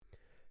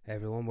Hey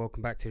everyone,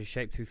 welcome back to the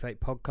Shape Through Fate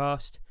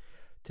podcast.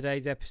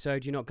 Today's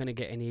episode, you're not going to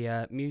get any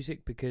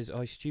music because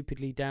I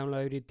stupidly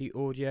downloaded the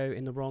audio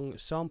in the wrong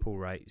sample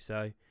rate.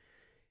 So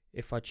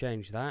if I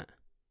change that,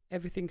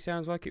 everything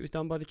sounds like it was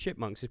done by the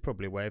Chipmunks. There's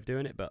probably a way of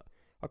doing it, but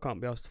I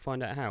can't be asked to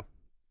find out how.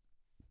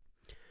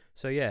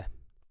 So yeah,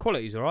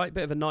 quality's alright.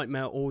 Bit of a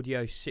nightmare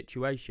audio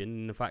situation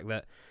in the fact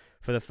that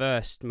for the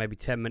first maybe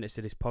 10 minutes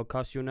of this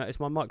podcast, you'll notice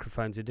my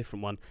microphone's a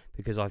different one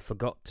because I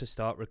forgot to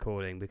start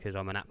recording because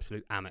I'm an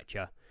absolute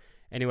amateur.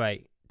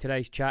 Anyway,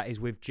 today's chat is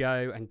with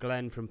Joe and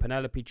Glenn from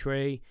Penelope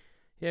Tree.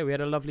 Yeah, we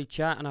had a lovely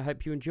chat and I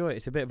hope you enjoy it.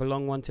 It's a bit of a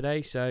long one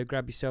today, so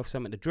grab yourself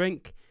something to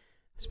drink.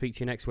 Speak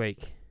to you next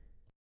week.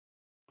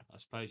 I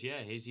suppose,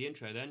 yeah, here's the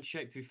intro then.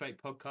 Shape Through Fate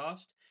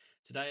podcast.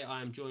 Today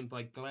I am joined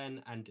by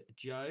Glenn and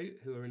Joe,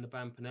 who are in the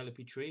band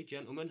Penelope Tree.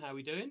 Gentlemen, how are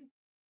we doing?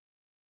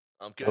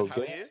 I'm good.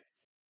 How are you?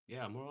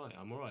 Yeah, I'm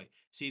alright.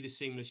 See the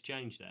seamless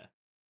change there?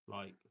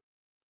 Like,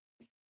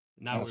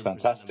 now That's we're in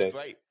fantastic.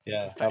 Great.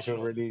 Yeah, I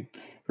feel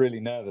really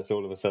nervous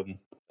all of a sudden.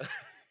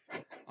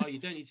 Oh, you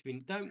don't need to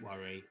be. Don't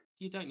worry.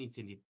 You don't need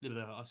to.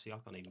 I see. I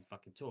can't even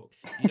fucking talk.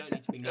 You don't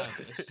need to be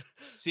nervous.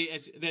 See,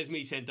 there's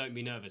me saying don't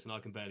be nervous, and I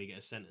can barely get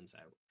a sentence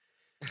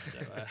out.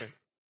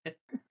 So,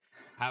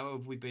 how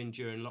have we been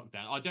during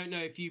lockdown? I don't know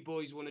if you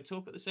boys want to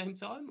talk at the same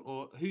time,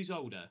 or who's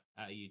older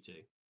out of you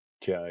two?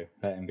 Joe,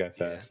 let him go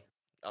first.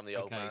 Yeah, I'm the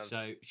old man. Okay,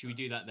 so should we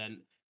do that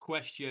then?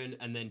 Question,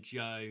 and then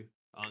Joe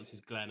answers,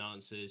 Glenn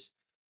answers,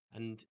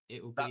 and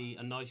it will be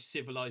a nice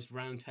civilized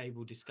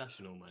roundtable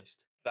discussion almost.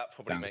 That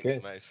probably Sounds makes good.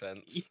 the most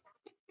sense.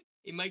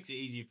 It makes it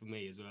easier for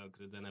me as well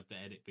because I don't have to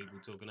edit people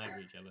talking over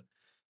each other.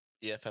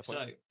 Yeah, fair point.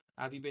 So,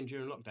 have you been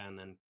during lockdown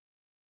then?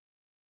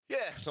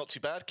 Yeah, not too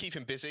bad.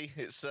 Keeping busy.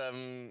 It's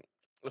the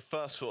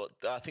first one.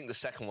 I think the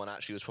second one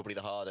actually was probably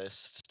the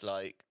hardest,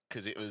 like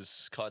because it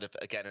was kind of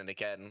again and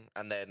again,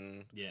 and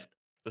then Yeah,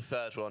 the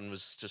third one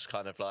was just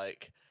kind of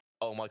like,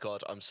 oh my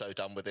god, I'm so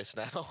done with this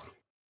now.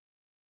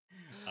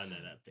 I know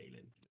that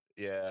feeling.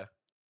 Yeah.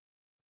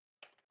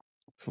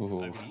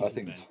 Ooh, Over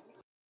to you, Ben.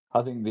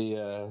 I think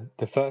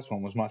the first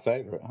one was my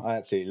favourite. I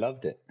absolutely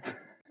loved it.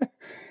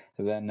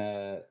 Then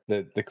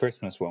the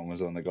Christmas one was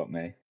the one that got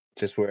me.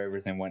 Just where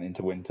everything went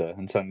into winter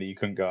and suddenly you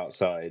couldn't go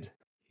outside.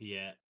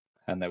 Yeah.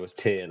 And there was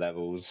tier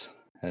levels,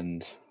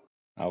 and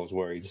I was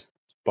worried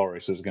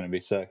Boris was going to be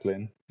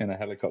circling in a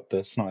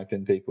helicopter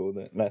sniping people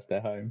that left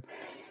their home.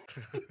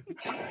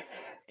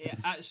 Yeah,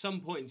 at some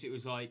points it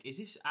was like, is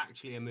this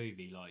actually a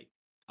movie? Like,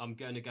 I'm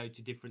going to go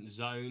to different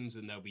zones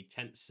and there'll be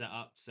tents set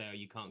up to say, oh,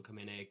 you can't come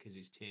in here because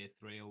it's tier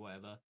 3 or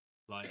whatever.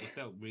 Like, it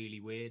felt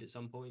really weird at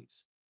some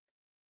points.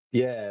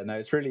 Yeah, no,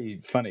 it's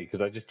really funny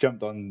because I just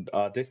jumped on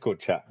our Discord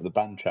chat, the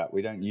band chat.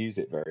 We don't use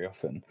it very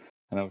often.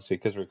 And obviously,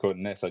 because we're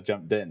recording this, I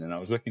jumped in and I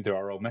was looking through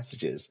our old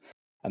messages.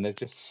 And there's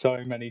just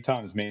so many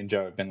times me and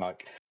Joe have been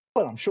like,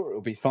 well, I'm sure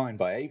it'll be fine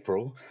by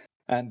April.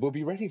 And we'll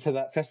be ready for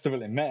that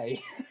festival in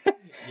May.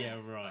 Yeah,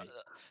 right.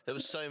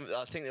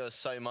 I think there was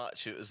so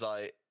much. It was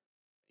like,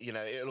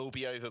 it'll all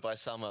be over by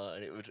summer,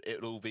 and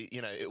it'll all be,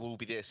 it will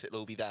be this, it'll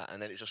all be that, and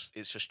then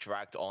it's just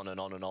dragged on and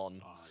on and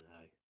on. Oh,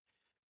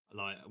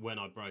 no. Like, when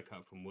I broke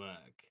up from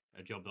work,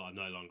 a job that I'm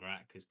no longer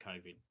at because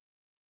COVID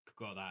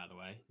got that out of the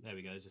way. There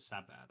we go. There's a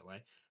sad bit out of the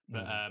way.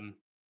 But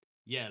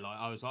yeah, like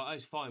I was like, oh,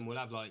 it's fine. We'll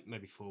have like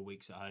maybe 4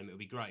 weeks at home. It'll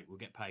be great. We'll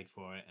get paid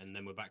for it, and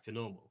then we're back to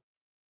normal.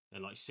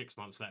 And like 6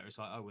 months later, it's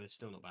like, oh, we're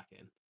still not back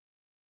in.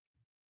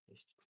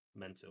 It's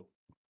mental.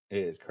 It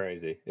is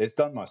crazy. It's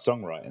done my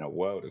songwriting a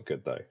world of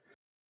good, though.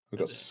 We've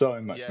got Has it? so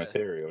much Yeah.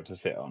 material to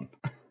sit on.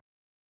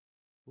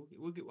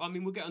 We'll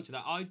get onto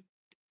that.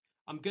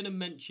 I'm going to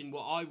mention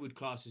what I would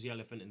class as the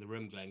elephant in the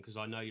room, Glenn, because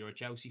I know you're a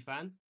Chelsea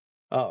fan.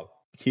 Oh,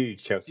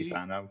 huge Chelsea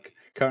fan. I'm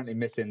currently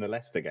missing the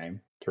Leicester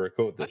game to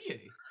record Are this. you?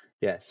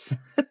 Yes.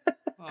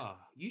 Oh,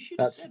 you should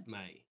have said,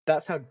 mate.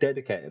 That's how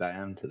dedicated I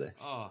am to this.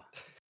 Oh,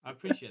 I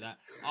appreciate that.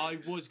 I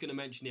was going to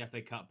mention the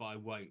FA Cup, but I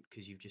won't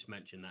because you've just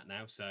mentioned that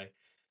now. So,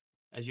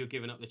 as you're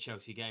giving up the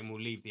Chelsea game,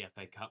 we'll leave the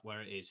FA Cup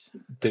where it is.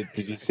 Did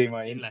you see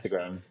my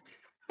Instagram?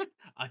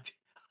 I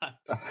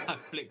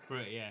flicked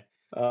through it, yeah.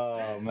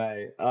 Oh,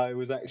 mate. I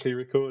was actually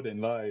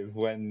recording live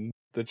when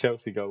the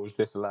Chelsea goal was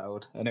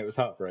disallowed, and it was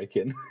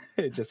heartbreaking.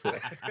 It just was.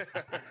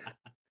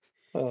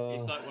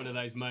 It's like one of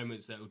those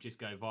moments that will just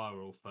go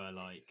viral for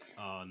like,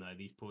 oh no,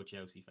 these poor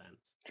Chelsea fans.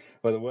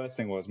 Well, the worst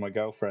thing was my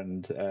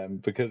girlfriend,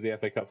 because the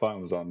FA Cup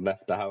final was on,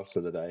 left the house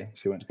for the day.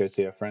 She went to go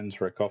see her friends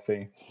for a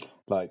coffee,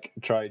 like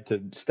tried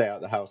to stay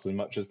out the house as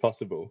much as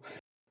possible.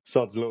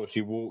 Sod's law,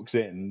 she walks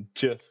in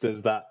just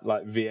as that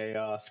like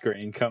VAR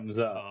screen comes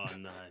up. Oh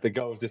no. The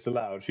goal's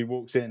disallowed. She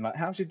walks in like,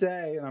 how's your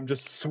day? And I'm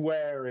just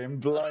swearing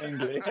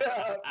blindly.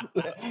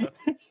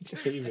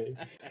 TV.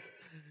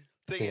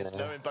 Thing is,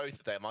 knowing both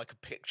of them, I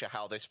could picture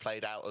how this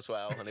played out as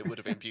well, and it would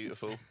have been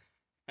beautiful.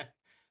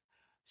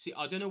 See,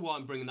 I don't know why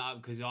I'm bringing that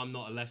up because I'm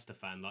not a Leicester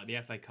fan. Like the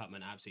FA Cup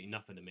meant absolutely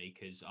nothing to me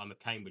because I'm a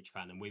Cambridge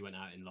fan and we went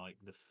out in like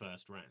the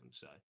first round.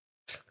 So,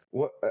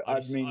 What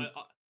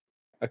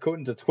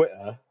according to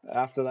Twitter,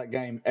 after that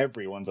game,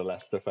 everyone's a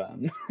Leicester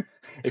fan.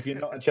 If you're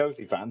not a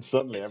Chelsea fan,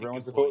 suddenly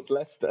everyone supports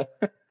Leicester.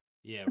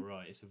 Yeah,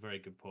 right. It's a very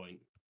good point.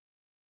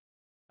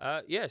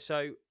 Yeah,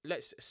 so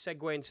let's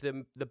segue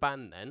into the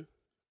band then.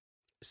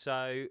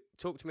 So,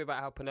 talk to me about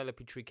how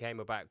Penelope Tree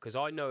came about, because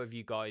I know of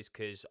you guys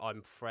because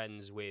I'm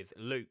friends with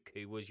Luke,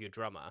 who was your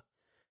drummer.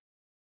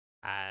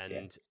 And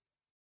Yes.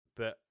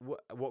 but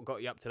what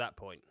got you up to that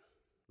point?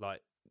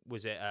 Like,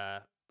 was it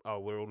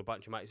we're all a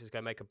bunch of mates, let's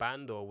go make a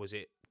band, or was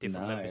it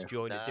different members No,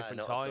 joined at Nah, different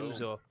not at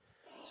times, all. or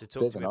so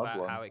talk bit to of me an odd about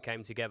one. how it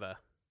came together.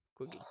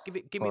 Give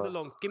me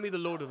Well, give me the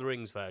Lord of the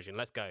Rings version.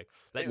 Let's go.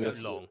 Let's It go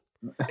was long.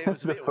 it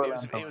was a the bit full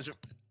anthem.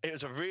 it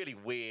was a really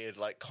weird,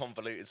 like,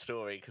 convoluted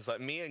story, because like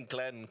me and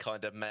Glenn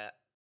kind of met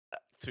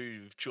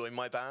through join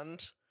my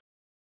band,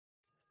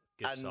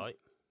 Good and sight.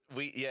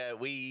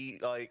 we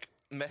like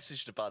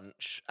messaged a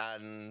bunch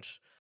and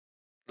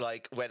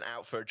like went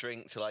out for a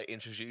drink to like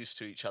introduce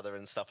to each other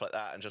and stuff like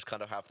that, and just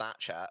kind of have that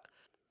chat,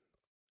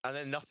 and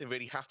then nothing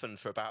really happened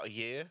for about a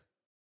year.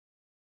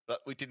 Like,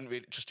 we didn't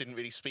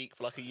really speak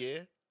for like a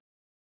year,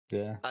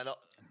 Yeah, and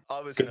I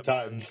was in a good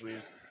band times.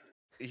 with.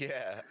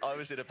 Yeah, I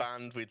was in a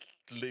band with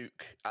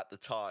Luke at the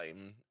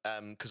time,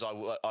 because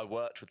I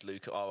worked with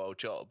Luke at our old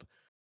job,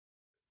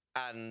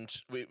 and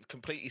we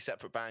completely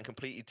separate band,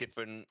 completely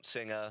different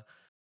singer,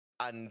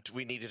 and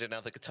we needed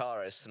another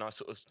guitarist. And I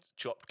sort of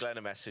dropped Glenn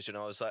a message, and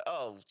I was like,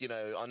 "Oh, I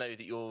know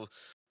that you're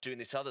doing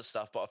this other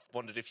stuff, but I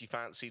wondered if you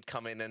fancied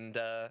coming and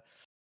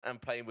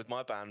playing with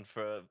my band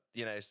for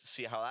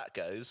see how that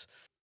goes."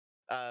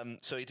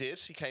 So he did.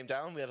 He came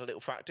down. We had a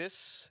little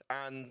practice,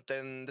 and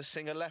then the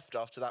singer left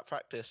after that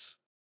practice.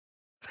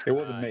 It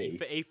wasn't me.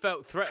 He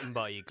felt threatened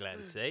by you,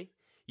 Glenn. See,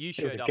 you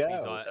It was a showed up.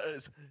 He's girl. like,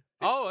 It-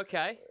 oh,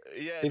 okay,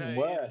 Yeah, no, Even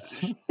worse.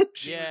 she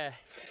was yeah,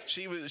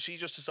 she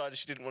just decided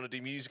she didn't want to do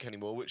music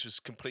anymore, which was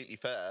completely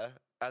fair.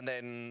 And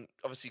then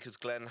obviously because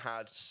Glenn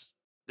had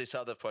this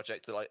other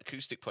project, the like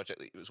acoustic project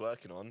that he was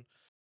working on,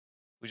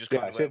 we just Yeah,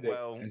 kind of went,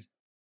 well, I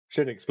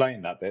should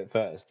explain that bit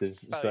first. oh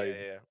So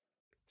yeah,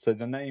 so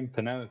the name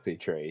Penelope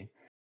Tree.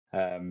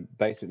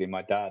 Basically,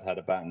 my dad had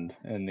a band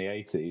in the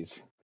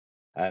 80s,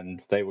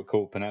 and they were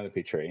called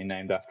Penelope Tree,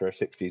 named after a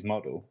 60s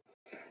model.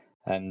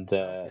 And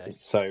okay.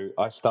 so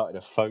I started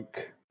a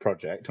folk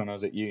project when I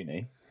was at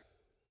uni,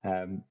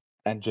 um,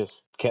 and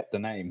just kept the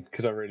name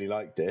because I really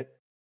liked it.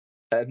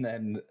 And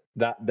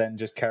then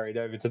just carried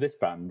over to this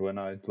band when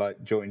I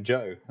like joined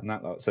Joe and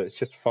that lot. So it's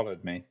just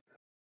followed me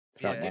I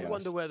throughout yeah, my did it life.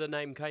 wonder was. where the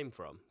name came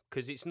from,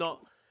 because it's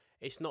not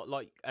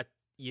like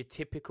your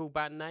typical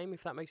band name,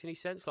 if that makes any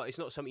sense. Like, it's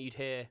not something you'd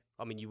hear.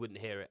 I mean, you wouldn't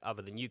hear it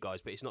other than you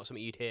guys, but it's not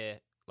something you'd hear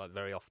like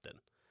very often.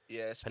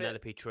 Yeah, it's a bit.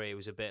 Penelope Tree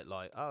was a bit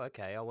like, oh,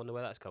 okay, I wonder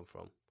where that's come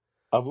from.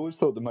 I've always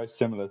thought the most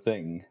similar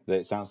thing that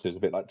it sounds to is a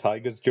bit like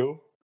Tiger's Jaw.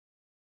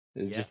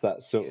 It's Yeah, just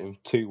that sort Yeah,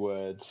 of two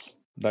words.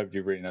 Nobody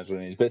really knows what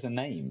it means, but it's a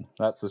name.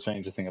 That's the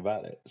strangest thing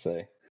about it.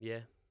 So yeah,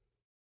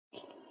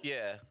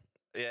 yeah,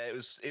 yeah. It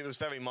was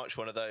very much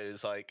one of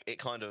those, like,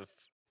 it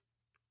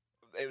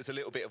was a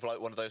little bit of like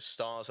one of those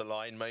stars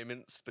align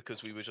moments,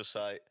 because we were just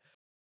like,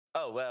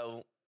 oh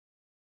well,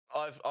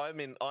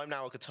 I'm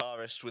now a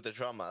guitarist with a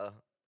drummer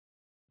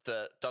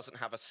that doesn't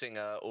have a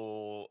singer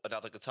or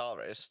another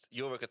guitarist.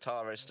 You're a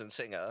guitarist and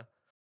singer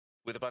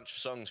with a bunch of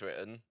songs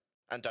written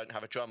and don't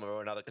have a drummer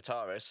or another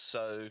guitarist.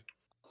 So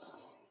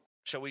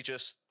shall we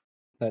just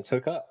let's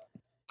hook up.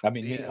 I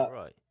mean, meet yeah, yeah. up,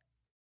 right.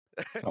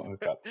 not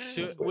hook up.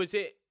 So But was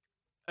it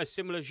a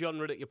similar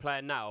genre that you're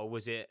playing now, or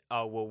was it,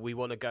 oh well, we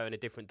want to go in a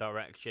different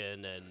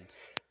direction, and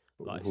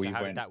like, so we how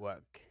did went that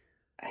work?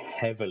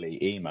 heavily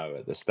emo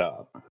at the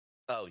start.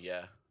 Oh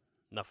yeah.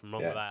 Nothing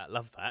wrong with Yeah, that.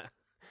 Love that. like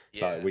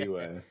Yeah. we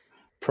were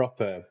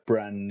proper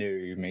brand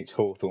new meets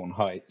Hawthorne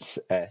Heights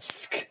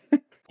esque.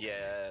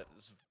 Yeah.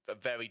 It's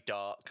very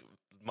dark,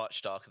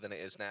 much darker than it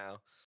is now.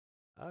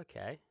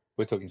 Okay.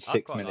 We're talking I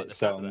six quite like minute the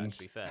sound of that, to songs.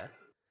 be fair.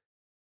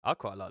 I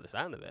quite like the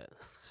sound of it.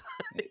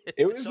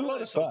 It was a Some of lot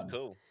those of songs are fun.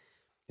 cool.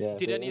 Yeah,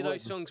 Did but any it of those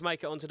was. songs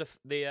make it onto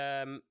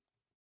the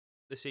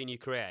scene you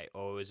create,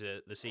 or was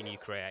it the scene you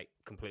create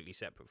completely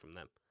separate from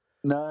them?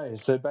 No,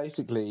 so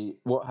basically,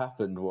 what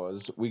happened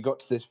was we got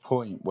to this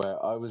point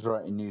where I was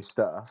writing new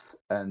stuff,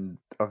 and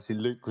obviously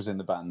Luke was in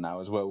the band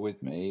now as well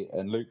with me,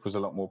 and Luke was a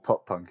lot more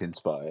pop punk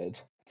inspired,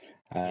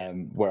 Yeah.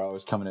 where I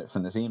was coming at it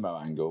from this emo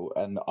angle,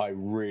 and I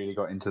really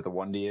got into the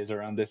Wonder Years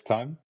around this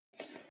time.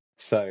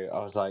 So I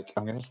was like,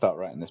 I'm going to start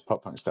writing this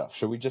pop punk stuff.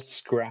 Shall we just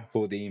scrap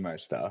all the emo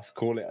stuff,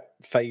 call it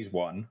phase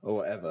one or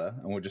whatever,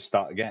 and we'll just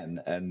start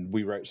again? And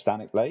we wrote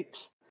Static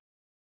Lakes,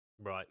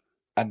 Right.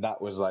 and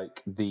that was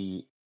like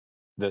the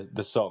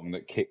song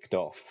that kicked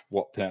off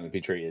what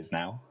Penelope Tree is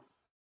now.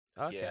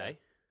 Yeah. Okay.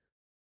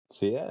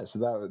 So yeah,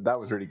 so that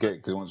was really Uh, good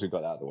because once we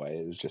got that out of the way,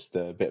 it was just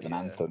a bit of an yeah.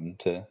 anthem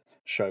to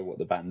show what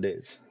the band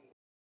is.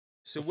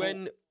 So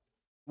Before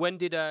when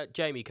did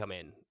Jamie come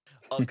in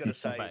I was gonna on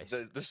say bass?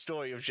 the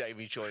story of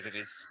Jamie joining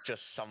is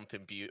just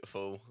something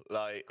beautiful.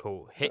 Like,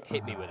 Cool. Hit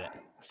me with it.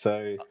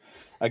 So uh,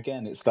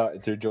 again, it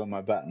started to join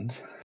my band.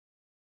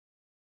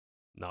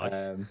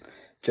 Nice. Um,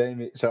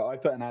 Jamie, so I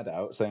put an ad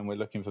out saying we're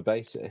looking for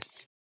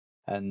bassists,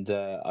 and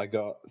I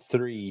got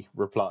 3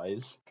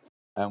 replies,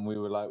 and we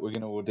were like, we're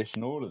going to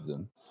audition all of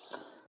them.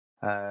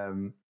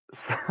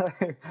 So,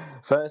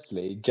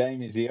 firstly,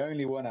 Jamie's the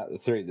only one out of the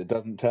three that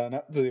doesn't turn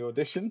up to the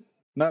audition.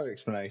 No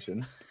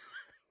explanation.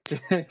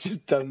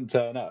 Just doesn't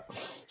turn up.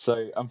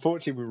 So,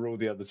 unfortunately, we ruled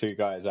the other two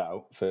guys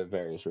out for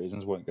various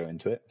reasons. Won't go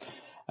into it.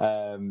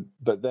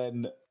 But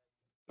then,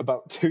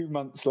 about 2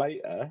 months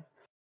later,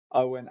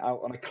 I went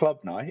out on a club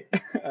night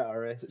at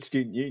our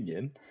student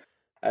union,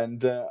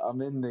 and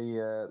I'm in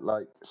the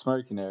like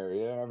smoking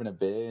area, having a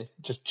beer,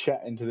 just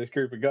chatting to this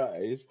group of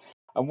guys.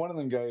 And one of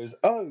them goes,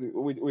 "Oh,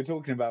 we're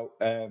talking about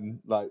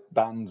like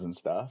bands and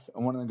stuff."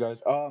 And one of them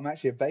goes, "Oh, I'm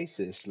actually a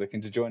bassist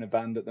looking to join a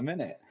band at the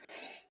minute."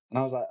 And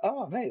I was like,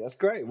 "Oh, mate, that's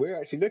great. We're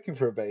actually looking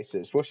for a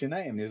bassist. What's your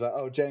name?" And he was like,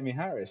 "Oh, Jamie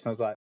Harris." And I was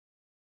like,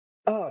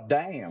 "Oh,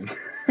 damn.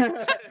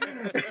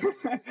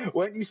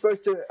 Weren't you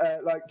supposed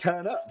to like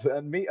turn up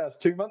and meet us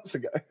 2 months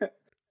ago?"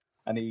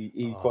 And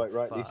he Oh, quite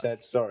rightly fuck.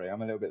 said, "Sorry,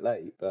 I'm a little bit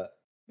late, but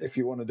if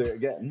you want to do it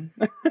again."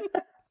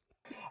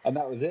 And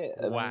that was it.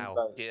 And I mean, Wow.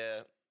 like,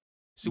 Yeah.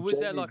 So was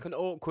there Jamie, like an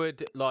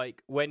awkward,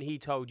 like, when he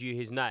told you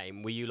his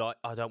name, were you like,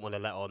 I don't want to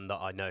let on that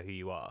I know who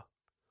you are?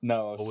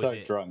 no, I was Or was so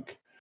it? drunk.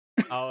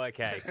 Oh,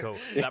 okay, cool.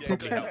 Yeah. That Yeah,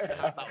 probably Glenn helps doesn't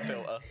then. have that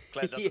filter.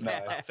 Glenn doesn't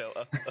have that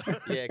filter.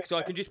 Yeah, because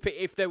I can just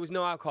if there was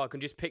no alcohol, I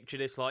can just picture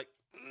this like,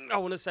 I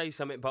want to say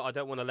something, but I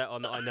don't want to let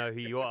on that I know who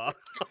you are.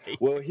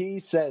 Well, he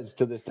says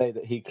to this day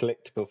that he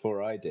clicked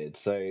before I did.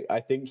 So I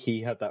think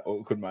he had that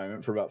awkward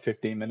moment for about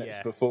 15 minutes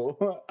Yeah.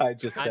 before I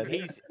just And said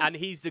it.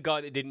 he's the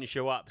guy that didn't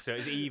show up, so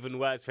it's even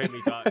worse for him.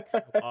 He's like,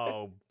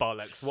 oh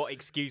bollocks, what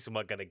excuse am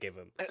I gonna give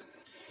him?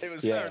 It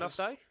was Yeah. Fair enough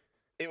though.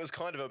 It was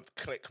kind of a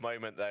click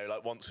moment though.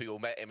 Like once we all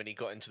met him and he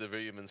got into the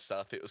room and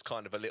stuff, it was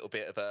kind of a little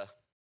bit of a,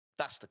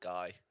 that's the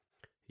guy.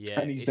 Yeah,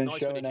 And he's it's been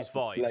nice when showing it just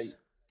up late vibes.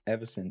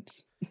 ever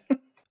since.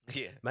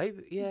 Yeah.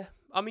 Maybe, yeah.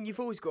 I mean, you've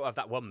always got to have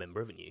that one member,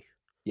 haven't you?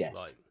 Yes.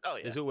 Like, Oh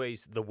yeah. there's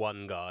always the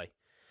one guy.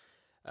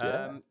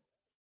 Yeah.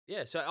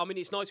 Yeah. So I mean,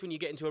 it's nice when you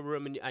get into a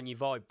room and you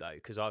vibe though,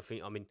 because I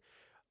think, I mean,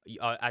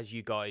 as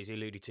you guys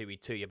alluded to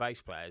with your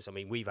bass players, I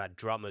mean, we've had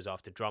drummers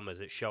after drummers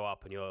that show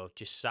up and you're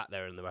just sat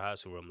there in the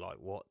rehearsal room like,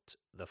 what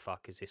the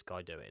fuck is this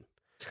guy doing?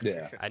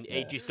 Yeah. And Yeah.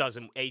 it just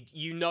doesn't,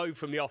 you know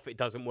from the off it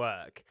doesn't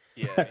work.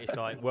 Yeah. It's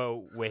like,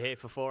 well, we're here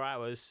for 4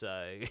 hours,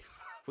 so...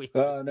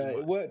 Oh no,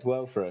 it worked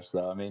well for us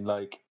though. I mean,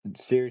 like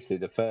seriously,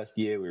 the first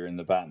year we were in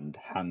the band,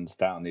 hands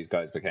down, these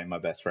guys became my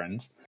best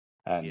friends,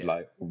 and Yeah.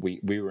 like we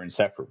were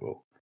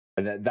inseparable.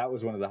 And that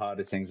was one of the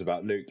hardest things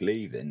about Luke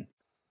leaving,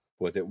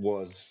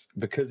 was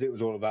because it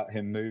was all about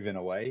him moving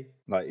away.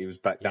 Like he was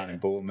back down in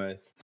Bournemouth,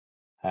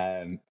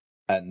 and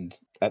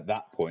at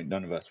that point,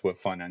 none of us were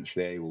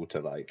financially able to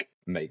like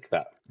make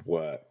that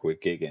work with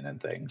gigging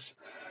and things.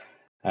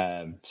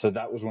 So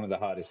that was one of the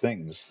hardest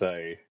things.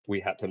 So we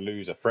had to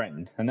lose a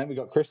friend, and then we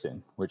got Chris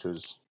in, which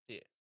was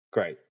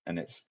great, and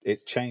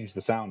it's changed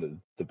the sound of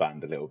the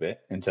band a little bit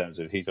in terms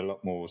of he's a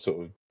lot more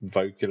sort of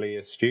vocally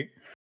astute.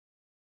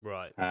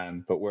 Right.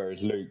 But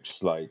whereas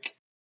Luke's like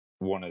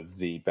one of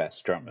the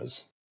best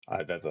drummers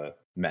I've ever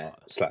met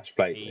 /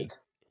 played with.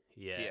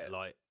 Yeah,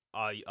 like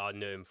I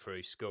knew him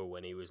through school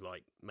when he was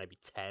like maybe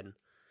 10,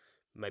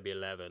 maybe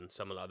 11,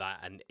 something like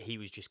that, and he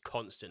was just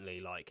constantly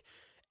like,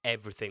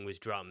 everything was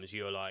drums.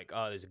 You're like,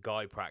 oh, there's a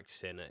guy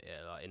practicing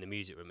like in the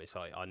music room. It's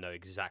like, I know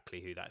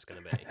exactly who that's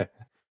going to be.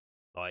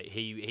 Like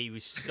he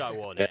was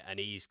so on it, and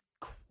he's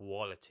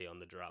quality on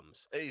the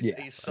drums.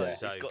 He's so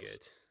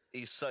good.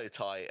 He's so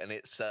tight, and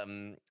it's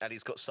and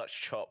he's got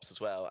such chops as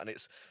well. And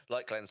it's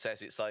like Glenn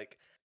says, it's like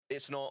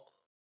it's not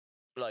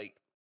like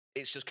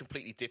it's just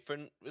completely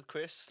different with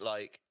Chris.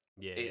 Like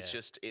it's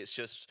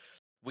just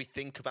we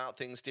think about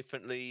things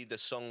differently. The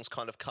songs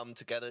kind of come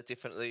together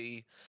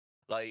differently.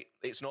 Like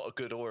it's not a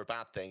good or a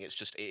bad thing. It's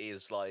just it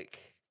is like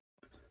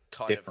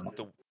kind different.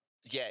 of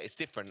it's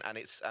different,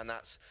 and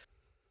that's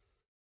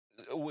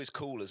always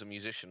cool as a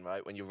musician,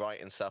 right? When you're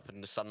writing stuff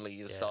and suddenly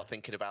you start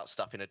thinking about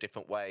stuff in a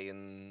different way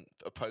and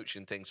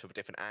approaching things from a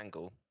different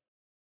angle.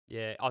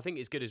 Yeah, I think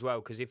it's good as well,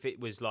 because if it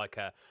was like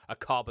a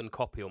carbon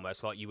copy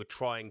almost, like you were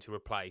trying to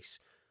replace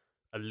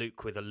a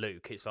Luke with a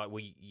Luke, it's like,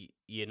 well,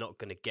 you're not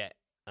going to get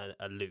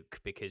a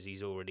Luke because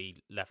he's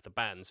already left the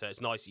band. So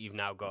it's nice that you've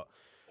now got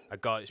a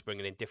guy that's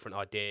bringing in different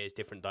ideas,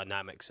 different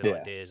dynamics and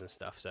ideas and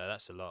stuff. So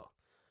that's a lot.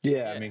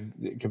 Yeah, I mean,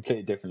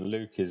 completely different.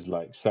 Luke is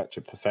like such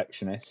a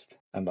perfectionist,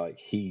 and like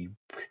he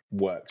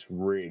works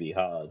really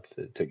hard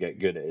to get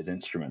good at his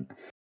instrument.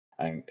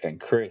 And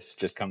Chris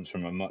just comes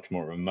from a much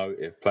more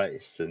emotive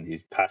place, and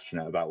he's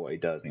passionate about what he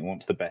does, and he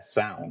wants the best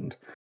sound.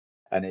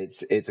 And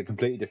it's a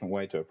completely different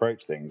way to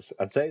approach things.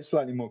 I'd say it's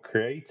slightly more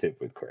creative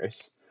with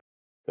Chris,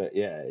 but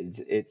yeah,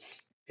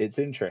 it's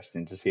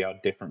interesting to see how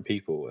different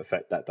people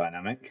affect that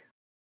dynamic.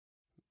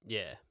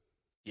 Yeah,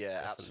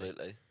 definitely.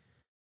 Absolutely.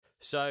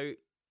 So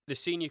the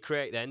Senior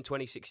Create then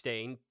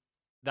 2016,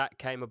 that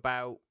came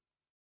about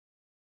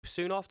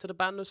soon after the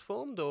band was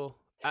formed, or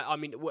I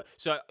mean,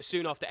 so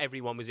soon after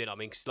everyone was in. I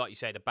mean, 'cause like you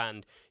say, the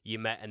band you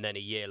met, and then a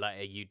year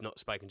later you'd not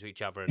spoken to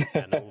each other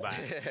and all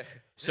that.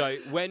 So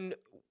when,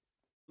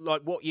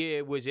 like, what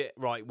year was it?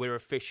 Right, we're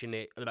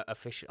officially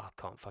I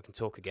can't fucking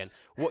talk again.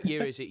 What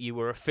year is it you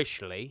were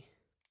officially?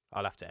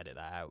 I'll have to edit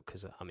that out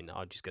because I mean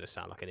I'm just gonna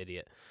sound like an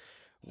idiot.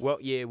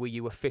 What year were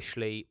you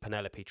officially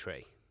Penelope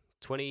Tree?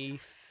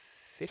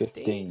 2015?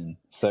 15.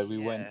 So we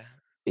went Yeah.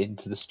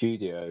 into the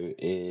studio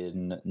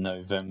in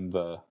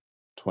November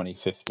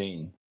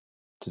 2015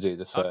 to do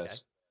the Okay.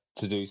 first,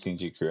 to do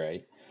Seems You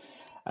Create.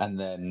 And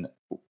then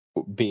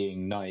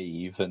being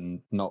naive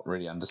and not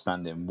really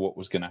understanding what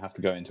was going to have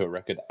to go into a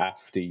record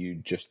after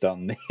you'd just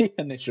done the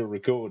initial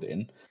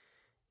recording,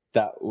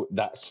 that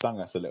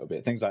stung us a little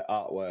bit. Things like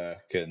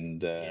artwork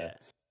and Yeah.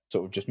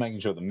 sort of just making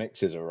sure the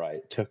mixes are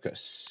right took us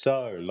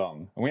so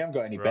long, and we haven't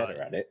got any Right.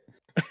 better at it.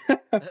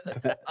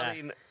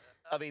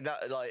 I mean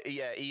that like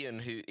yeah,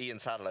 Ian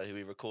Sadler, who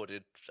we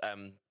recorded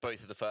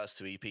both of the first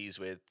two EPs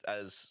with,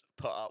 has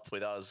put up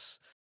with us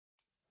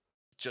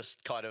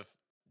just kind of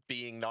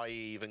being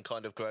naive and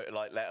kind of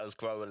let us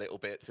grow a little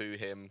bit through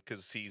him,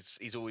 because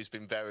he's always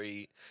been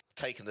very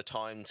taken the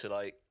time to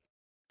like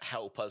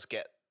help us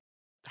get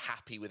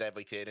happy with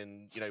everything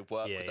and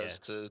work with Yeah. us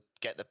to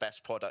get the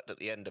best product at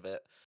the end of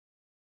it.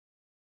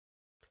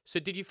 So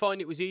did you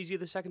find it was easier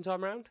the second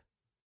time round?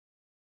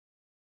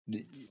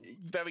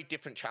 Very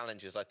different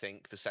challenges, I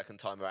think, the second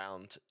time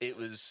around. It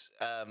was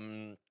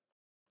so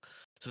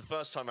the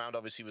first time around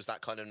obviously was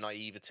that kind of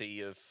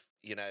naivety of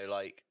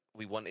like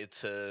we wanted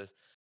to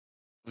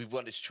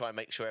try and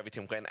make sure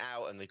everything went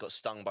out, and they got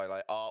stung by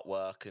like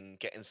artwork and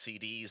getting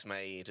CDs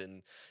made,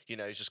 and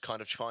just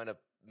kind of trying to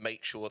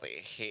make sure that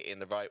it hit in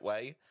the right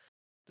way.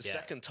 The Yeah.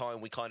 second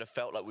time we kind of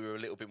felt like we were a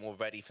little bit more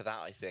ready for that,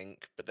 I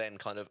think, but then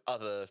kind of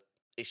other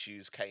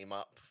issues came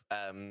up.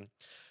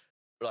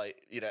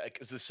 Like,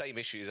 'cause the same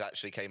issues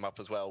actually came up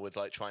as well with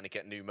like trying to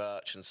get new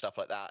merch and stuff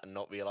like that, and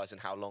not realizing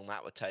how long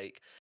that would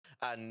take,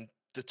 and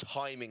the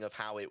timing of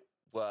how it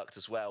worked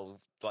as well.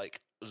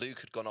 Like, Luke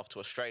had gone off to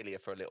Australia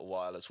for a little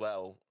while as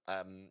well,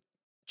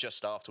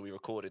 just after we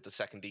recorded the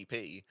second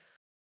EP,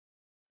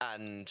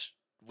 and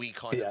we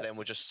kind of Yeah, then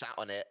were just sat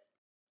on it,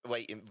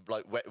 waiting,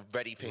 like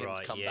ready for him to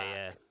Right. come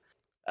Yeah.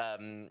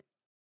 back.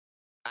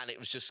 And it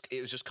was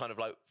just kind of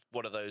like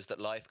one of those that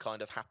life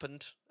kind of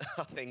happened.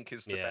 I think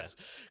is the Yeah. best,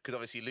 because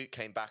obviously Luke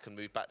came back and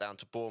moved back down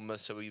to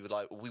Bournemouth, so we were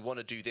like, we want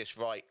to do this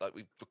right. Like,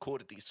 we've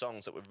recorded these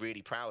songs that we're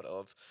really proud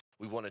of.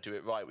 We want to do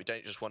it right. We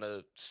don't just want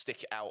to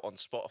stick it out on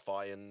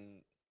Spotify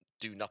and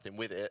do nothing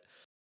with it.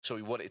 So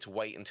we wanted to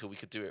wait until we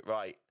could do it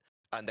right,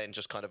 and then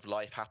just kind of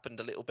life happened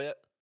a little bit.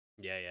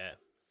 Yeah. Yeah.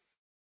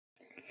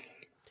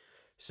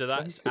 So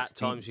that's at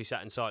 2016. times we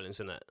sat in silence,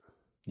 isn't it?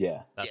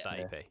 Yeah, That's Yeah, that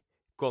yeah. EP.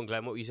 Go on,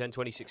 Glenn. What were you saying? I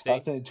was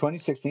 2016. saying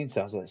 2016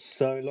 sounds like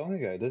so long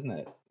ago, doesn't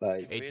it?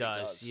 Like, it It really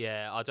does. does.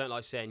 Yeah. I don't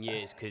like saying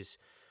years because,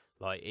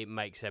 like, it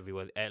makes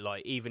everyone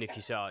like even if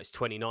you say it's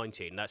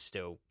 2019, that's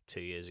still 2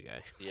 years ago.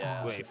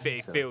 Yeah. Well, it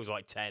feels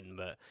like 10,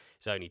 but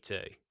it's only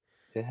 2.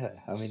 yeah.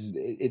 I mean,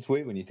 it's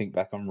weird when you think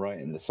back on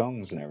writing the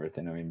songs and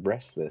everything. I mean,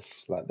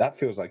 Restless, like that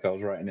feels like I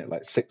was writing it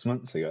like 6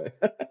 months ago.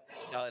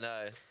 I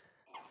know.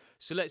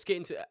 So let's get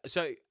into.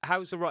 So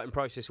how's the writing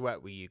process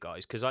work with you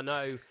guys? Because I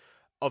know,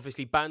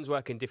 obviously, bands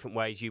work in different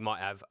ways. You might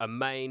have a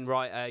main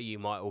writer. You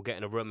might all get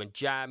in a room and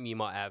jam. You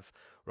might have,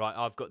 right,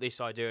 I've got this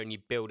idea, and you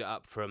build it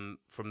up from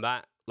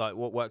that. Like,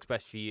 what works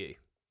best for you?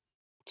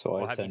 So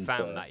I Or have you tend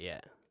found to, that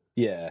yet?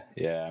 yeah.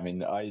 I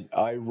mean,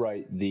 I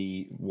write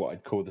the what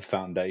I'd call the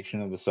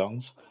foundation of the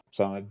songs.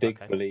 So I'm a big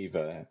Okay.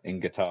 believer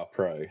in Guitar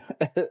Pro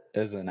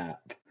as an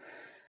app.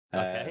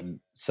 Okay.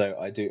 So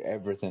I do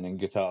everything in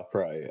Guitar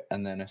Pro,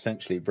 and then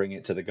essentially bring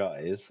it to the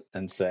guys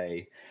and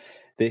say,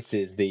 "This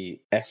is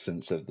the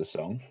essence of the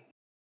song.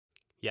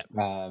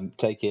 Yep.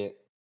 Take it,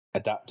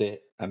 adapt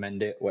it,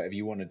 amend it, whatever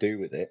you want to do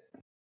with it.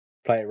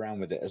 Play around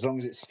with it. As long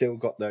as it's still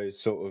got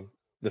those sort of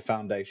the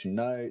foundation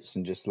notes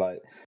and just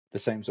like the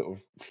same sort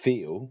of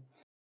feel,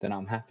 then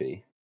I'm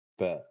happy.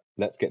 But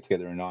let's get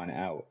together and iron it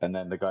out." And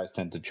then the guys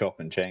tend to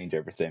chop and change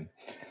everything.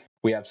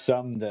 We have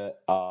some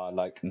that are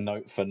like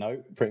note for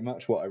note, pretty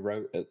much what I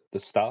wrote at the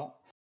start,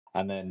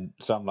 and then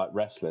some like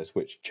Restless,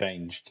 which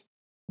changed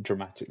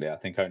dramatically. I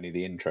think only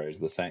the intro is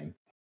the same.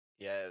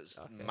 Yeah, it was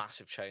Okay.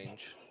 massive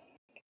change.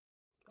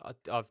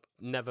 I've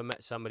never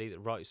met somebody that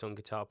writes on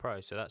Guitar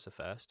Pro, so that's a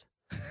first.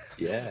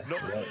 Yeah, nor,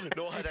 yeah.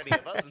 nor had any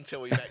of us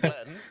until we met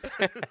Glenn.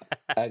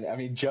 And I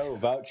mean, Joe will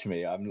vouch for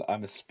me. I'm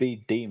a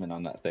speed demon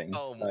on that thing.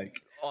 Oh, Like,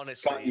 can't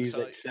honestly, use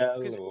so Excel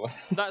Because or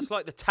that's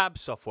like the tab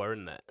software,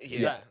 isn't it? Is yeah.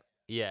 that?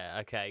 Yeah.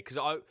 Okay.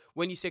 Because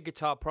when you said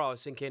Guitar Pro, I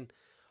was thinking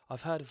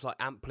I've heard of like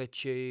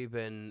Amplitude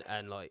and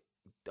like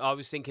I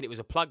was thinking it was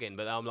a plugin,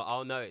 but I'm like,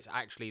 oh no, it's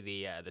actually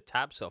the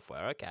tab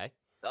software. Okay.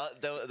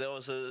 There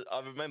was I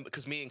remember,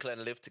 because me and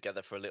Glenn lived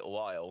together for a little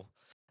while,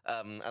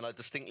 and I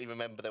distinctly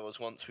remember there was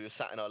once we were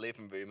sat in our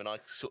living room, and I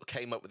sort of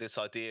came up with this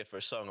idea for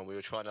a song, and we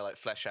were trying to like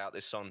flesh out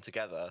this song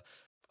together.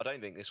 I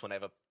don't think this one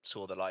ever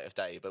saw the light of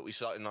day, but we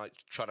started like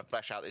trying to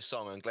flesh out this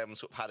song, and Glenn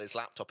sort of had his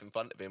laptop in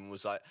front of him and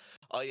was like,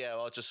 "Oh yeah,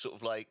 I'll just sort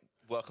of like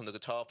work on the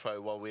Guitar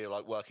Pro while we were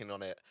like working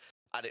on it."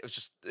 And it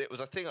was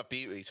a thing of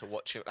beauty to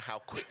watch how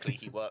quickly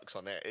he works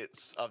on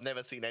it. I've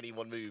never seen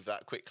anyone move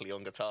that quickly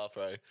on Guitar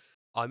Pro.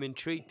 I'm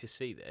intrigued to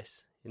see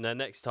this.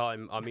 Next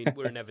time, I mean,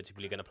 we're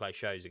inevitably going to play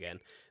shows again.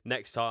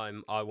 Next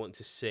time, I want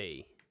to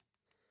see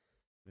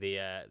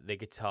the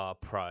Guitar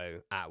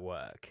Pro at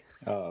work.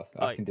 Oh,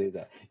 I Like, can do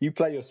that. You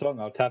play your song,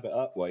 I'll tab it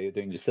up while you're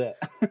doing your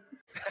set.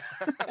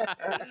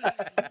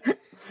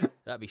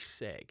 that'd be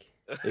sick.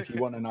 If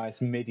you want a nice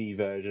MIDI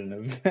version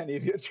of any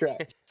of your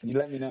tracks, you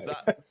let me know.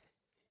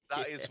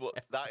 That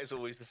is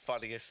always the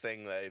funniest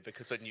thing though,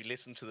 because when you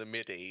listen to the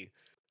MIDI,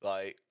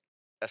 like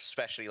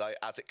especially like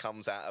as it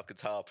comes out of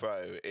Guitar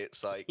Pro,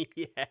 it's like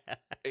Yeah.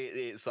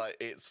 it's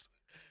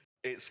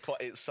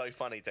so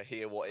funny to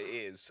hear what it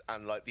is,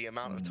 and like the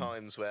amount of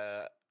times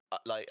where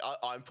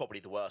I'm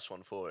probably the worst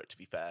one for it, to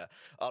be fair.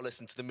 I'll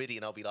listen to the MIDI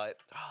and I'll be like,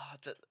 I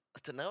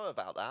don't know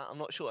about that, I'm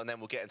not sure, and then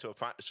we'll get into a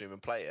practice room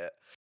and play it,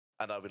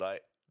 and I'll be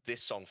like,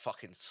 this song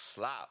fucking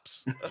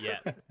slaps.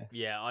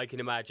 Yeah, I can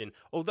imagine.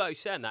 Although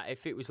saying that,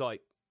 if it was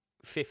like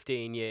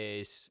 15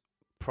 years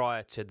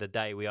prior to the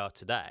day we are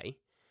today,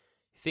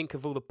 think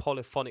of all the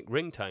polyphonic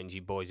ringtones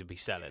you boys would be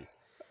selling.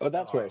 Well,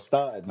 that's where it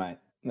started, mate.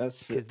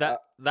 Because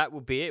that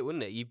would be it,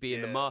 wouldn't it? You'd be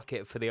in the Yeah.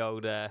 market for the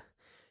old, yeah.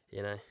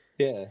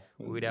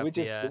 We'd have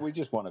we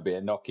just want to be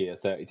a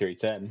Nokia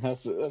 3310.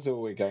 That's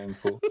all we're going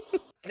for.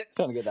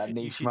 Trying to get that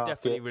niche you should market.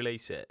 definitely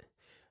release it.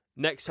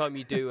 Next time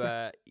you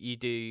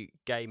do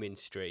gaming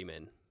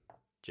streaming,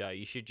 Joe,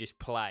 you should just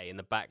play in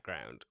the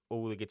background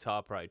all the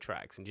Guitar Pro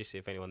tracks and just see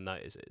if anyone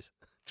notices.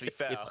 To be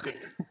fair,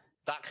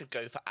 that could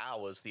go for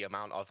hours, the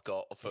amount I've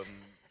got from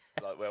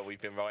like where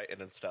we've been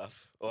writing and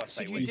stuff. Or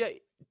So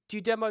do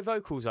you demo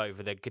vocals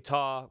over the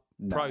Guitar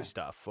Pro No.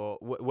 stuff, or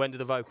when do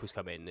the vocals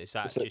come in? Is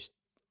that just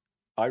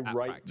I at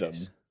write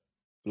practice? them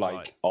like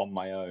Right. on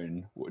my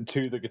own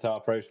to the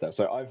Guitar Pro stuff.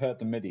 So I've heard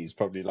the MIDIs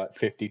probably like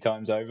 50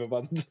 times over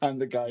by the time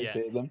the guys Yeah.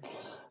 hear them.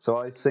 So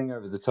I sing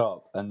over the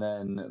top, and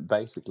then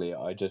basically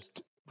I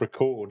just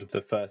record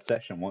the first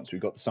session once we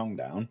got the song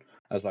down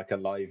as like a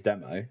live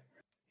demo.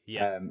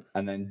 Yeah.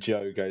 And then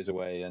Joe goes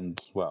away,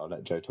 and well, I'll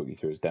let Joe talk you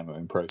through his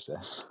demoing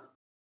process.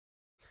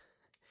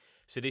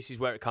 So this is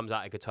where it comes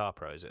out of Guitar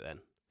Pro, is it then?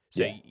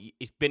 So Yeah.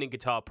 it's been in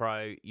Guitar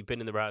Pro, you've been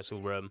in the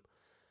rehearsal room.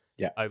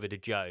 Yeah. Over to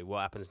Joe.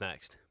 What happens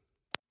next?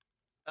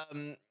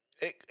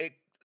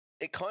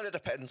 It kind of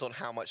depends on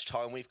how much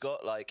time we've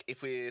got. Like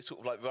if we're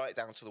sort of like right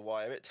down to the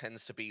wire, it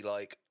tends to be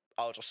like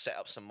I'll just set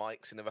up some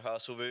mics in the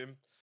rehearsal room,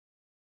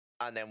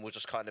 and then we'll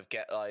just kind of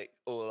get like,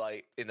 or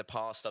like in the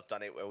past I've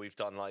done it where we've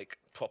done like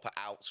proper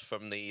outs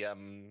from the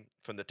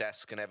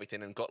desk and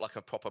everything, and got like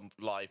a proper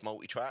live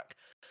multi-track.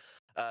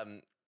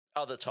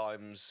 Other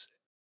times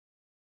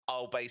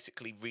I'll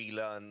basically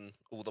relearn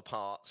all the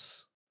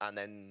parts and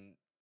then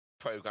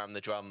program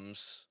the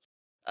drums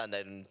and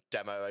then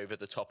demo over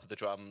the top of the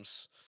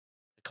drums.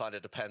 It kind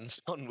of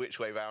depends on which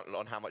way round,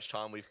 on how much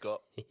time we've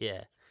got.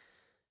 Yeah.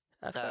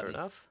 Fair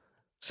enough.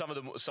 Some of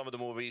the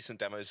more recent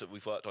demos that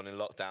we've worked on in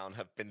lockdown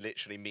have been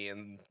literally me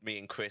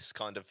and Chris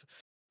kind of,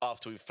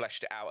 after we've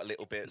fleshed it out a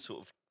little bit,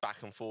 sort of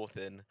back and forth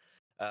in.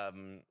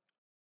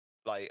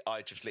 Like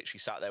I just literally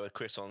sat there with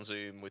Chris on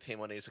Zoom with him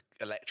on his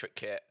electric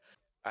kit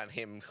and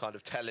him kind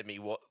of telling me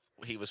what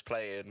he was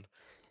playing,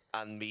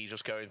 and me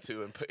just going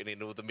through and putting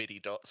in all the MIDI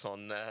dots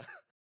on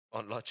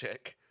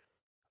Logic.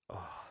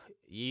 Oh,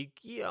 I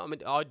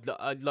mean,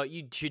 I'd like,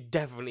 you should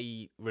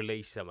definitely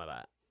release some of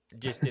that,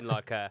 just in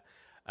like a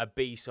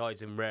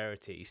B-sides and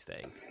rarities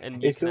thing.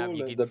 And It's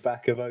all at the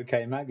back of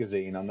OK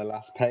Magazine on the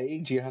last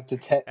page. You have to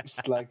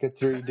text like a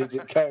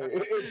 3-digit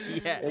code.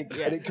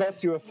 And it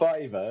costs you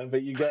 $5,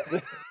 but you get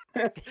the.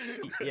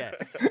 Yeah,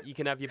 you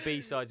can have your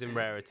B-sides and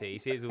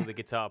rarities. Here's all the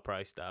Guitar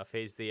Pro stuff.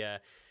 Here's the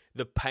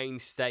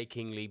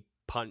painstakingly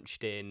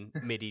punched in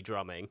MIDI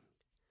drumming.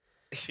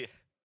 Yeah.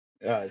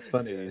 Oh, it's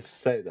funny you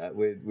say that.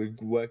 We're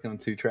working on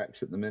 2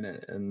 tracks at the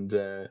minute,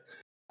 and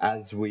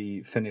as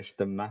we finished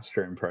the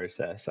mastering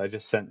process, I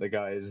just sent the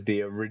guys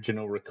the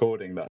original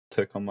recording that I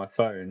took on my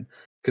phone,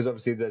 because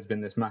obviously there's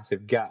been this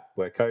massive gap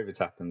where COVID's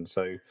happened,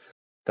 so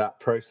that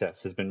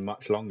process has been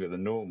much longer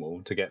than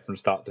normal to get from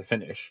start to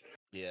finish.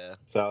 Yeah.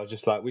 So I was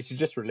just like, we should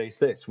just release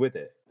this with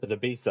it as a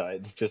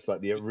B-side, just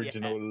like the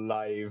original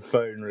live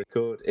phone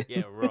recording.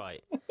 Yeah,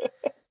 right.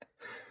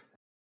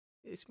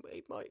 It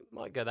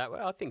might go that way.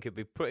 I think it'd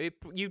be pretty.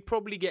 You'd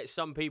probably get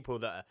some people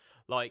that are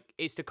like,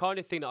 it's the kind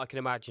of thing that I can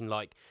imagine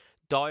like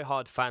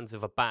diehard fans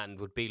of a band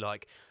would be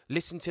like,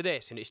 listen to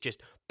this, and it's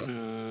just,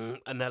 and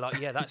they're like,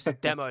 yeah, that's the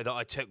demo that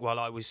I took while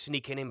I was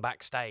sneaking in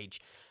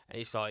backstage. And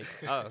it's like,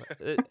 oh,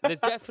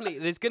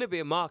 there's going to be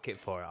a market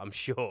for it, I'm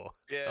sure.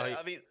 Yeah,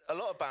 I mean, a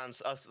lot of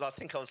bands. I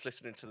think I was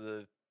listening to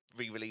the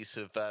re-release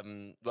of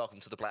Welcome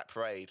to the Black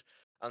Parade,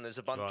 and there's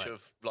a bunch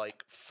of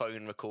like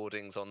phone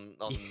recordings on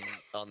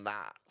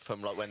that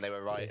from like when they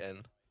were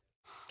writing.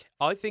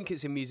 I think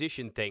it's a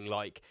musician thing.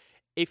 Like,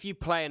 if you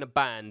play in a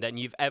band and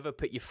you've ever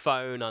put your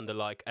phone under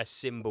like a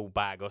cymbal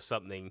bag or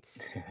something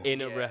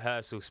in a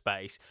rehearsal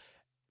space,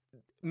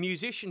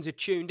 musicians are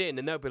tuned in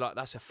and they'll be like,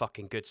 that's a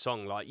fucking good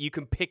song. Like, you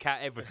can pick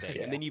out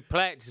everything. And then you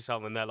play it to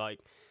someone, they're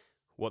like,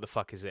 what the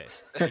fuck is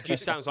this? It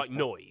just sounds like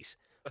noise.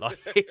 Like,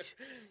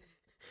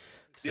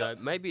 so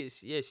maybe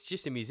it's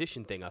just a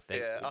musician thing, I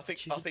think. Yeah, I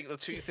think the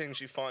 2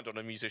 things you find on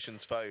a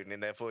musician's phone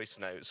in their voice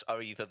notes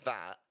are either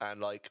that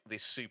and like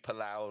this super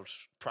loud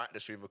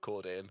practice room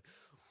recording,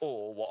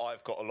 Or what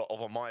I've got a lot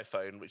of on my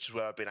phone, which is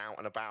where I've been out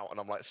and about, and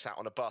I'm like sat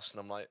on a bus, and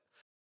I'm like,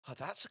 oh,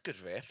 that's a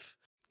good riff.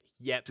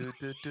 Yep. Do,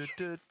 do, do,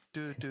 do,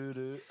 do, do,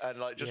 do. And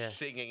like just Yeah.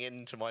 singing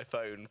into my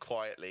phone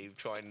quietly,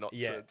 trying not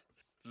Yeah. to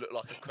look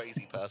like a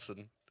crazy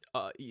person.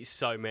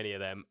 So many of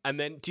them. And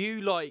then do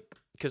you like,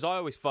 because I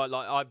always find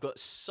like I've got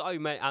so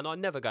many and I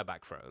never go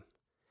back through them.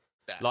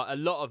 Yeah. Like a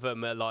lot of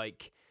them are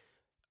like,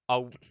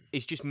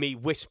 it's just me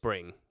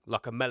whispering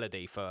like a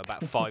melody for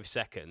about 5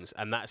 seconds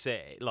and that's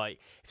it. Like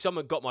if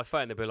someone got my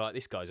phone, they'd be like,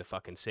 this guy's a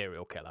fucking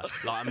serial killer.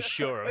 Like I'm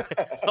sure of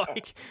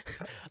it.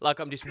 like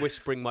I'm just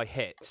whispering my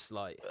hits.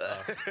 Like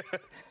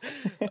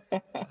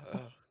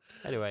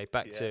Anyway,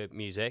 back to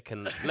music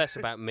and less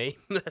about me,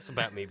 less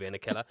about me being a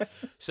killer.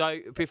 So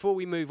before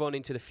we move on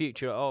into the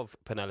future of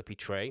Penelope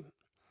Tree,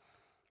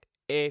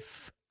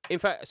 I've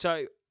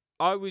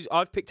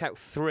picked out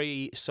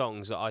 3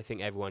 songs that I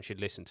think everyone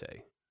should listen to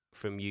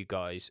from you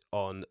guys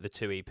on the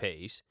 2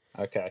 EPs.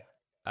 Okay.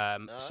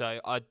 So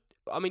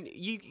I mean,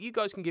 you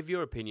guys can give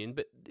your opinion,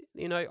 but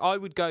I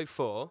would go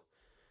for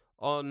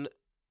on.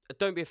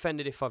 Don't be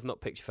offended if I've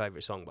not picked your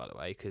favourite song, by the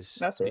way, because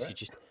this is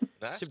just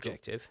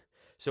subjective. Cool.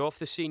 So off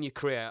the senior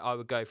career, I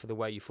would go for The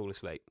Way You Fall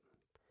Asleep.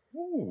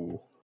 Ooh.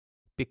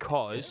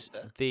 Because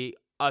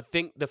I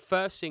think the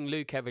first thing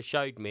Luke ever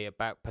showed me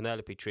about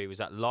Penelope Tree was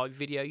that live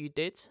video you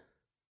did.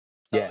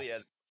 Yeah. Oh yeah,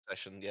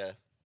 session, yeah.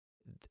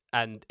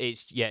 And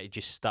it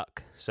just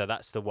stuck. So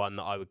that's the one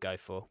that I would go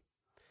for.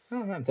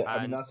 Oh, man,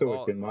 I mean, that's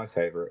always been my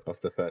favourite of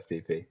the first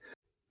EP.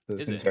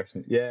 It's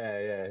interesting.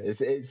 Yeah.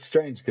 It's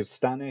strange because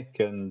Static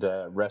and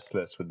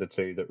Restless were the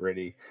 2 that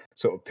really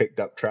sort of picked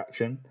up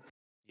traction.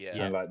 Yeah.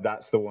 And like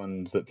that's the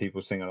ones that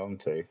people sing along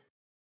to.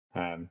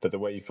 But The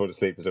Way You Fall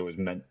Asleep has always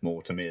meant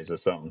more to me as a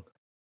song.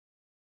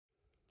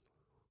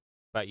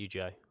 About you,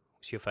 Joe?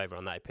 What's your favourite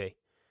on that EP?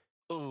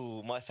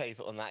 Oh, my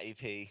favourite on that EP.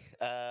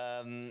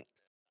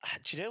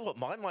 Do you know what?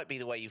 Mine might be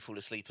The Way You Fall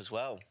Asleep as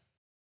well.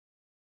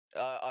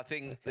 I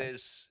think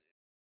there's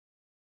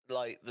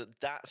like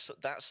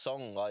that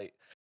song, like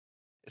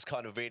it's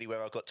kind of really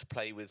where I got to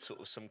play with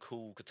sort of some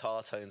cool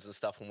guitar tones and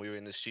stuff when we were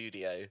in the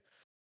studio.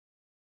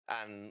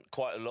 And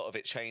quite a lot of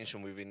it changed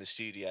when we were in the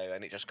studio,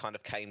 and it just kind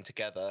of came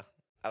together.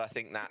 And I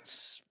think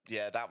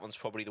that one's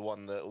probably the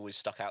one that always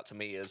stuck out to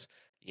me as,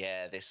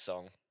 this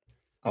song.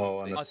 Oh,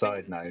 on a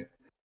side note,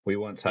 we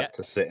once had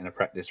to sit in a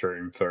practice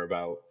room for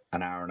about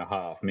an hour and a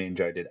half. Me and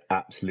Joe did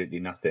absolutely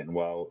nothing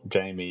while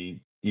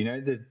Jamie, I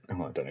don't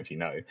know if you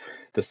know,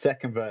 the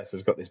second verse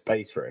has got this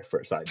bass riff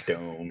where it's like,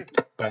 boom,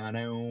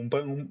 boom,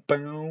 boom,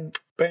 boom,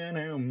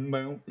 boom,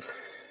 boom.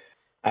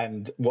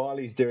 And while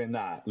he's doing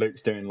that,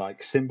 Luke's doing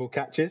like cymbal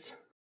catches.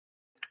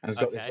 And it's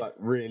got this like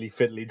really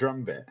fiddly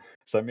drum bit.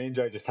 So me and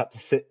Joe just had to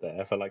sit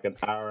there for like an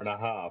hour and a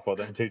half while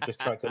them 2 just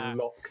tried to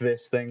lock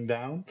this thing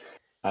down.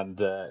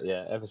 And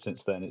ever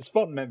since then, it's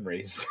fond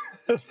memories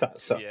of that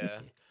song.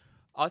 Yeah.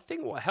 I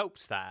think what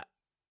helps that,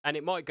 and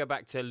it might go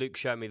back to Luke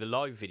showing me the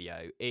live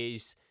video,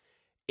 is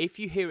if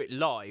you hear it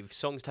live,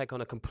 songs take on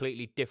a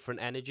completely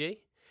different energy.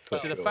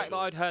 So the fact that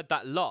I'd heard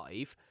that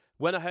live,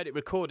 when I heard it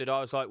recorded,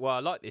 I was like, well, I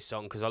like this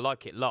song because I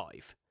like it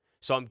live.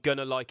 So I'm going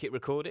to like it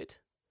recorded.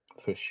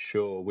 For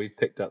sure. We've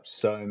picked up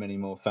so many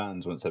more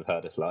fans once they've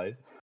heard us live.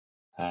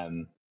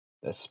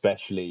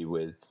 Especially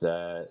with,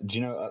 do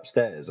you know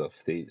Upstairs off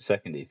the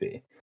second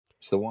EP?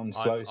 It's the one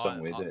slow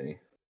song we do.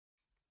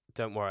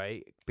 Don't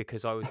worry,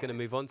 because I was going to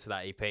move on to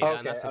that EP. Okay,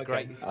 and that's a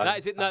great. That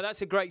is it. No,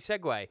 that's a great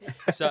segue.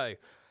 So,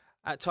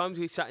 at times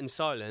we sat in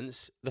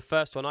silence. The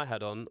first one I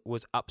had on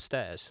was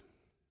Upstairs.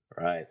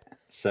 Right.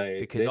 So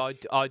because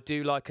I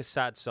do like a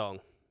sad song,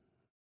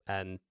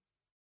 and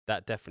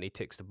that definitely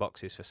ticks the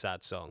boxes for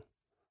sad song.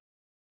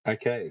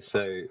 Okay,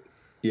 so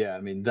yeah, I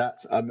mean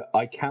that's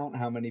I count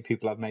how many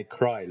people I've made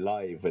cry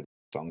live with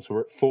songs.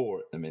 We're at 4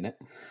 at the minute.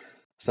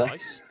 So,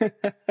 nice.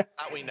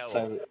 That we know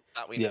of.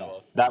 That we know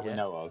of. That we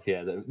know of.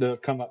 Yeah,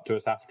 they've come up to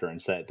us after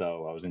and said,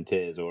 "Oh, I was in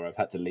tears," or "I've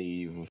had to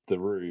leave the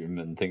room,"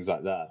 and things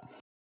like that.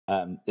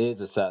 It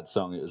is a sad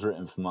song. It was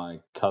written for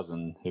my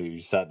cousin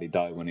who sadly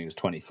died when he was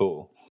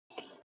 24.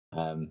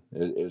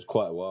 It was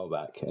quite a while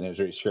back, and it was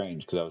really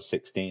strange because I was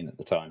 16 at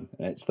the time,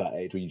 and it's that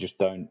age where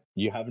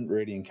you haven't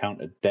really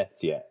encountered death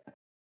yet.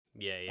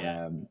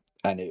 Yeah.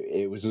 And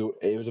it was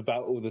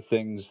about all the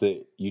things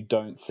that you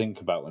don't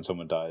think about when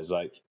someone dies,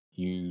 like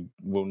you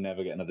will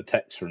never get another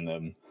text from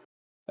them,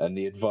 and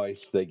the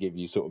advice they give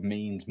you sort of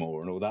means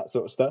more, and all that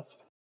sort of stuff.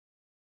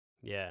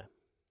 Yeah.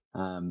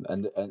 And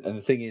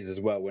the thing is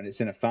as well, when it's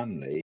in a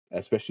family,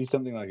 especially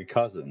something like a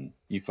cousin,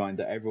 you find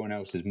that everyone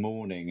else is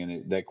mourning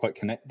and they're quite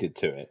connected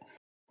to it.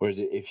 Whereas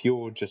if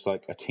you're just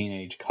like a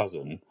teenage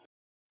cousin,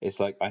 it's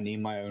like I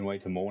need my own way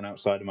to mourn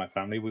outside of my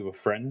family. We were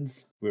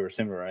friends, we were a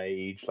similar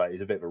age. Like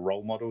he's a bit of a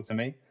role model to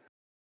me.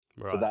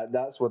 Right. So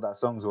that's what that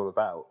song's all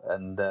about.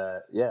 And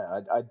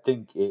I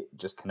think it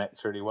just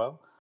connects really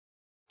well.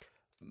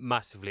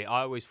 Massively.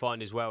 I always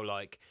find as well,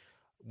 like,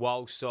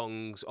 while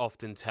songs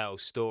often tell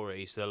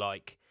stories, they're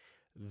like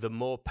the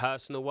more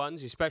personal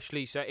ones,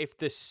 especially so if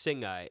the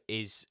singer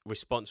is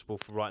responsible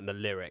for writing the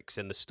lyrics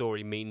and the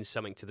story means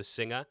something to the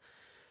singer.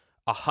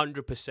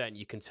 100%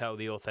 you can tell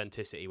the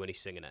authenticity when he's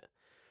singing it.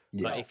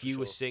 Yeah. Like Oh, if for you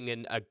were sure.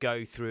 singing a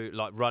go through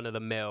like run of the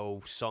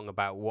mill song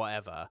about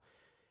whatever,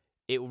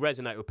 it will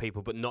resonate with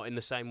people, but not in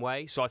the same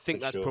way. So I think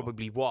For that's sure.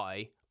 probably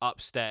why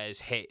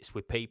Upstairs hits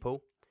with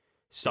people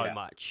so Yeah.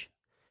 much.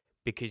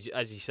 Because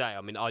as you say,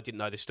 I mean, I didn't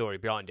know the story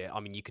behind it. I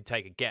mean, you could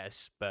take a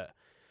guess, but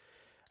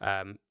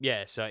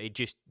yeah. So it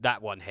just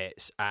that one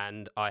hits,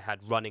 and I had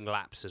Running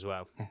Laps as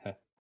well.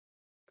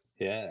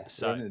 Yeah.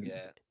 So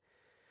Yeah. So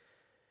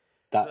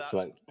That's that's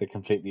like the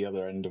completely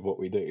other end of what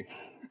we do.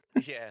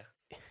 yeah.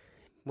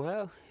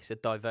 well, it's a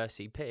diverse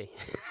EP.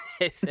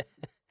 It's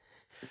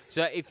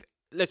so if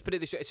let's put it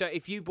this way. So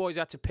if you boys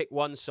had to pick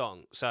one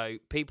song, so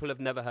people have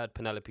never heard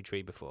Penelope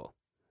Tree before,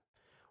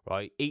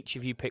 right? Each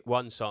of you pick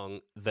one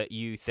song that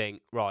you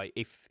think, right,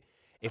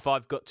 if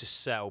I've got to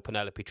sell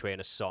Penelope Tree in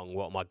a song,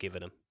 what am I giving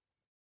them?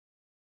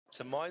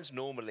 So mine's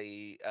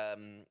normally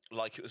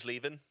Like It Was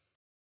Leaving,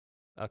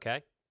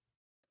 Okay.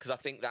 because I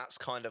think that's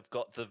kind of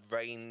got the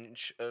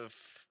range of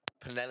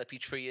Penelope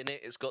Tree in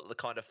it. It's got the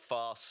kind of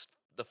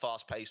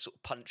fast-paced, sort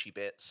of punchy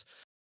bits,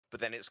 but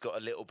then it's got a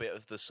little bit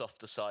of the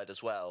softer side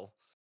as well.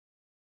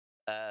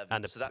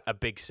 And So that a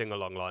big sing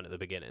along line at the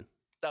beginning.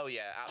 Oh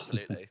yeah,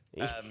 absolutely.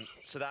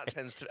 So that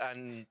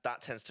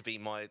tends to be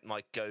my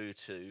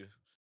go-to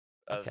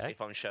of Okay.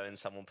 if I'm showing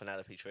someone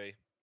Penelope Tree.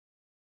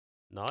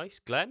 Nice.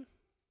 Glenn?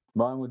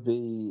 Mine would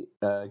be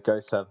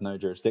Ghosts Have No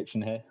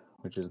Jurisdiction Here,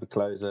 which is the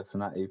closer from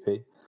that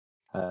EP.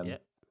 Yeah.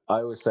 I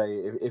always say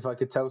if I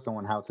could tell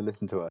someone how to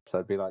listen to us,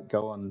 I'd be like,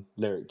 go on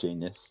Lyric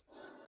Genius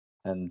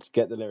and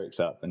get the lyrics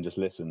up and just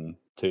listen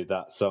to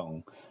that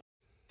song.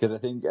 Because I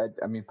think,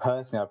 I mean,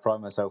 personally, I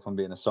pride myself on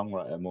being a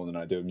songwriter more than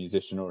I do a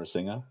musician or a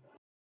singer.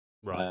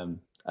 Right.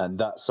 And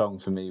that song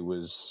for me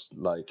was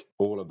like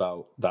all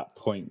about that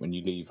point when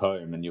you leave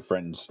home and your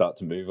friends start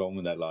to move on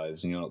with their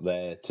lives and you're not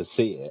there to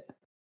see it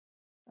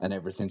and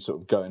everything's sort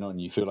of going on.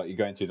 You feel like you're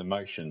going through the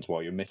motions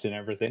while you're missing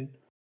everything.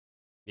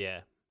 Yeah.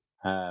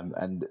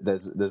 And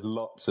there's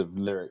lots of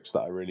lyrics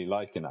that I really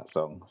like in that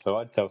song. So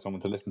I'd tell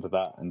someone to listen to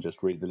that and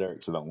just read the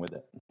lyrics along with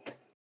it.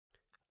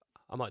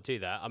 I might do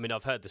that. I mean,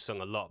 I've heard the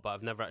song a lot, but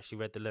I've never actually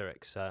read the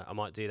lyrics. So I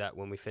might do that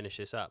when we finish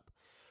this up.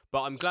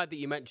 But I'm glad that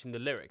you mentioned the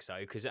lyrics, though,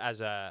 because as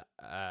a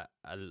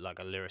like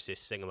a lyricist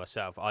singer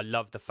myself, I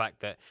love the fact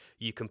that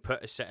you can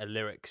put a set of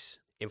lyrics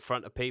in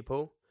front of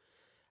people,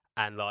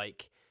 and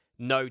like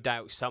no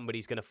doubt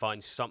somebody's going to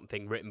find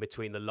something written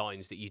between the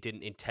lines that you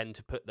didn't intend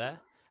to put there,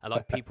 and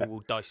like people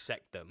will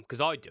dissect them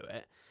because I do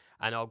it,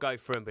 and I'll go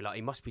through and be like,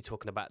 he must be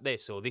talking about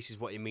this, or this is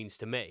what it means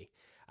to me.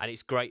 And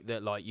it's great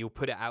that like you'll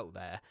put it out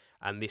there,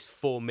 and this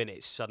 4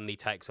 minutes suddenly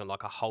takes on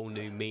like a whole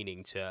new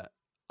meaning to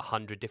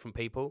 100 different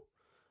people.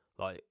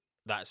 Like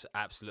that's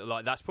absolutely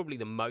like that's probably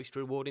the most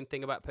rewarding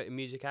thing about putting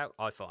music out.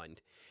 I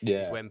find is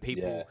Yeah, when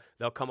people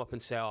they'll come up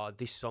and say, "Oh,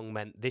 this song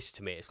meant this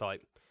to me." It's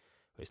like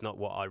it's not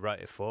what I wrote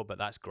it for, but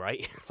that's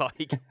great.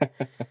 Like yeah.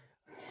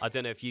 I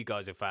don't know if you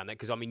guys have found that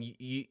because I mean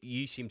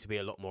you seem to be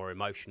a lot more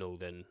emotional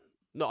than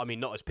not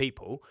as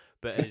people,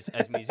 but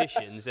as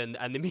musicians and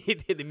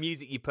the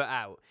music you put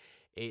out,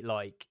 it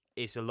like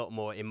it's a lot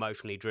more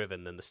emotionally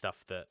driven than the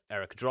stuff that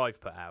Erica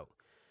Drive put out.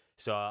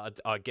 So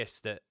I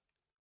guess that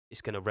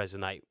it's going to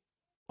resonate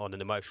on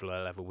an emotional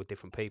level with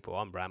different people.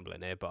 I'm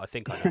rambling here, but I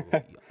think I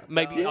know.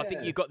 Maybe No, I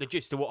think you got the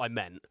gist of what I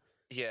meant.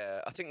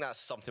 Yeah, I think that's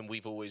something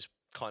we've always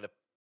kind of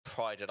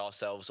prided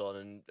ourselves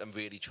on and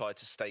really tried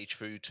to stay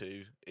true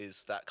to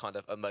is that kind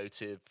of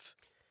emotive,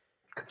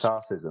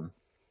 Catharsism.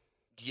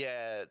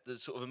 yeah, the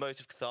sort of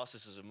emotive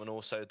catharsis and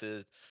also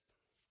the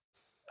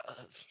uh,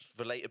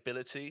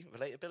 relatability.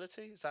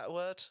 Relatability, is that a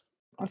word?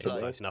 That's It's a Like,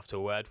 word. close enough to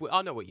a word.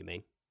 I know what you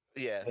mean.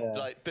 yeah, Yeah.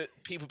 like, but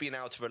people being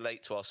able to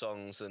relate to our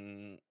songs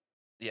and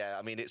yeah,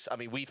 I mean,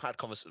 we've had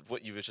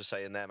what you were just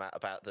saying there, Matt,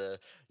 about the,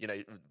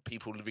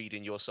 people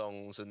reading your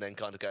songs and then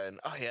kind of going,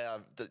 oh yeah,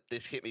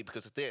 this hit me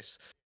because of this.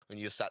 And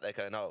you're sat there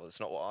going, oh, it's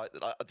not what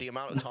I. Like, the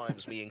amount of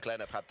times me and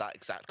Glenn have had that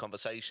exact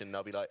conversation, and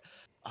I'll be like,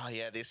 oh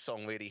yeah, this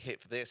song really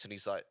hit for this, and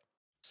he's like,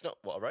 it's not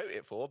what I wrote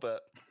it for,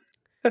 but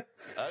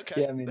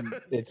okay. Yeah, I mean,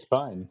 it's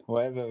fine.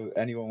 Whatever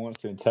anyone wants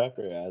to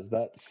interpret it as,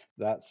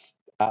 that's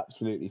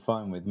absolutely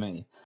fine with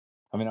me.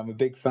 I mean, I'm a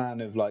big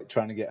fan of like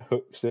trying to get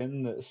hooks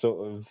in that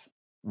sort of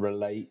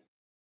relate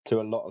to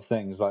a lot of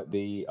things, like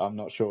the "I'm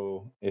not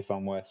sure if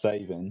I'm worth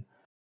saving"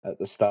 at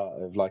the start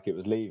of Like It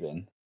Was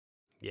Leaving.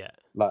 Yeah,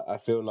 Like, I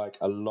feel like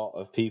a lot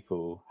of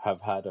people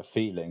have had a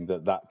feeling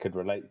that that could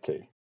relate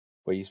to,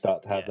 where you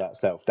start to have yeah, that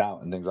self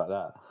doubt and things like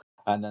that.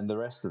 And then the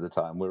rest of the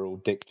time, we're all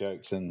dick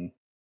jokes and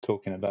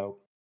talking about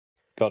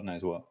God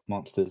knows what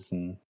monsters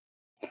and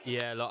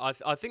yeah. Like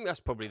I think that's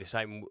probably the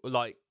same.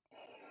 Like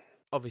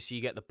obviously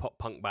you get the pop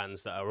punk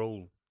bands that are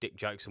all dick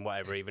jokes and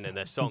whatever, even in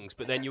their songs.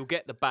 But then you'll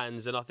get the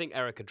bands, and I think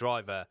Erica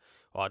Driver,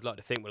 or I'd like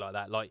to think we're like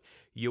that. Like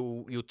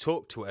you'll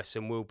talk to us,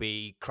 and we'll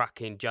be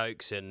cracking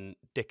jokes and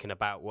dicking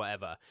about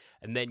whatever,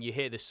 and then you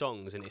hear the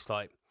songs, and it's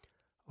like,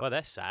 well,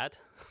 they're sad.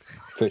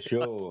 for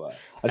sure.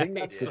 I think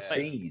that's It's the Yeah.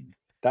 like,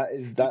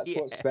 scene. That's yeah,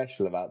 what's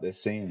special about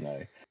this scene,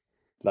 though.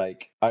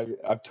 Like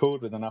I've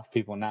toured with enough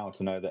people now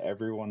to know that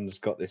everyone's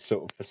got this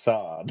sort of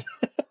facade,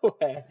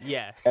 where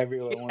Yeah.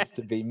 everyone wants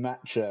to be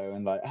macho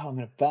and like, oh, I'm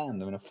in a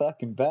band, I'm in a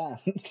fucking band,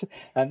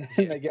 and then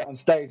Yeah. they get on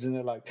stage and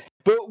they're like,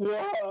 but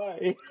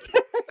why?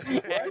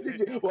 Yeah.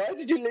 Why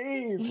did you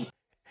leave?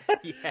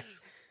 Yeah.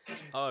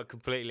 Oh,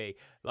 completely.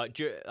 Like,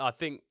 I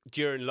think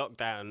during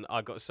lockdown,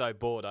 I got so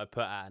bored, I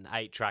put out an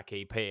 8-track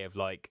EP of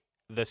like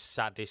the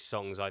saddest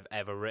songs I've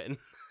ever written.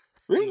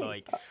 Really?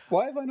 Like,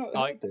 Why have I not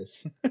I heard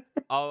this?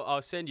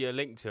 I'll send you a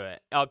link to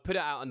it. I put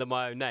it out under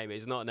my own name.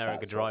 It's not an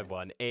Erica That's Drive fine.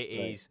 one. It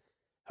Right. is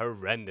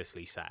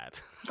horrendously sad.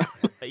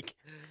 Like,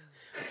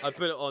 I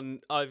put it on.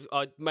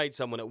 I made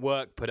someone at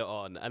work put it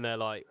on, and they're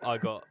like, I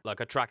got like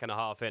a track and a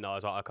half in. I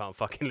was like, I can't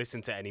fucking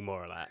listen to any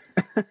more of that.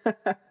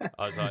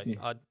 I was like, You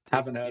is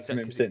haven't heard that from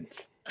him because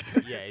since.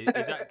 yeah,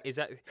 is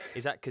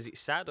that because it's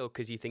sad or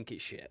because you think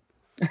it's shit?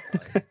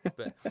 Like,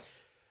 but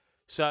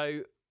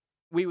so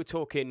we were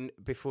talking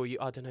before you.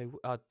 I don't know.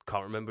 I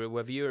can't remember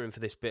whether you were in for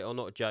this bit or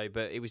not, Joe.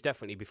 But it was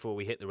definitely before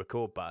we hit the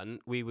record button.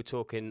 We were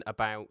talking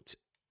about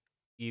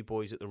you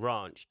boys at the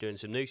ranch doing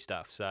some new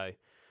stuff. So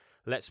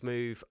let's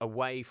move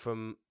away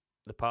from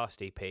the past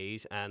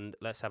EPs and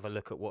let's have a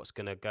look at what's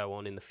going to go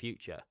on in the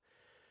future.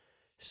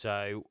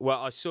 So,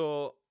 well, I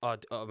saw. I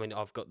mean,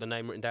 I've got the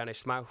name written down. It's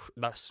Smash.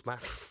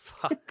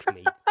 Fuck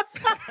me.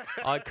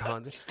 I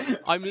can't.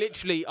 I'm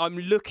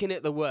looking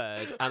at the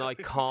word and I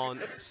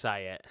can't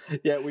say it.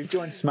 Yeah, we've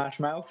joined Smash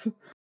Mouth,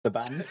 the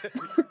band.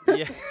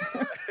 Yeah.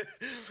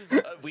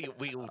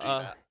 We all do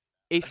that.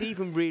 It's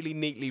even really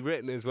neatly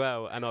written as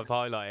well, and I've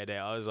highlighted it.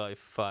 I was like,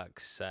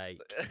 fuck's sake.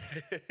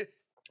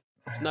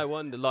 It's no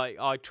wonder. Like,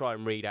 I try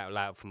and read out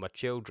loud for my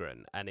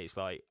children, and it's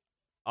like,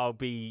 I'll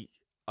read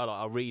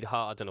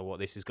hard. I don't know what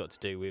this has got to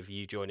do with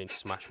you joining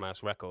Smash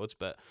Mouse Records,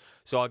 but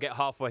so I'll get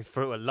halfway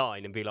through a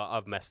line and be like,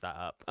 I've messed that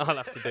up. I'll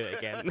have to do it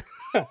again.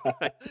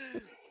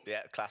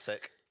 Yeah,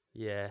 classic.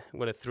 Yeah,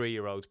 when a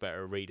 3-year-old's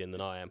better at reading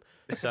than I am.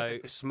 So,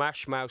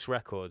 Smash Mouse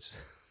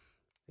Records.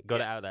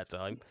 Got it out that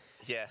time.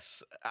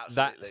 Yes,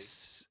 absolutely.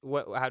 That's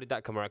how did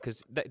that come around?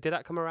 Because did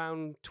that come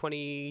around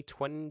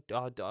 2020?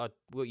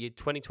 Well, you're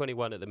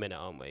 2021 at the minute,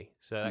 aren't we?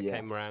 So that Yes.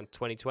 came around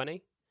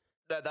 2020.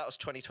 No, that was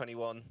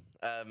 2021.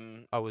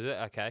 Oh, was it?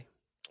 Okay.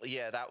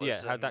 Yeah, that was.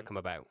 Yeah, how'd that come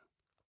about?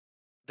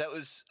 That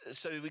was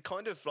so we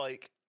kind of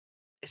like.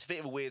 It's a bit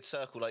of a weird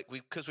circle, like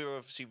because we were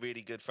obviously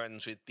really good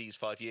friends with these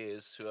 5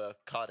 years who are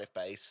Cardiff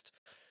based.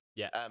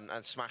 Yeah.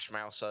 And Smash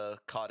Mouse are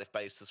Cardiff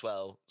based as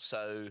well.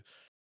 So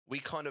we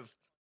kind of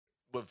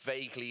were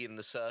vaguely in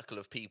the circle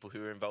of people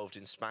who were involved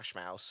in Smash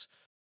Mouse,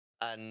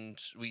 and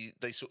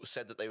they sort of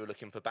said that they were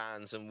looking for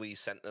bands, and we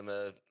sent them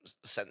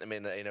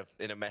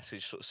in a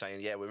message sort of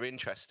saying, yeah, we're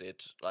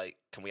interested, like,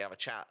 can we have a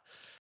chat?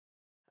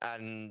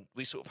 And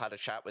we sort of had a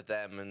chat with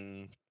them,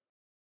 and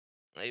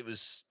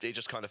it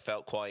just kind of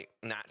felt quite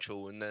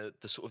natural, and the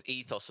sort of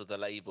ethos of the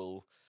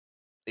label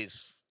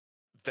is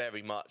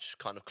very much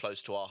kind of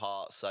close to our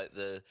hearts, like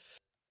the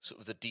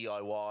sort of the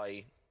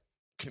DIY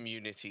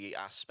community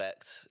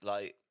aspect,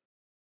 like,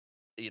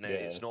 you know,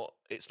 Yeah.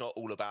 it's not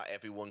all about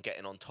everyone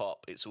getting on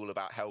top. It's all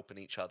about helping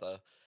each other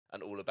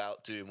and all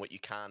about doing what you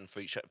can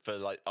for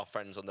like our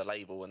friends on the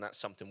label, and that's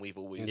something we've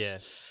always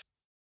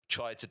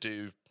tried to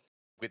do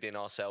within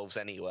ourselves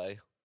anyway.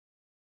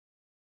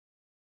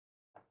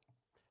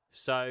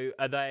 So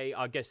are they?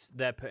 I guess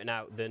they're putting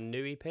out the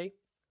new EP.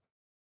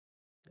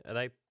 Are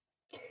they?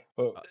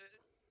 Well,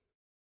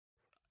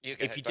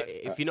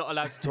 If you're not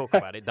allowed to talk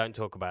about it, don't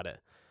talk about it.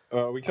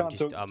 we can't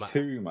talk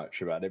too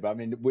much about it, but I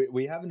mean,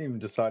 we haven't even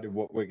decided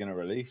what we're going to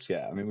release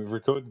yet. I mean, we've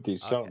recorded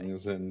these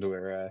songs, and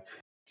we're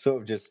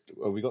sort of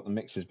we got the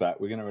mixes back.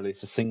 We're going to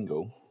release a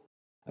single.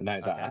 I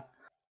know that.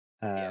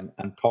 And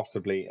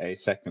possibly a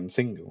second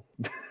single.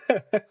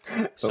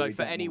 So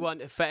for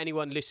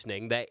anyone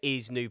listening, there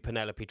is new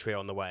Penelope Tree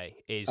on the way.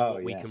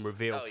 We can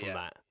reveal from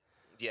that.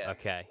 Yeah.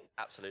 Okay.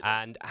 Absolutely.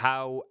 And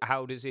how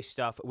does this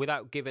stuff,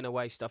 without giving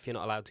away stuff you're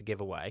not allowed to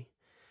give away,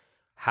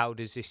 how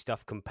does this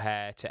stuff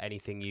compare to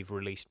anything you've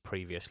released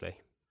previously?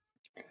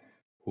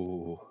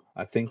 Ooh,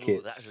 I think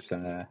it's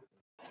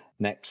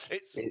next.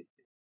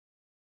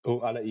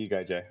 I'll let you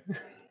go, Joe.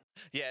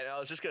 Yeah, no, I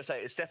was just going to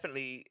say it's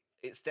definitely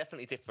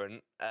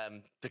different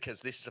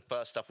because this is the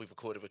first stuff we've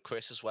recorded with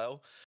Chris as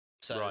well.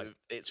 So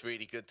it's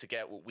really good to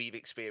get what we've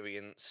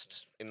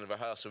experienced in the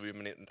rehearsal room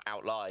and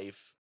out live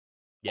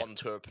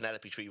onto a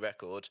Penelope Tree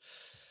record.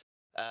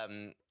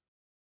 But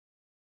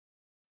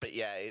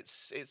yeah, it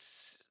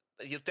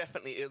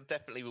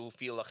definitely will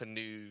feel like a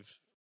new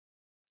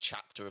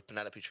chapter of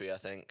Penelope Tree, I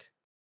think.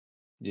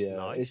 Yeah,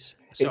 nice.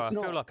 I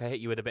feel like I hit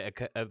you with a bit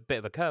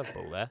of a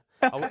curveball there.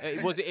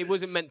 It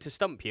wasn't meant to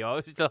stump you. I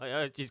was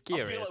just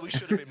curious. I feel like we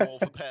should have been more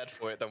prepared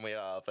for it than we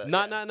are. But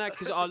no,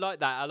 because I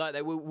like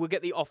that. We'll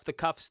get the off the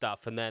cuff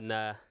stuff, and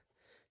then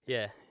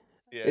yeah.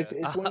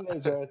 It's one of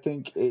those where I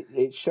think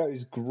it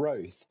shows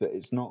growth, but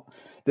it's not.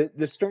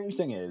 The strange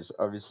thing is,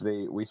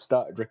 obviously, we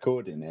started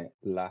recording it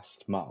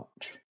last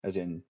March, as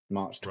in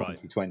March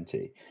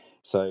 2020.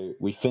 So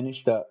we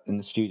finished up in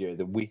the studio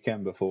the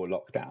weekend before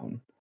lockdown.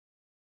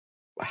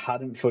 I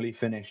hadn't fully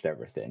finished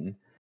everything,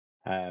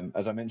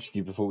 As I mentioned to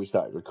you before we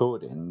started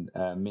recording,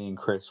 me and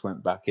Chris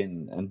went back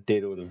in and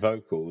did all the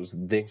vocals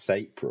this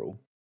April.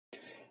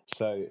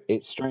 So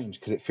it's strange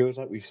because it feels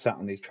like we've sat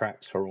on these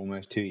tracks for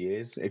almost 2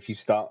 years. If you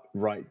start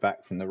right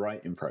back from the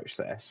writing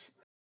process,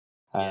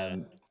 Yeah.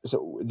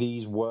 so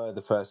these were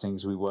the first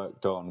things we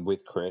worked on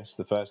with Chris.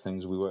 The first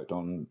things we worked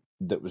on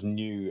that was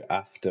new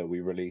after we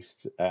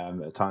released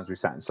At Times We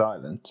Sat in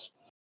Silence.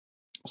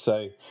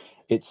 So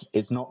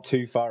it's not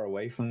too far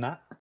away from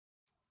that.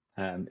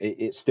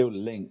 It's still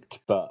linked,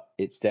 but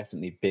it's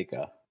definitely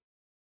bigger,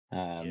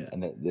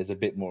 and there's a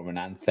bit more of an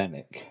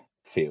anthemic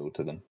feel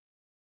to them.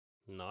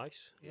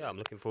 Nice. Yeah, I'm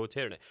looking forward to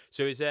hearing it.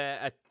 So is there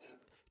a...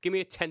 Give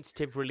me a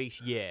tentative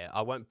release year.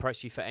 I won't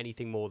press you for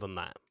anything more than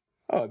that.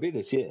 Oh, it'll be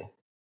this year.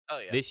 Oh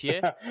yeah. This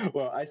year?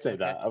 Well, I say Okay.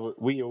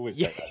 that. We always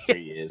Yeah. say that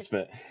 3 years,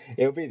 but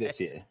it'll be this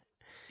Yes. year.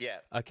 Yeah.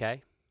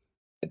 Okay.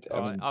 I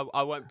All right. mean,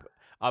 I won't...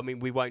 I mean,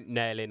 we won't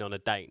nail in on a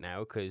date now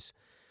because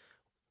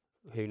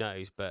who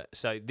knows. But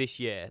so this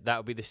year,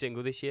 that'll be the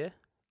single this year?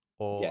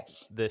 Or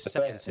yes. the The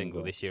second first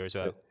single this year as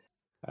well?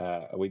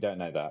 We don't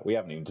know that. We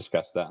haven't even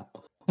discussed that.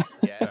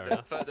 Yeah. Fair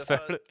enough.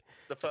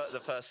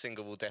 The first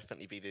single will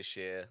definitely be this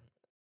year,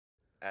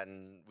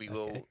 and we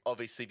will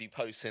obviously be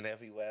posting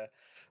everywhere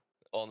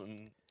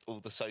on all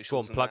the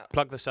socials. Go on,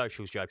 plug the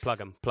socials, Joe. Plug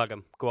them.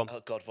 Go on.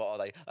 Oh God, what are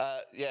they?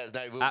 Yeah,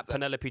 no. At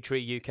Penelope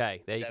Tree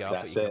UK. There you go. I've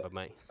got That's you it. covered,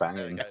 mate. There we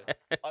Banging.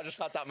 go. I just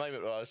had that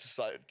moment where I was just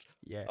like,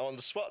 Yeah. I'm on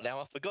the spot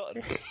now. I've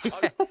forgotten.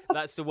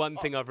 That's the one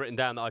thing I've written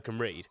down that I can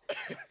read.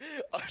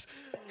 I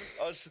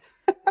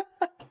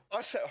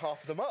set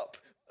half of them up.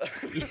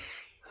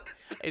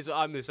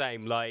 I'm the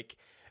same. Like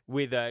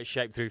with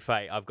Shape Through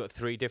Fate, I've got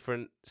 3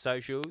 different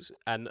socials,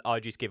 and I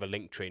just give a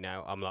link tree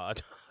now. I'm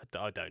like,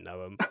 I don't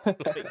know them.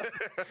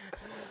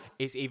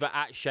 It's either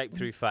at Shape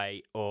Through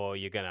Fate, or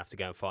you're gonna have to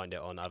go and find it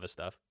on other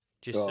stuff.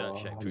 Just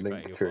search Shape Through Fate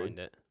and you'll Linktree. find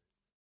it.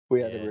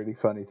 We had a really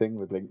funny thing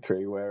with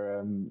Linktree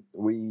where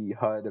we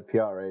hired a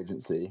PR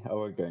agency. I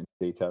won't go into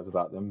details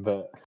about them,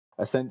 but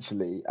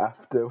essentially,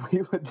 after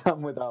we were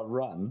done with our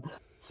run,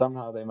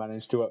 somehow they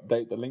managed to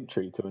update the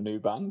Linktree to a new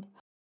band.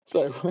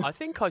 So I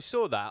think I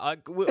saw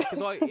that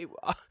because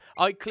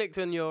I clicked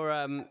on your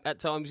At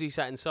Times You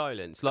Sat in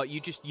Silence. Like you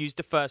just used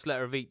the first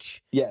letter of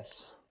each.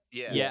 yes.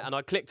 Yeah. And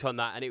I clicked on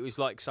that, and it was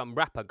like some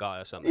rapper guy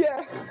or something.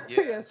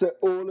 Yeah. So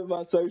all of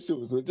our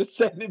socials were just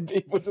sending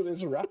people to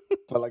this rap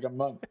for like a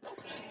month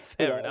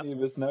Fair without enough. any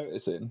of us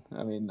noticing.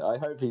 I mean, I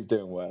hope he's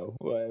doing well,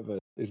 whatever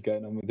is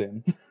going on with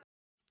him.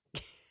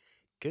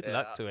 Good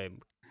luck to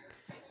him.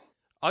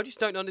 I just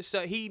don't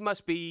understand. He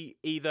must be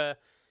either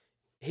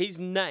his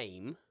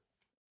name,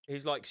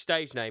 his like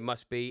stage name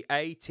must be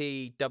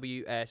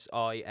ATWSIS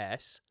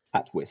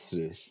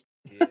Atwis.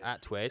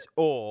 Atwiz,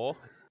 or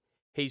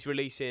he's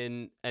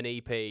releasing an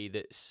EP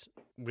that's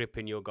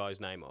ripping your guy's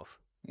name off.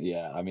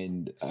 Yeah, I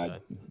mean, So.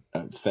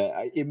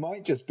 fair. It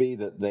might just be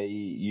that they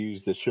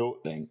use the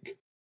short link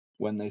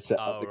when they set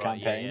up the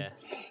campaign,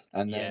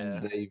 and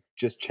then they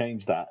just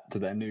changed that to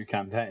their new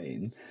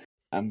campaign.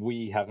 And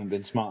we haven't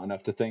been smart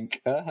enough to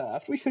think,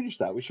 after we finish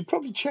that, we should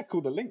probably check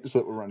all the links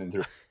that we're running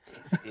through.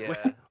 Yeah.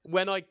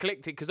 When I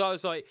clicked it, because I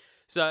was like,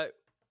 so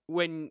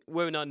when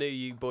I knew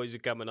you boys were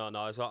coming on,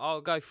 I was like,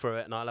 I'll go through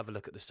it and I'll have a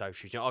look at the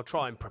socials. I'll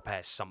try and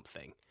prepare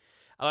something.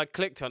 And I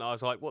clicked on it, I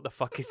was like, what the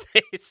fuck is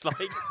this? Like,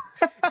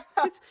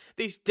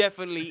 this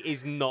definitely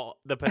is not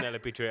the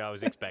Penelope Tree I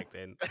was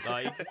expecting.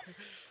 Like,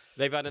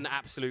 they've had an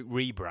absolute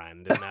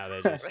rebrand, and now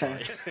they're just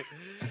like...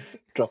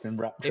 dropping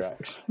rap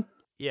tracks.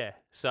 Yeah,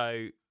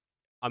 so...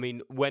 I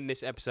mean, when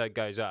this episode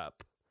goes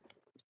up,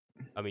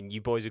 I mean, you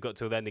boys have got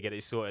till then to get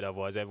it sorted.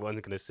 Otherwise, everyone's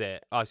going to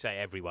sit. I say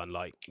everyone,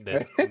 like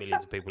there's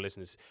millions of people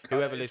listening.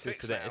 Whoever listens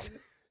to this,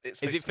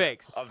 is it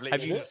fixed?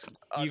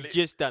 You've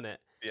just done it.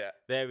 Yeah.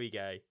 There we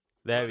go.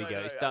 There we go.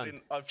 It's done.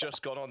 I've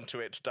just gone on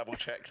to it to double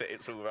check that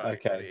it's all right.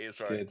 Okay, it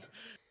is right. good.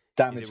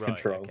 Damage Is it right?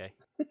 control. Okay.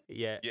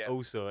 Yeah,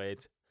 all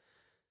sorted.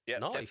 Yeah,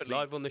 nice.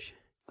 Live on the.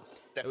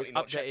 It was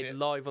definitely updated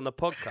live on the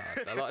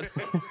podcast. I like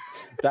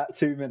that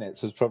 2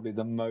 minutes was probably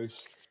the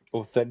most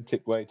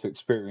authentic way to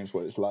experience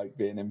what it's like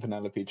being in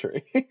Penelope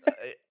Tree. It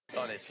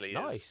honestly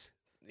nice. is.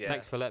 Yeah.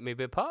 Thanks for letting me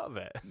be a part of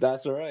it.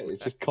 That's all right.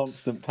 It's just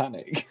constant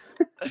panic.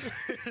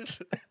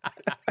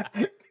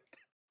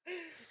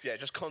 Yeah,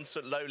 just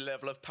constant low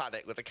level of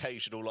panic with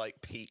occasional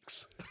like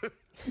peaks.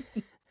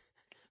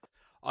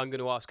 I'm going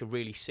to ask a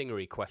really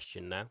singery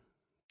question now,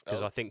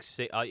 because I think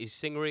is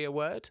singery a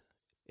word?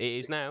 It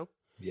is now.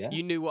 Yeah.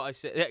 You knew what I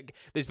said.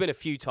 There's been a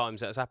few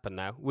times that's happened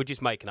now. We're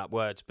just making up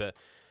words, but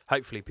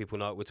hopefully people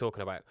know what we're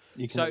talking about.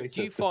 So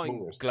do you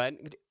find, Glenn...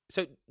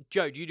 So,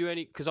 Joe, do you do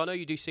any... Because I know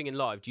you do singing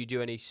live. Do you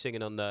do any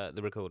singing on the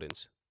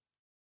recordings?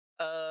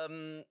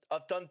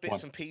 I've done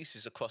bits and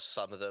pieces across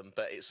some of them,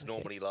 but it's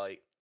normally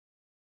like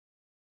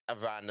a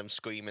random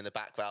scream in the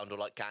background or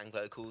like gang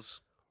vocals.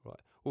 Right.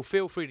 Well,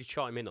 feel free to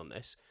chime in on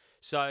this.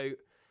 So,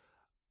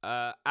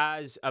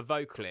 as a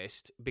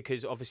vocalist,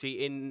 because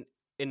obviously in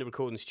the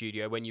recording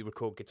studio, when you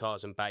record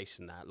guitars and bass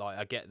and that, like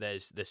I get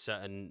there's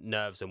certain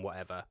nerves and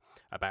whatever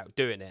about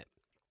doing it.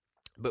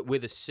 But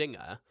with a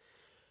singer,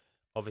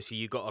 obviously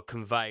you got to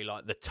convey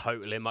like the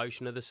total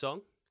emotion of the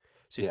song.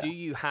 So Yeah. do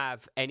you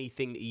have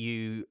anything that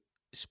you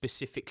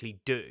specifically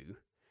do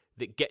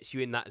that gets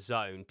you in that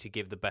zone to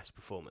give the best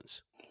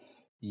performance?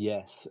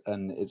 Yes,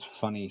 and it's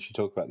funny you should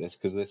talk about this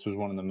because this was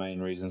one of the main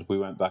reasons we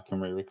went back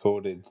and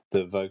re-recorded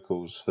the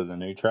vocals for the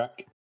new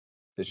track.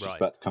 It's just Right.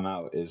 about to come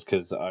out is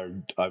because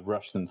I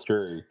rushed them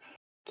through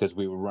because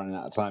we were running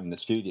out of time in the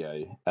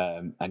studio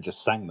and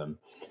just sang them.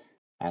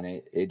 And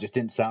it just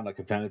didn't sound like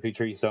a Penelope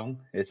Tree song.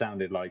 It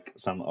sounded like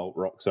some alt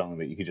rock song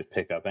that you could just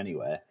pick up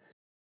anywhere.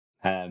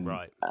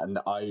 Right. And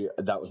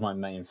that was my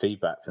main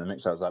feedback for the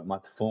mix. I was like, my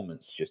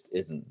performance just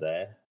isn't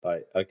there.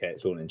 Like, okay,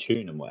 it's all in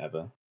tune and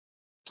whatever.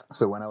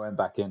 So when I went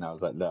back in, I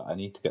was like, look, I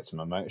need to get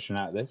some emotion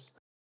out of this.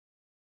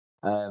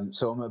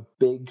 So I'm a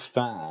big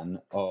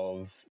fan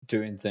of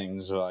doing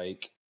things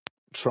like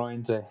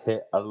trying to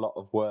hit a lot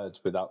of words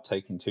without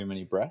taking too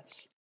many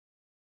breaths.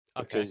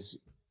 Okay. Because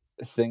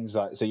things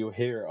like, so you'll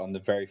hear it on the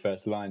very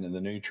first line in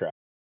the new track.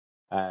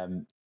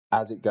 Um,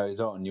 as it goes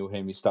on, you'll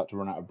hear me start to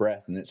run out of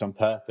breath, and it's on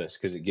purpose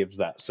because it gives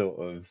that sort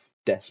of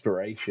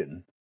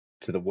desperation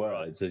to the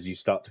Right. words as you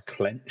start to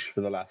clench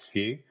for the last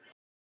few.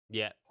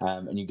 Yeah.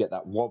 And you get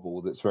that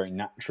wobble that's very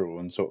natural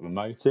and sort of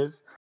emotive.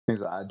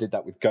 Things like that. I did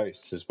that with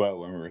Ghosts as well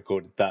when we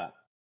recorded that.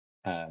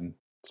 Um,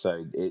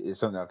 so it's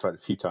something I've tried a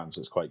few times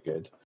that's quite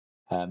good.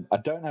 I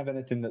don't have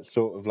anything that's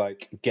sort of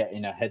like get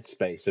in a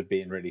headspace of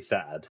being really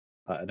sad.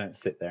 I don't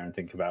sit there and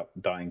think about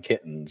dying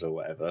kittens or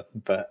whatever,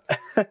 but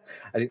I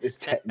think there's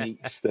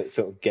techniques that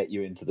sort of get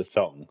you into the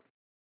song.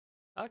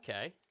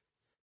 Okay.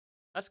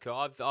 That's cool.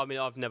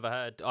 I've never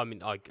heard.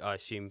 I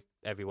assume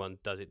everyone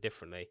does it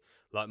differently.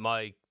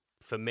 Like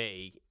for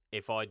me,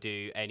 if I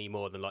do any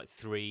more than like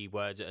 3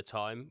 words at a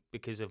time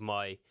because of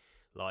my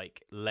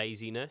like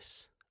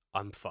laziness,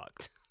 I'm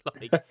fucked.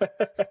 like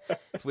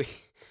we,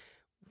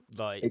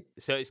 like it,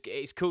 so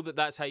it's cool that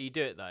that's how you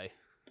do it though.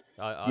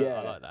 I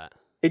yeah, like that.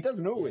 it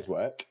doesn't Yeah. always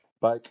work.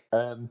 Like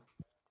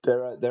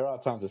there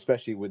are times,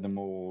 especially with the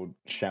more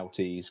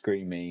shouty,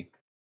 screamy,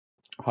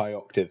 high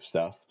octave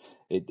stuff,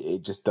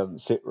 it just doesn't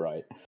sit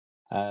right.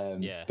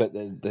 Yeah. But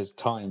there's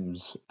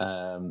times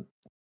I'm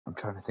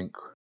trying to think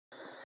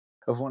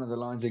of one of the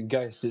lines in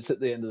Ghost. It's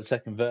at the end of the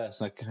second verse.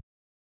 Like,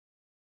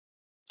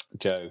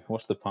 Joe,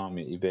 what's the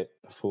palmy bit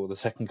before the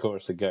second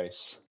chorus of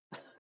Ghosts?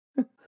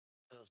 Oh,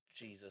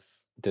 Jesus.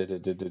 Oh,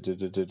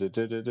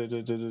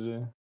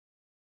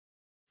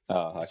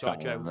 I Sorry,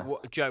 can't Joe. remember.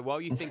 Joe,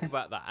 while you think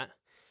about that,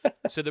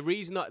 so the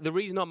reason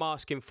I'm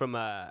asking from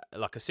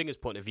like a singer's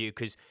point of view,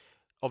 because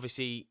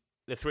obviously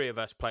the three of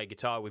us play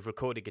guitar, we've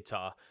recorded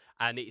guitar,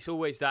 and it's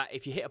always that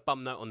if you hit a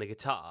bum note on the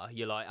guitar,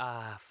 you're like,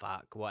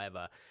 fuck,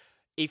 whatever.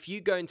 If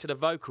you go into the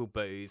vocal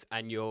booth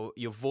and your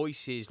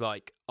voice is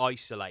like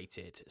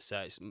isolated, so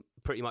it's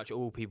pretty much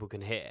all people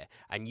can hear,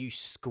 and you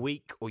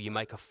squeak or you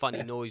make a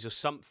funny noise or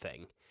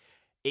something,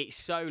 it's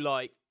so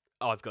like,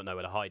 I've got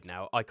nowhere to hide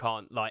now. I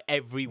can't, like,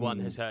 everyone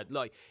has heard,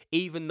 like,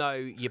 even though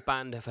your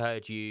band have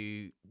heard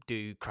you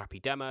do crappy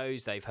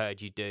demos, they've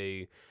heard you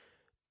do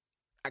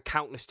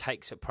countless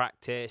takes at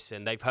practice,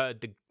 and they've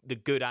heard the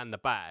good and the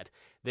bad,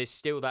 there's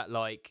still that,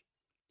 like,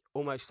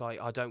 almost like,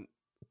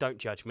 don't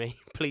judge me.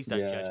 Please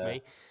don't judge Yeah,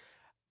 me.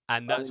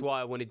 And I that's mean,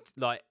 why I wanted,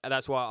 like,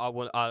 that's why I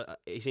want,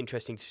 it's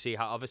interesting to see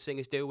how other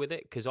singers deal with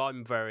it, because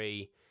I'm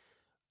very,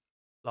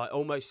 like,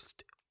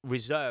 almost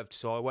reserved,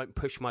 so I won't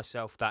push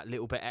myself that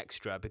little bit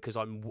extra because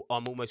I'm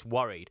almost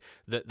worried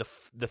that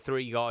the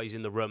 3 guys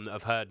in the room that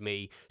have heard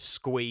me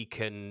squeak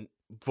and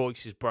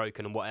voices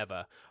broken and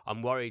whatever,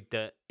 I'm worried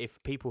that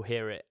if people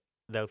hear it,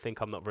 they'll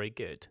think I'm not very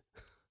good.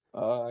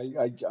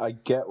 I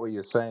get what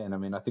you're saying. I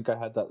mean, I think I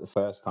had that the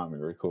first time we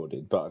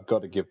recorded, but I've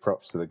got to give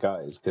props to the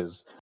guys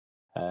because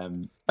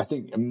I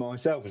think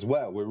myself as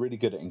well. We're really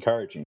good at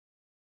encouraging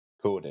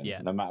recording, Yeah,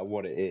 no matter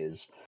what it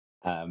is.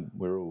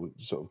 We're all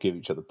sort of give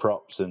each other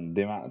props, and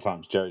the amount of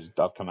times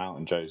I've come out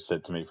and Joe's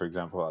said to me, for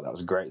example, "Oh, that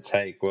was a great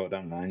take, well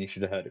done, man. You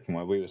should have heard it from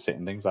where we were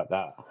sitting," things like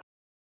that,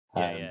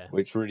 yeah.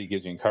 which really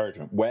gives you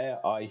encouragement.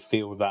 Where I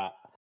feel that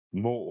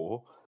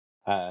more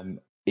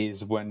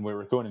is when we're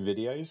recording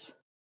videos,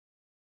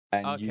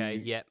 and Okay,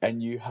 you yeah,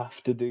 and you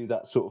have to do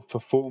that sort of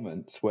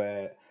performance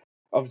where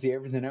obviously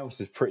everything else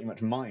is pretty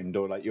much mimed,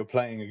 or like you're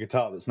playing a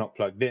guitar that's not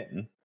plugged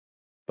in,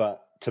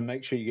 but to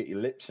make sure you get your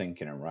lip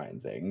syncing and writing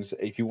things,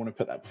 if you want to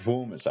put that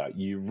performance out,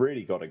 you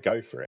really got to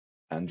go for it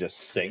and just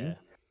sing. yeah,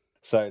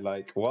 So,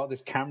 like, while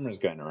this camera's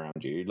going around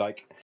you,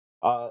 like,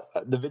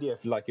 the video,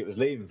 like, it was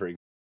leaving, for example,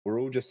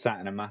 we're all just sat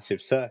in a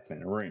massive circle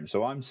in a room.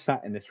 So I'm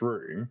sat in this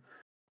room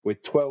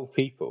with 12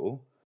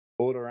 people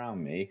all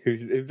around me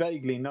who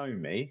vaguely know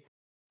me,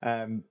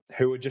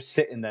 who are just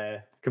sitting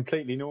there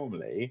completely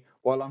normally,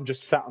 while I'm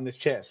just sat on this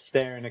chair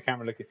staring at the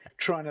camera, looking,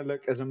 trying to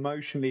look as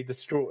emotionally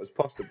distraught as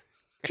possible,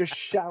 just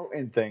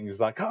shouting things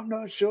like, "I'm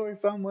not sure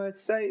if I'm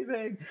worth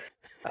saving,"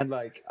 and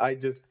like I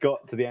just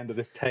got to the end of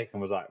this take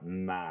and was like,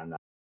 "Man,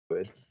 that's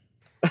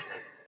good."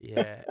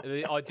 yeah.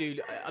 I do,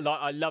 like,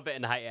 I love it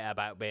and hate it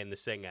about being the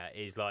singer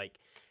is like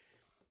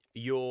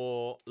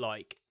your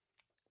like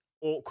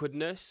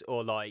awkwardness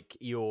or like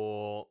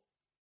your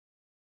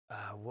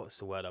what's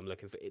the word I'm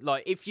looking for?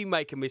 Like, if you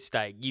make a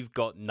mistake, you've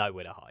got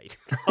nowhere to hide.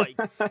 Like,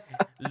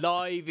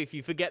 live, if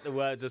you forget the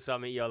words or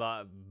something, you're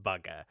like,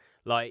 bugger.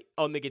 Like,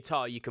 on the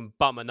guitar, you can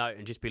bum a note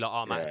and just be like, oh,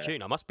 I'm out of Yeah.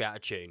 tune. I must be out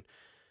of tune.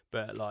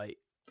 But, like,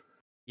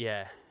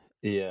 yeah.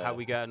 Yeah. How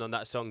we going on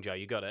that song, Joe?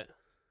 You got it?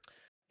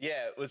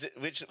 Yeah, was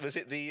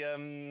it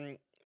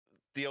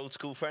the old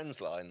school friends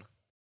line?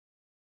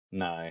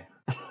 No.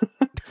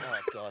 Oh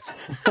God,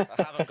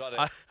 I haven't got it.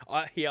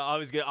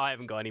 I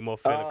haven't got any more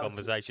filler Oh,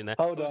 conversation there.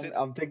 Hold Was on, it?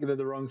 I'm thinking of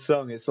the wrong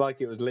song. It's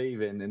like it was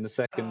leaving in the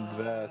second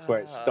verse where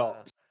it Ah,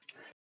 stops.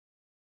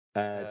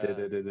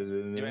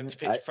 you empty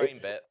picture frame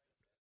bit.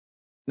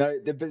 No,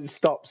 the bit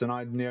stops and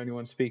I'm the only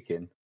one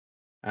speaking,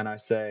 and I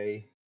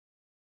say,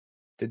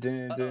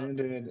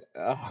 Uh-oh.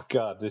 "Oh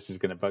God, this is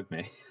gonna bug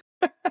me."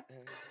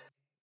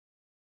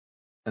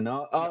 And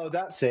No,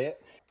 that's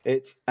it.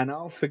 It's and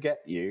I'll forget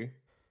you,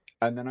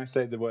 and then I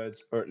say the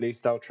words, or at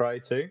least I'll try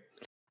to.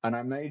 And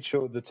I made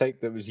sure the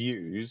take that was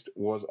used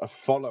was a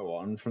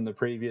follow-on from the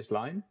previous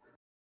line.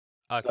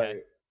 So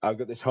Okay. I've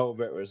got this whole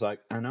bit where it's like,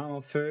 and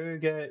I'll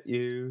forget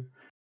you,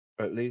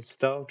 or at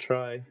least I'll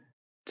try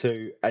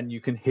to. And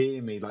you can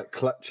hear me like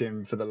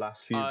clutching for the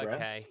last few breaths,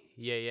 Okay.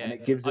 Yeah, and yeah.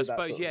 it gives I it that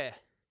suppose, sort of. yeah.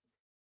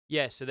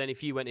 Yeah, so then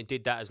if you went and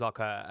did that as like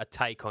a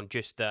take on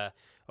just, or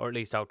at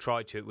least I'll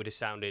try to, it would have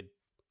sounded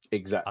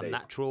Exactly.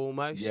 unnatural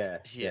almost. Yeah,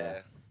 yeah.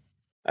 yeah,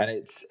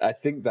 And I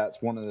think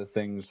that's one of the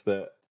things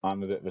that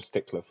I'm a bit of a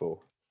stickler for.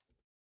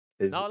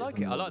 No, I Is the like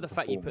it. I more like the the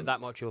fact you put that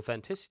performance. much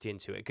authenticity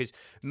into it. Because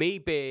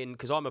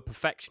because I'm a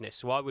perfectionist,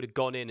 so I would have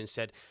gone in and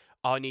said,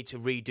 I need to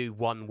redo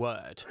one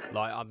word.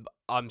 Like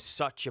I'm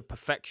such a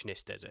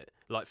perfectionist as it.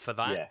 Like for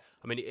that, Yeah,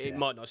 I mean, it yeah.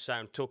 might not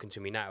sound talking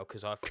to me now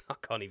because I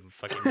can't even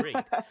fucking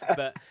read.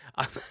 But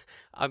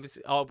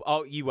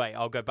you wait.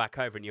 I'll go back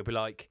over and you'll be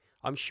like,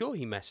 I'm sure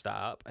he messed that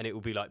up, and it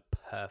will be like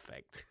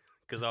perfect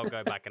because I'll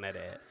go back and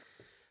edit it.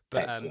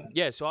 But Excellent.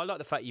 yeah, so I like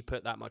the fact you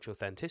put that much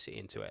authenticity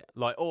into it,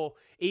 like, or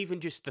even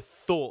just the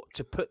thought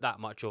to put that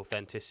much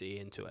authenticity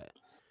into it. Do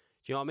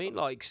you know what I mean?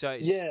 Like, so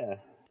it's Yeah.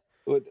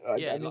 Well, I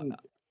yeah, like mean,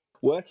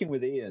 working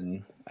with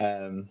Ian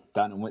down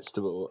in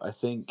Whitstable, I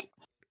think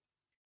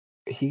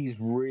he's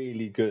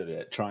really good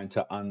at trying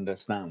to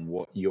understand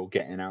what you're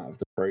getting out of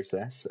the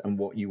process and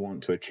what you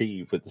want to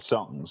achieve with the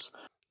songs.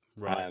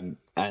 right,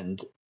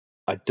 And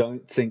I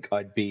don't think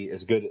I'd be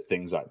as good at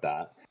things like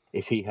that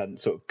if he hadn't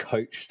sort of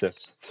coached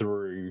us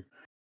through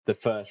the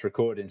first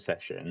recording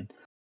session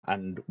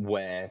and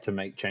where to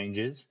make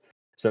changes.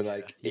 So, yeah,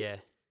 like, yeah,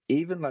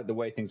 even like the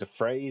way things are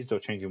phrased or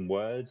changing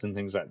words and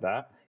things like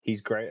that, he's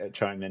great at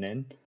chiming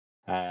in.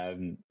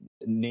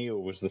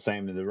 Neil was the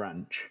same in the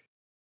ranch.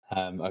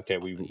 Okay,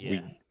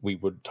 yeah, we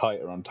were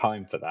tighter on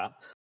time for that,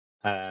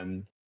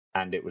 um,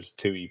 and it was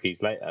two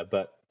EPs later.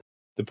 But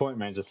the point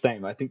remains the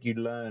same. I think you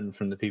learn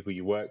from the people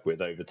you work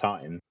with over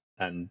time,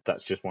 and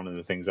that's just one of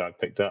the things I've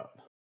picked up.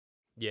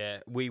 yeah.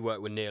 We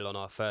worked with Neil on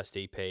our first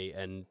EP,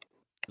 and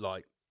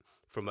like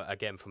from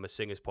a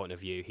singer's point of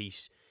view,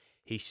 he's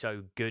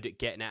so good at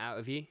getting it out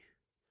of you.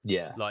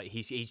 Yeah, Like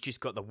he's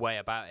just got the way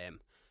about him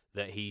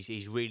that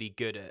he's really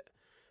good at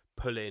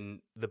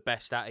pulling the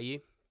best out of you.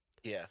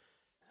 yeah.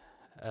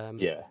 yeah,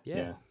 Yeah.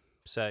 yeah.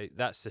 So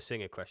that's the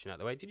singer question out of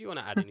the way. Did you want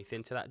to add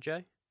anything to that,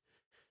 Joe?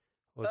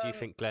 Or do you Um,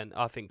 think Glenn?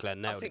 I think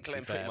Glenn I nailed it. think To be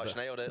Glenn pretty fair, much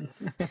but nailed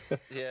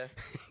it. Yeah.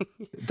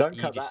 Don't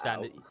you cut just that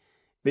stand. out.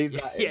 Leave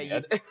Yeah, that yeah,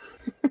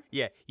 in.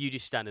 Yeah. you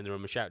just stand in the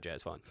room and shout, Joe.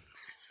 It's fine.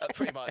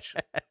 Pretty much.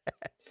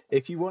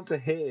 If you want to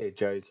hear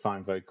Joe's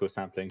fine vocal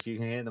samplings, you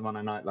can hear them on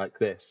a night like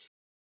this,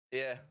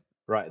 Yeah.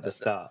 right at the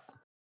Th- start.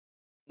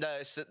 no,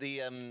 it's at the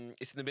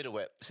it's in the middle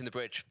bit. It's in the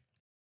bridge.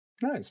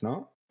 No, it's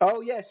not.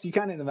 Oh yes, you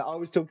can hear them. I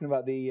was talking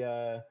about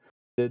the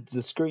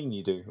screen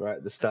you do right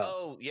at the start.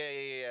 Oh yeah, yeah,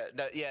 yeah. Yeah.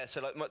 No, yeah.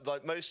 So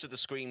like most of the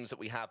screams that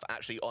we have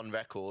actually on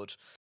record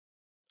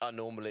are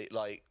normally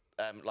like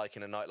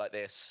in a night like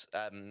this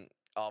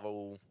are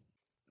all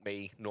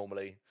me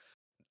normally,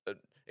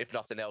 if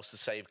nothing else to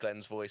save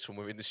Glenn's voice when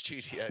we're in the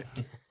studio.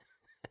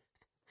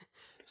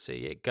 So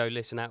yeah, go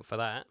listen out for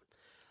that.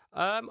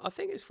 I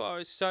think as far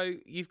as so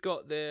you've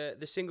got the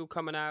single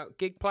coming out,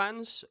 gig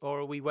plans, or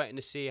are we waiting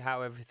to see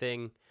how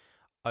everything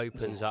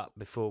opens Yeah. up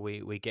before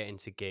we get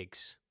into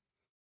gigs?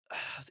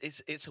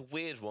 It's a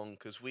weird one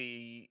because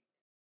we're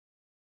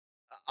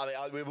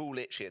all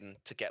itching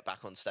to get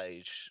back on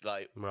stage.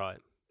 Right.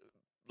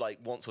 Like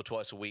once or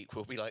twice a week,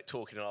 we'll be like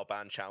talking in our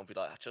band chat and be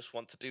like, I just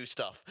want to do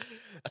stuff.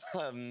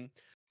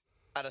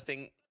 And I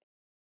think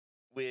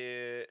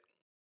we're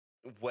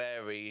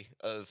wary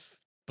of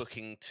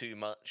booking too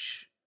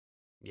much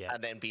Yeah.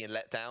 and then being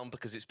let down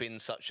because it's been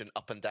such an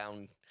up and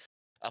down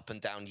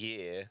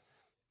year.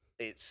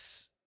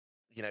 It's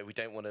we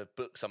don't want to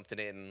book something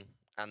in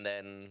and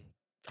then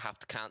have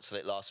to cancel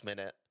it last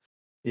minute.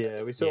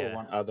 Yeah, we sort of Yeah.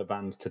 want other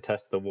bands to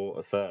test the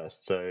water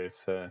first. So if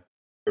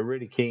we're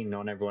really keen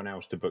on everyone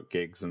else to book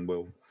gigs, and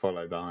we'll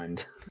follow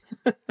behind.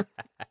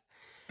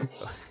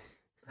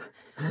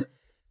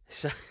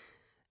 So,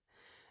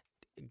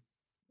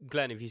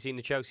 Glenn, have you seen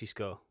the Chelsea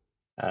score?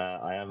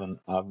 I haven't.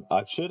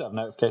 I should have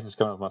notifications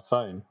coming off my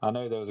phone. I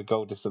know there was a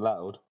goal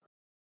disallowed.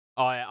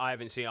 I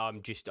haven't seen.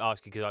 I'm just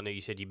asking because I know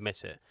you said you'd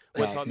miss it.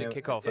 No, What time did it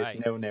kick off? it's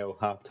 8. 0-0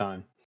 half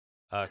time.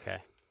 Okay.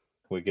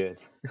 We're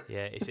good.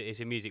 Yeah, it's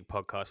a music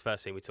podcast.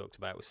 First thing we talked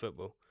about was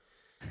football.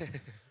 Oh,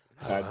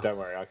 well. Don't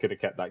worry, I could have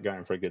kept that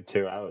going for a good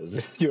 2 hours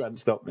if you hadn't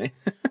stopped me.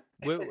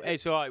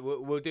 It's all right.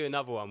 We'll do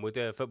another one. We'll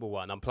do a football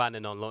one. I'm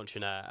planning on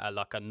launching a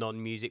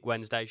non-music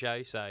Wednesday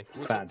show. So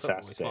we'll talk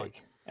football. It's fine.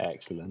 Fantastic.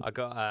 Excellent. I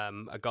got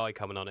a guy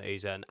coming on it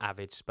who's an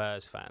avid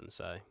Spurs fan,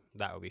 so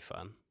that will be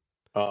fun.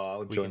 Oh,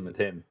 I'll join with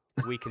him.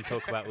 We can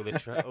talk about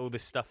all the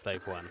stuff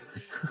they've won.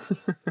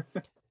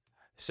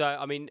 So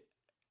I mean,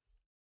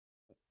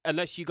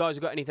 unless you guys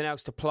have got anything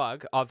else to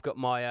plug, I've got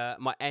my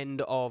my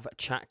end of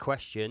chat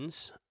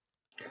questions.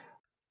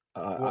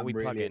 What I'm we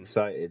really plugging?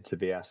 excited to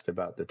be asked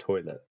about the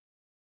toilet.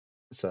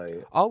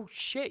 So. Oh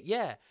shit!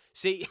 Yeah.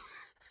 See,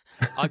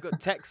 I got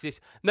text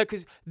this. No,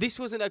 because this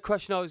wasn't a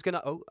question I was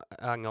gonna. Oh,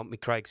 hang on, my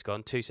Craig's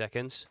gone. 2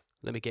 seconds.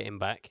 Let me get him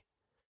back.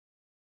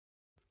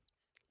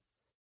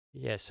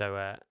 Yeah.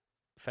 So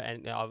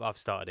I've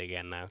started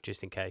again now,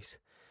 just in case.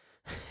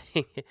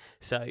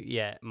 So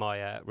yeah,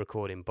 my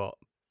recording bot.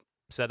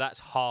 So that's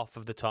half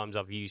of the times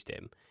I've used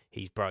him.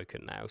 He's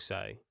broken now.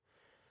 So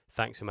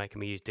thanks for making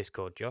me use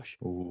Discord, Josh.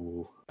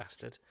 Ooh.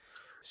 Bastard.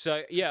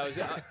 So yeah,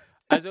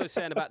 as I was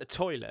saying about the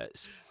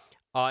toilets,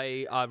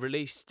 I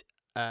released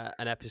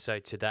an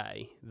episode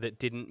today that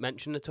didn't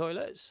mention the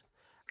toilets,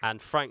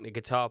 and Frank, the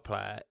guitar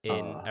player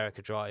in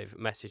Erica Drive,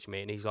 messaged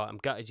me, and he's like, "I'm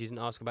gutted you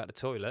didn't ask about the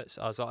toilets."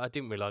 I was like, "I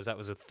didn't realise that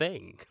was a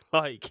thing."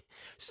 Like,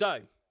 so.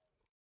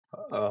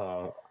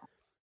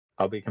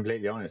 I'll be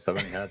completely honest. I've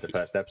only heard the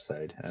first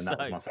episode, and that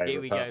was my favourite.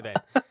 Here we part. go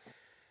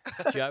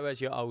then. Joe, as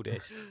your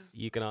oldest,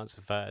 you can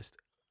answer first.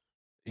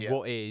 Yeah.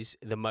 What is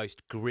the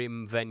most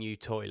grim venue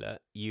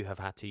toilet you have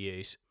had to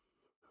use?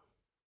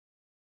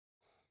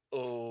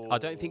 I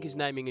don't think it's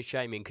naming and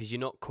shaming because you're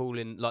not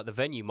calling, like, the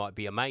venue might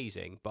be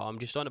amazing, but I'm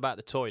just on about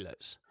the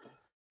toilets.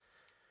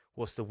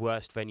 What's the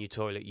worst venue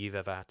toilet you've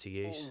ever had to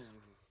use?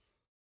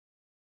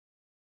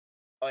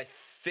 I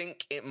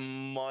think it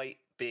might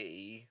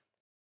be,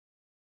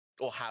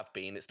 or have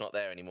been, it's not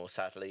there anymore,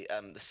 sadly,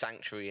 the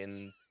Sanctuary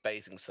in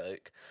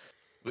Basingstoke,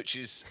 which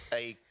is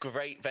a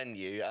great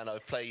venue, and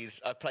I've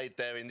played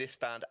there in this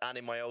band and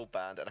in my old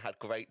band, and I had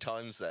great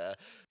times there.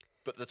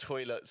 But the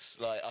toilets,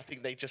 like, I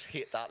think they just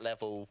hit that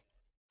level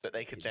that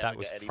they could never That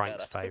was get any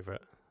Frank's better.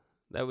 favourite.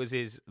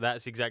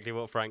 That's exactly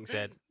what Frank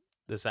said.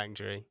 The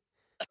Sanctuary.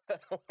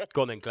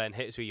 Go on then, Glenn.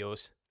 Hit us with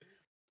yours.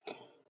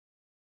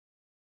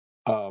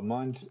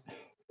 Mine's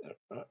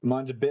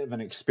a bit of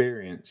an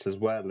experience as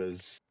well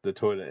as the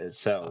toilet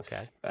itself.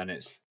 Okay. And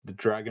it's the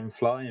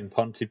Dragonfly in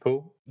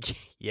Pontypool.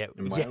 Yeah.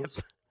 In Wales.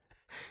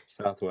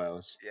 South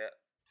Wales. Yeah.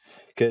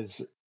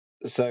 Because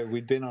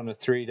we'd been on a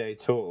 3-day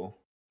tour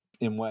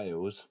in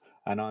Wales,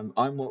 and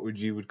I'm what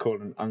you would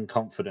call an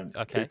unconfident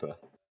pooper.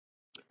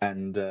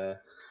 And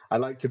I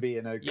like to be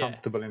in a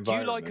comfortable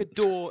environment. Do you like a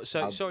door?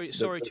 So sorry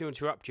to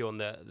interrupt you on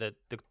the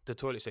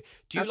toilet.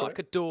 Do you like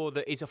a door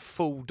that is a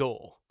full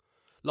door?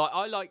 Like,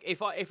 I like,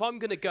 if I'm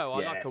gonna go,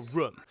 I like a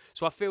room.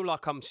 So I feel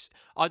like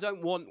I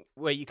don't want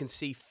where you can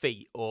see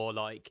feet, or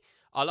like,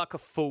 I like a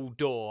full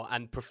door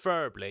and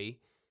preferably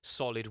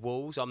solid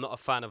walls. I'm not a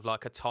fan of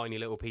like a tiny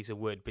little piece of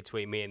wood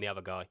between me and the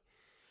other guy.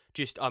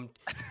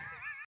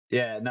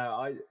 Yeah,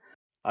 no,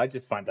 I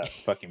just find that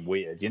fucking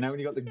weird. You know, when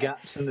you got the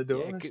gaps in the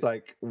door, it's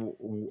like,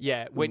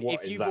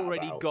 if you've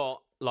already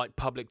got like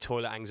public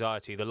toilet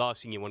anxiety, the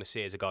last thing you want to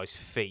see is a guy's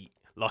feet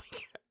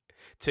like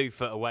 2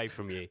 foot away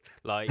from you,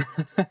 like.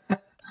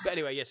 But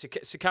anyway, yeah.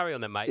 So carry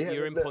on then, mate. Yeah,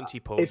 you're in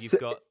Pontypool.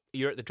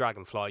 You're at the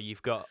Dragonfly.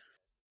 You've got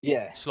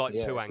slight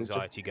poo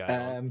anxiety going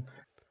on.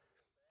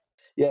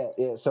 Yeah.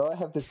 So I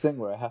have this thing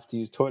where I have to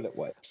use toilet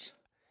wipes.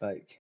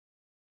 Like,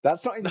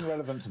 that's not even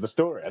relevant to the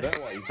story. I don't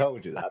know why he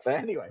told you that. But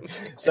anyway,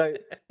 so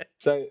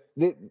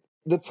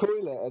the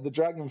toilet at the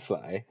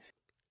Dragonfly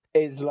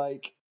is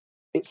like,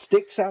 it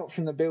sticks out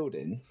from the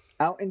building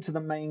out into the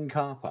main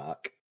car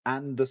park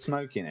and the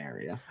smoking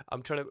area.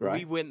 I'm trying to. Right?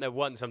 We went there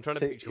once. I'm trying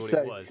to picture what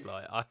it was.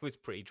 Like, I was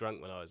pretty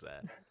drunk when I was there.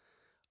 I'm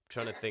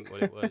trying to think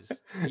what it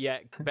was. Yeah,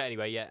 but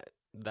anyway, yeah,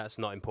 that's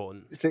not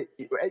important. So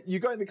you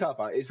go in the car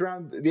park. It's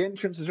around the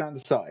entrance is around the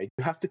side.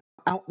 You have to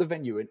out the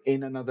venue and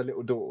in another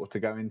little door to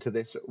go into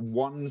this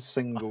one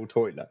single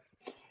toilet,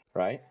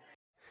 right?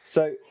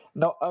 So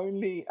not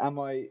only am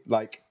I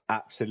like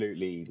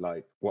absolutely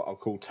like what I'll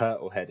call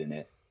turtle head in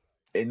it,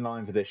 in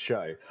line for this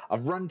show,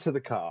 I've run to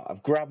the car,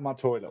 I've grabbed my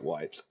toilet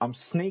wipes, I'm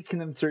sneaking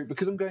them through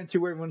because I'm going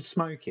through where everyone's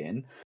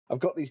smoking. I've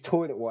got these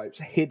toilet wipes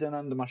hidden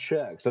under my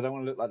shirt because I don't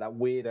want to look like that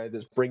weirdo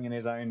that's bringing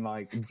his own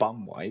like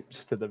bum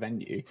wipes to the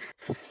venue.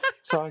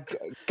 So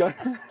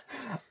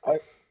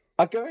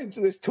I go into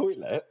this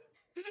toilet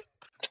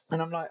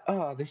and I'm like,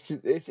 this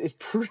is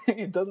pretty.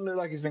 It doesn't look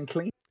like it's been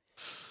cleaned.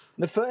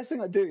 The first thing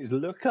I do is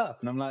look up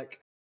and I'm like,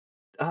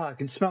 I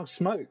can smell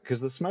smoke because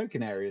the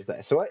smoking area is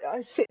there. So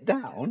I sit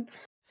down.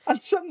 And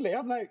suddenly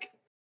I'm like,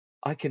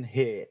 I can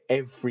hear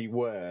every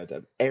word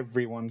of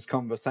everyone's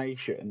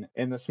conversation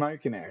in the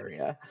smoking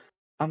area.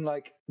 I'm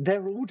like,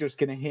 they're all just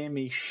going to hear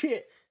me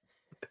shit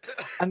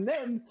And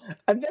then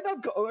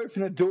I've got to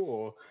open a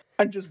door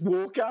and just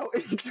walk out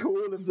into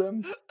all of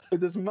them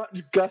with as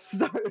much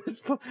gusto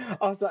as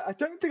I was like, I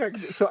don't think I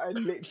can. So I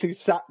literally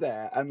sat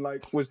there and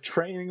like was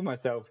training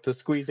myself to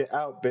squeeze it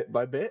out bit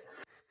by bit,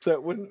 so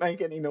it wouldn't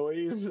make any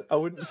noise. I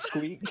wouldn't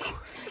squeak.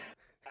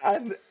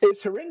 And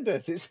it's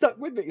horrendous. It stuck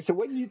with me. So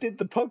when you did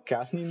the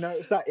podcast and you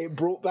noticed that, it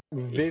brought back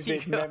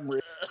vivid You got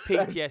memories.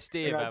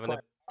 PTSD of I having a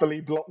quite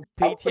happily blocked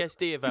out.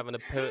 PTSD of having a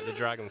poo at the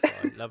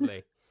Dragonfly.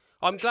 Lovely.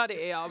 I'm glad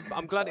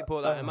it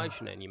brought that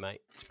emotion in you,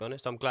 mate. To be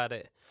honest, I'm glad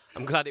it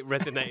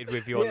resonated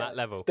with you on that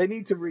level. They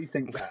need to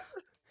rethink that.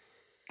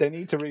 They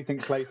need to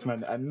rethink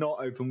placement and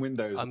not open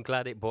windows. I'm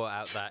glad it brought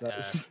out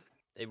that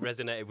it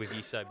resonated with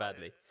you so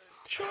badly.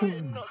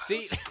 Trying not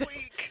See, to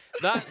squeak.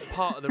 that's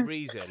part of the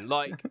reason.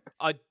 Like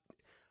I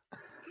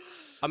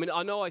mean,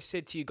 I know I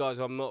said to you guys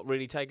I'm not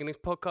really taking this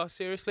podcast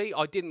seriously.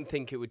 I didn't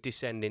think it would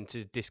descend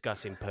into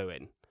discussing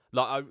pooing.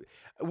 Like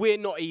we're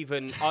not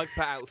even. I've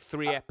put out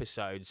 3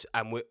 episodes,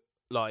 and we're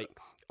like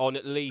on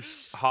at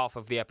least half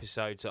of the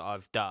episodes that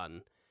I've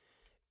done,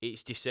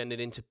 it's descended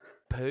into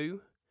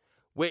poo,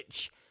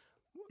 which.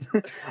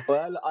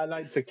 Well, I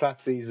like to class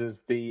these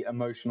as the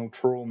emotional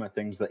trauma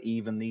things that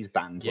even these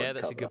bands. Yeah, won't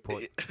that's a cover.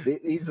 good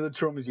point. These are the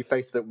traumas you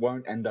face that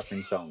won't end up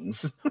in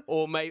songs.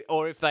 or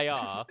if they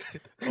are,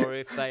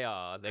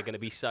 they're going to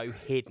be so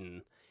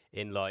hidden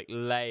in like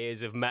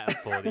layers of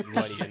metaphor that you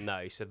won't even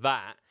know. So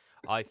that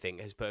I think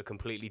has put a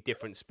completely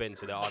different spin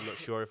to that. I'm not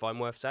sure if I'm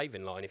worth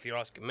saving line, if you're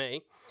asking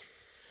me.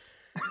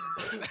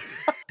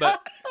 But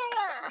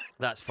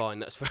that's fine.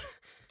 That's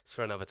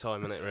for another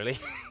time, isn't it? Really.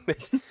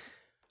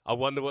 I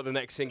wonder what the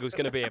next single's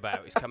going to be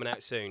about. It's coming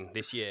out soon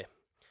this year.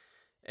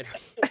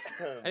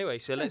 Anyway,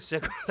 so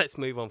let's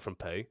move on from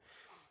poo.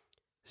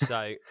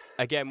 So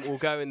again, we'll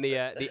go in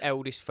the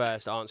eldest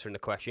first answering the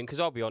question, because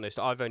I'll be honest,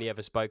 I've only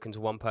ever spoken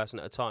to one person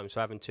at a time. So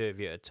having 2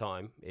 of you at a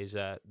time is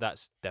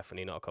that's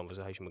definitely not a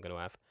conversation we're going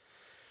to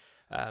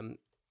have.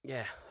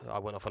 Yeah, I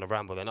went off on a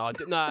ramble then. No,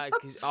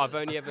 because I've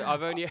only like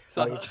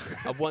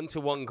a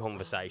 1-to-1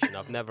 conversation.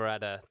 I've never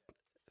had a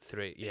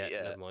 3. Yeah,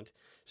 never mind.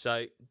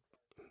 So.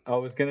 I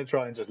was going to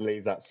try and just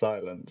leave that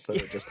silent, so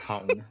it just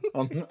hung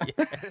on.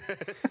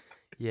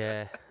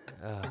 Yeah.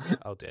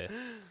 Oh dear.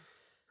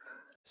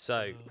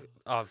 So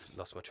I've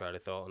lost my train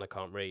of thought and I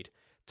can't read.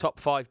 Top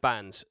 5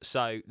 bands.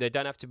 So they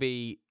don't have to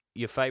be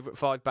your favourite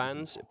 5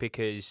 bands,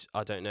 because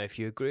I don't know if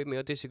you agree with me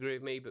or disagree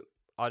with me, but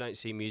I don't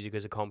see music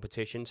as a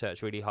competition, so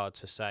it's really hard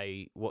to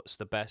say what's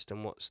the best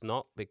and what's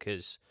not,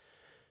 because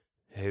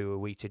who are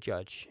we to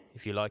judge?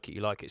 If you like it, you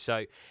like it.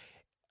 So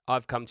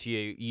I've come to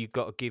you. You've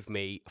got to give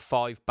me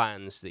 5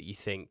 bands that you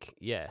think,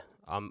 yeah,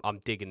 I'm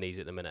digging these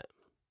at the minute.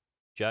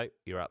 Joe,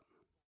 you're up.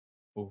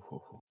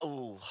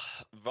 Oh,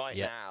 right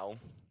now,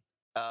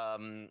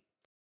 I've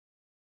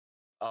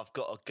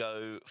got to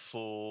go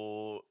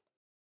for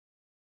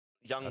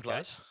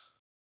Youngblood.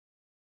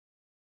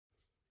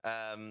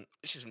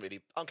 Which isn't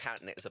really. I'm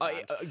counting it as a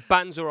band.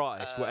 Bands or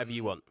artists, whatever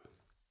you want.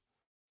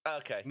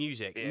 Okay.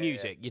 Music.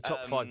 Your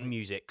top 5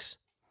 musics.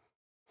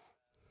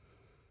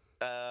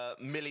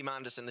 Millie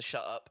Manders and the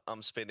Shut Up.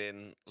 I'm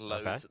spinning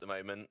loads at the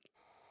moment.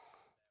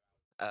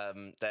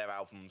 Their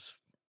album's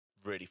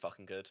really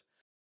fucking good.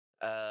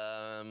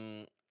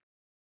 The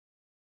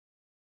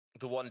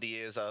Wonder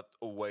Years are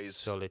always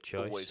solid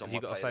choice. Always on Have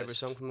you got a favourite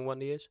song from the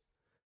Wonder Years?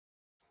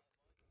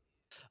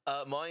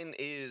 Mine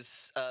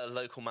is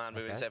Local Man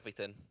Ruins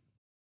Everything.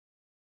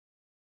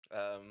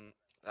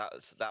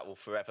 That will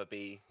forever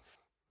be.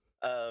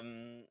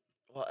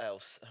 What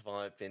else have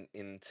I been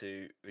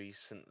into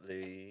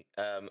recently?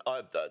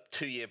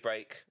 2 Year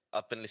Break.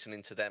 I've been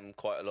listening to them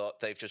quite a lot.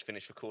 They've just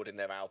finished recording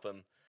their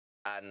album,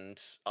 and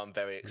I'm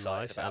very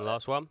excited about it. And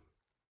last one?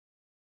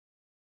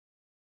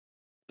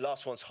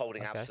 Last one's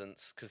Holding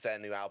Absence, because their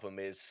new album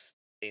is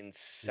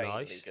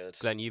insanely good.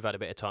 Glenn, you've had a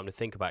bit of time to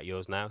think about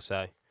yours now,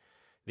 so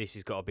this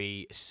has got to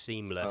be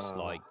seamless,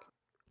 like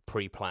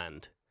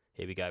pre-planned.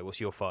 Here we go. What's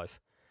your 5?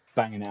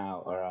 Banging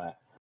out. All right.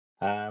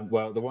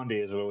 Well, the Wonder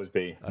Years will always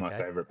be my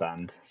favourite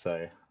band.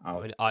 So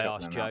I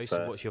asked Joe.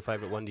 So, what's your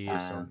favourite Wonder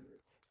Years song?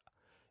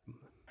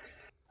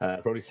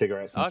 Probably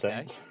Cigarettes and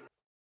Saints.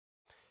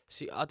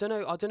 See, I don't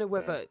know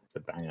whether. It's a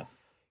banger.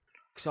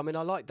 Because I mean,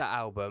 I like that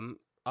album.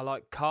 I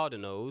like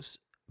Cardinals,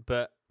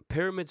 but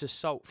Pyramids of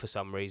Salt for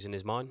some reason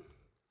is mine.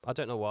 I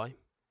don't know why.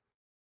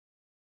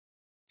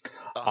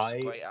 That's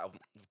a great album.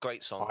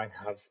 Great song. I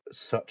have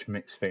such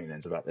mixed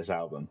feelings about this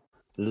album.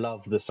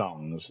 Love the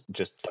songs,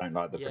 just don't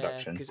like the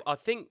production. Because I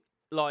think,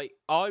 like,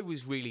 I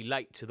was really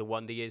late to the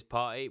Wonder Years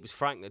party. It was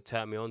Frank that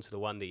turned me on to the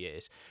Wonder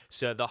Years.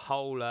 So the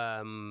whole,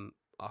 I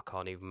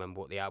can't even remember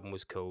what the album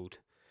was called,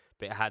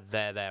 but it had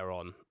There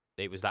on.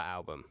 It was that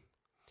album.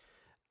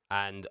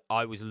 And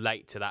I was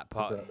late to that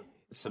party.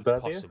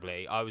 Suburbia?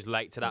 Possibly. I was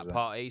late to that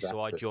party, so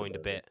I joined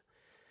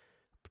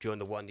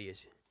joined the Wonder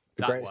Years.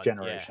 The Greatest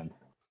Generation.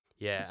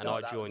 Yeah, and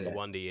I joined the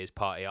Wonder Years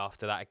party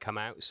after that had come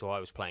out, so I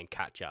was playing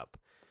catch up.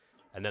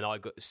 And then I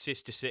got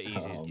Sister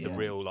Cities is the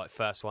real like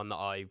first one that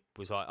I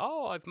was like,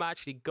 oh, I've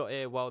actually got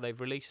here while they've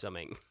released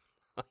something.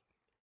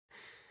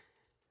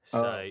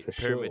 So for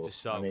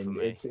Pyramids sure. of I Salt for mean,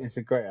 me. it's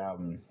a great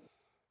album.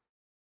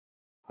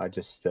 I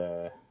just,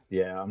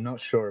 yeah, I'm not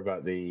sure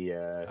about the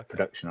Okay.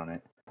 production on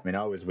it. I mean,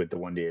 I was with the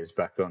Wonder Years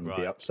back on the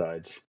Right.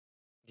 Upsides.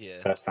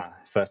 Yeah. First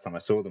time I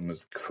saw them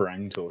was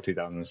Krang Tour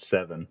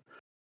 2007,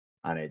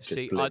 and it just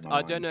See, blew my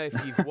I don't mind. know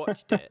if you've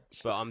watched it,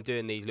 but I'm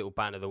doing these little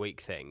Band of the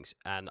Week things,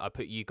 and I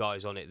put you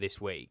guys on it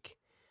this week,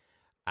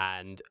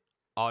 and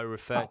I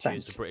refer Oh, to you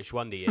as the thanks. British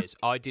Wonder Years.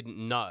 I didn't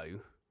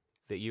know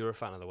that you were a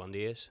fan of the Wonder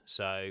Years,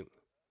 so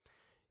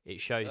it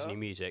shows in Oh, your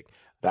music.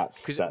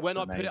 Because That's when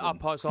I put it up,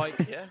 amazing. I was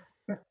like, yeah.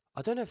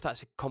 I don't know if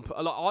that's a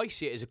compliment. Like, I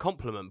see it as a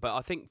compliment, but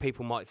I think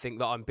people might think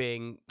that I'm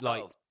being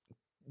like Oh,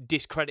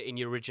 discrediting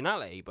your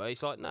originality. But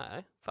it's like,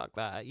 no, fuck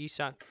that. You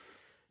sound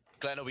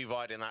Glenn will be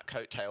riding that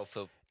coattail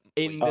for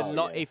in the weeks.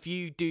 Oh yeah, if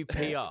you do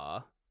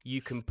PR,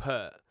 you can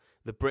put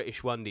the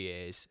British Wonder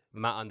Years,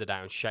 Matt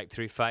Underdown, Shaped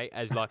Through Fate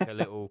as like a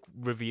little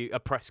review, a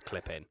press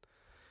clipping.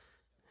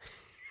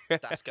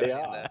 That's going in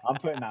yeah. there. I'm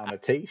putting that on a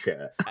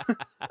T-shirt.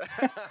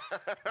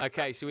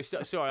 Okay, so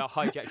sorry, I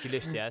hijacked your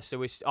list here.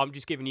 So I'm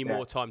just giving you Yeah.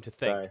 more time to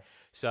think.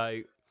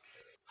 So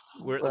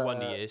we're at the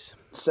Wonder Years.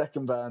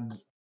 Second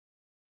band,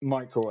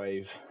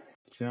 Microwave.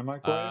 Do you know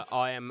Microwave?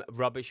 I am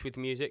rubbish with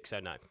music, so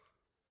no,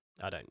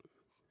 I don't.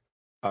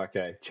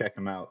 Okay, check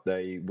them out.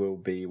 They will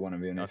be one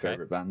of your new Okay.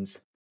 favorite bands.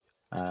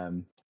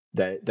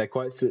 They're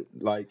quite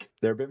like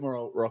they're a bit more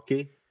alt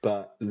rocky,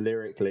 but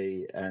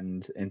lyrically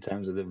and in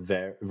terms of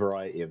the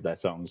variety of their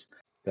songs,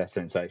 they're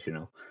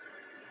sensational.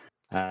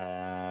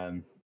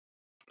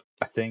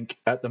 I think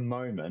at the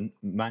moment,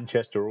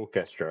 Manchester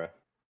Orchestra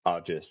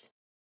are just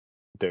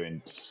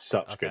doing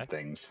such Okay. good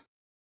things.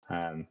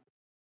 Um,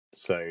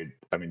 so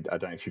I mean, I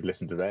don't know if you've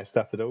listened to their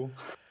stuff at all.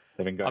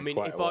 They've been I going mean,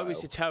 quite a if I was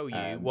to while, tell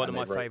you one of and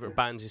my they wrote. favourite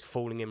bands is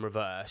Falling in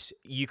Reverse,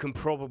 you can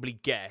probably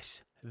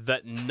guess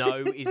that no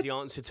is the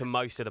answer to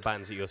most of the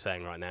bands that you're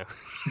saying right now.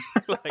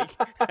 Like,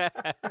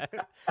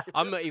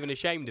 I'm not even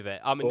ashamed of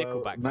it. I'm a Well,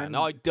 Nickelback fan.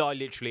 I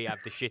literally have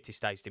the shittest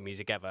taste in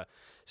music ever.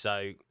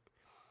 So,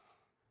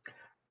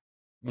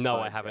 no,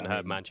 I haven't heard mean,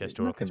 there's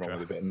Manchester nothing wrong Orchestra.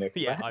 with a bit of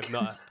Nickelback. Yeah, I've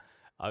not.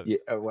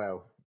 Yeah,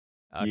 well,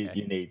 Okay.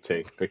 you need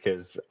to,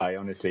 because I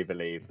honestly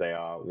believe they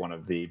are one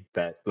of the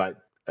best. Like,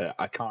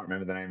 I can't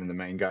remember the name of the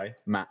main guy,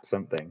 Matt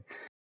something,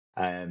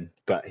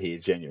 but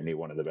he's genuinely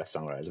one of the best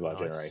songwriters of our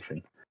Nice.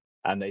 generation.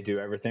 And they do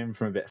everything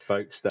from a bit of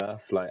folk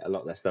stuff, like a lot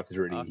of their stuff is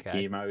really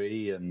Okay.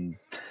 emo-y, and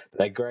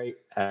they're great.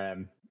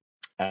 And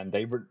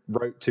they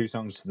wrote 2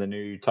 songs to the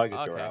new Tiger's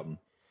Jaw Okay. album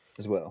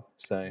as well.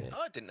 So Yeah.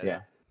 Oh, I didn't know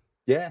yeah,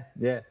 that.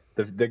 yeah.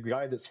 The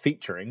guy that's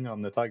featuring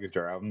on the Tiger's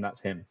Jaw album, that's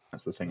him.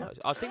 That's the singer. Nice.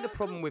 I think the Oh,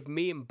 problem cool. with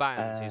me and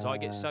bands is I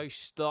get Uh,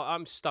 so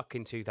I'm stuck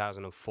in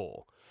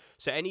 2004.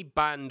 So any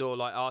band or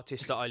like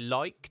artist that I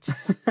liked,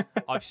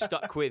 I've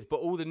stuck with. But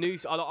all the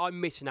news, I'm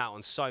missing out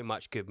on so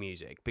much good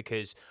music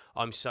because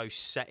I'm so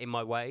set in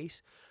my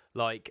ways.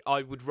 Like,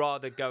 I would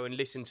rather go and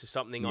listen to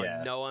something I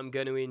yeah, know I'm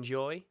going to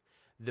enjoy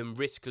than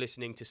risk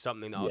listening to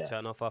something that I'll yeah.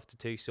 turn off after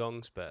 2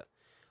 songs. But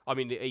I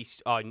mean,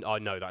 I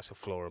know that's a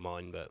flaw of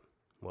mine, but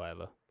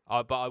whatever.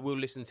 But I will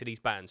listen to these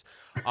bands.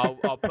 I'll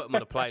put them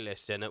on a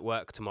playlist, and at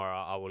work tomorrow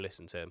I will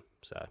listen to them.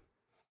 So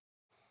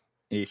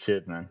You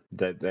should, man.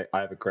 I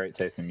have a great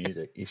taste in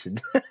music. You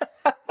should.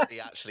 He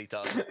actually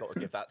does. I've got to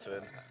give that to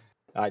him.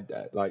 I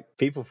like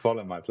people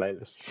follow my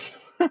playlists.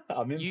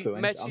 I'm you influenced.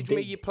 I'm message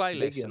me your big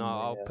playlist, and in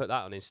I'll the. put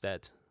that on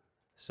instead.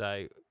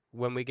 So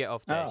when we get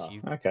off this,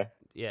 Oh, okay.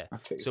 yeah. I'll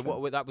check So this out.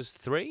 what? That was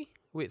 3.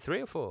 Wait,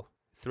 3 or 4?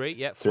 3.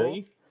 Yeah, 4.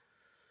 3.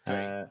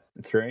 3.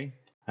 3.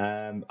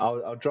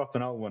 I'll drop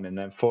an old one in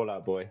then.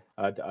 Fallout Boy.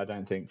 I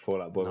don't think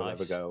Fallout Boy will ever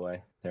Nice. go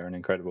away. They're an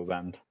incredible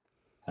band.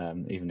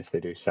 Even if they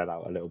do sell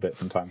out a little bit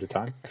from time to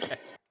time.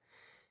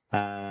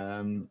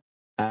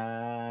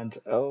 And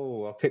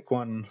I'll pick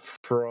one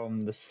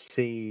from the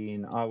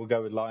scene. I will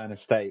go with Lion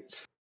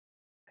Estates,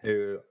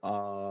 who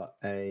are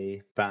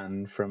a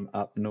band from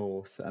up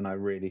north, and I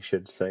really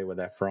should say where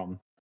they're from.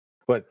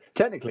 Well,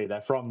 technically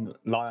they're from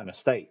Lion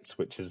Estates,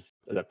 which is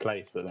the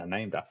place that they're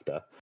named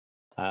after.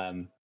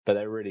 But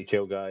they're really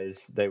chill guys.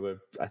 They were,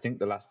 I think,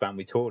 the last band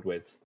we toured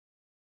with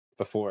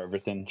before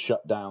everything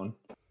shut down.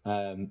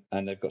 And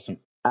they've got some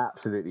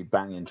absolutely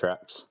banging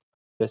tracks.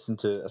 Listen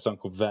to a song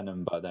called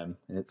Venom by them.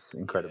 It's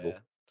incredible. Yeah.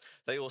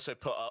 They also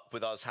put up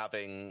with us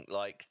having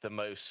like the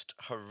most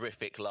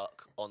horrific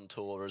luck on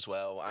tour as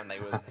well, and they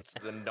were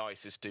the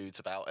nicest dudes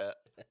about it.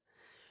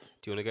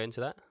 Do you want to go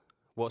into that?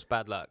 What's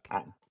bad luck?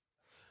 I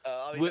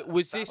mean,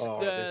 Was that's- this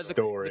This the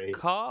story.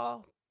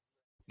 car?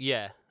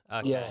 Yeah.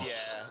 Okay. Yeah.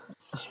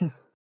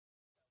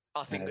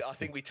 I Yes.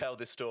 think we tell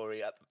this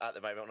story at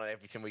the moment on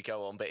everything we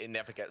go on, but it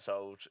never gets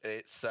old.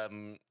 It's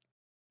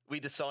we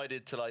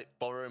decided to like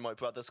borrow my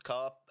brother's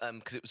car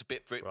because it was a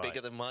bit Right.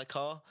 bigger than my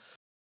car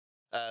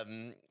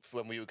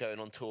when we were going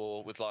on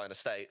tour with Lion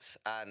Estates,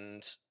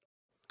 and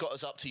got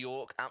us up to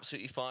York,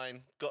 absolutely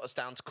fine. Got us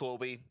down to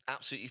Corby,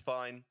 absolutely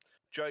fine.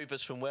 Drove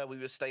us from where we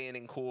were staying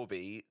in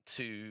Corby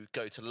to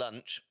go to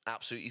lunch,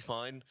 absolutely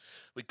fine.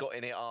 We got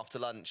in it after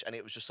lunch, and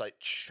it was just like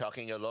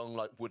chugging along,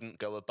 like wouldn't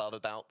go above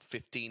about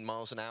 15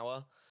 miles an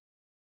hour.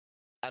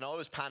 And I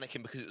was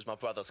panicking because it was my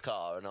brother's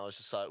car, and I was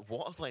just like,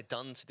 what have I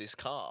done to this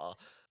car?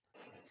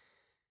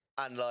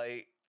 And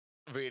like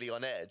really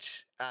on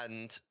edge.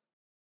 And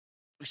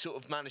we sort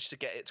of managed to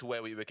get it to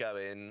where we were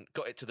going,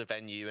 got it to the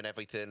venue and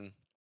everything.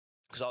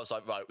 Because I was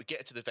like, right, we get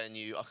it to the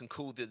venue. I can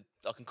call the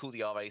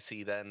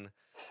RAC then.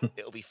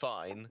 It'll be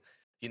fine.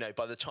 You know,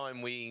 by the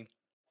time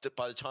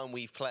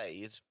we've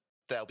played,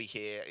 they'll be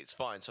here. It's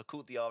fine. So I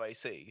called the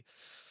RAC.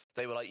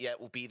 They were like, yeah,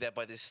 we'll be there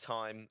by this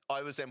time.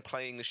 I was then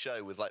playing the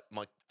show with like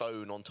my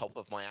phone on top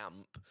of my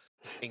amp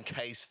in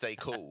case they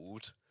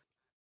called.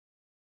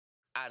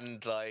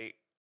 And like,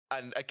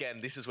 and again,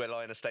 this is where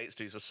Lion Estates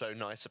dudes were so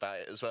nice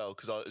about it as well,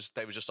 because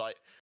they were just like,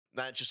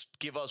 man, just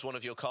give us one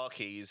of your car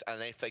keys,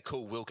 and if they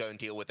call, we'll go and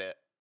deal with it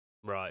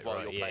while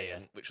you're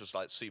playing, which was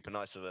like super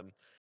nice of them.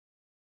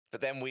 But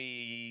then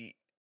we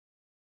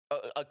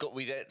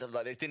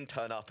like they didn't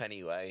turn up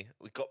anyway.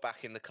 We got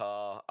back in the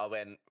car.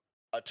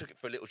 I took it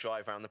for a little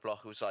drive around the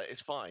block. I was like,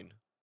 it's fine.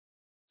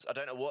 I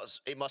don't know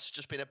it must have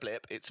just been a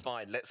blip. It's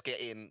fine. Let's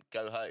get in,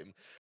 go home.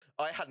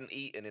 I hadn't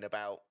eaten in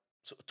about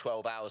sort of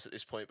 12 hours at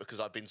this point because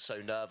I'd been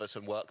so nervous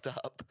and worked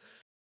up.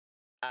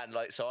 And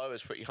like, so I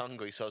was pretty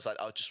hungry. So I was like,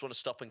 I just want to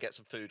stop and get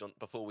some food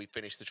before we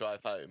finish the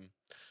drive home.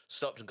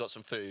 Stopped and got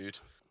some food,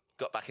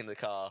 got back in the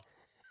car,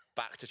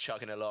 back to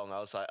chugging along. I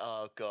was like,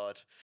 oh God.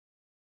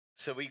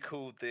 So we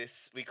called the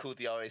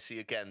RAC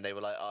again. They were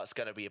like, oh, it's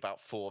going to be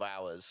about 4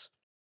 hours.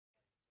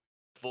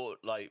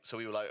 So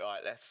we were like, all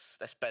right,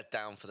 let's bed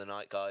down for the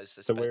night, guys.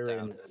 Let's So bed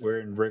down.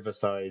 we're in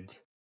Riverside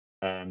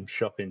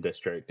shopping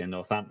district in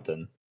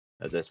Northampton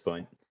at this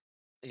point,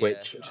 Yeah.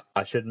 which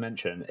I should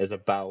mention is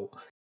about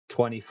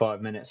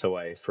 25 minutes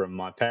away from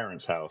my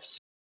parents' house.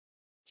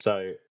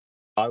 So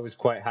I was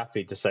quite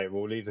happy to say,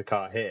 we'll leave the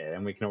car here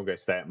and we can all go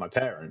stay at my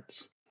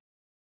parents'.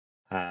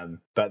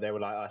 But they were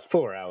like, oh, it's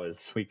 4 hours.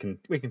 We can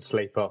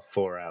sleep off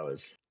 4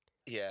 hours.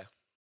 Yeah.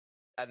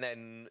 And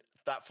then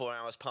that 4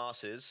 hours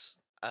passes.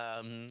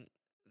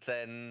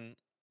 Then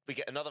we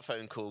get another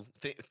phone call,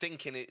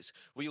 thinking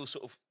we all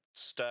sort of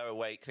stir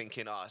awake,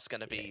 thinking, oh, it's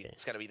gonna be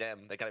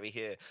them. They're gonna be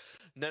here.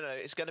 No,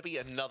 it's gonna be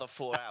another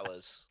 4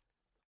 hours.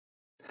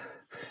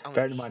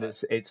 Bear in mind,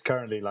 it's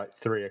currently like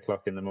 3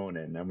 o'clock in the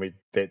morning, and we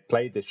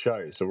played this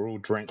show, so we're all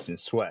drenched in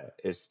sweat.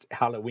 It's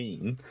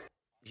Halloween,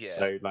 Yeah.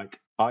 So, like,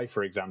 I,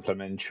 for example,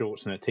 am in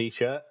shorts and a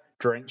t-shirt,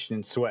 drenched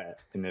in sweat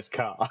in this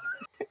car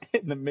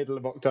in the middle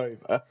of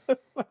October.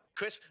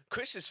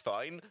 Chris is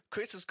fine.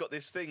 Chris has got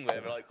this thing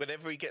where, like,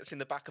 whenever he gets in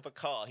the back of a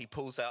car, he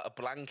pulls out a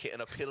blanket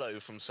and a pillow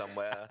from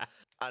somewhere,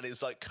 and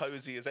is like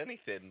cozy as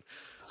anything.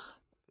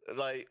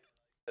 Like,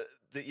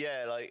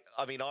 like,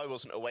 I mean, I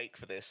wasn't awake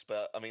for this,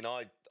 but I mean,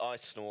 I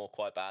snore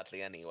quite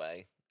badly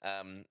anyway.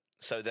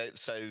 So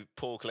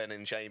poor Glenn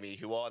and Jamie,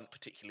 who aren't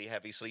particularly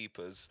heavy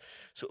sleepers,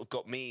 sort of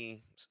got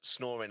me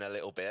snoring a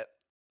little bit.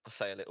 I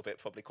say a little bit,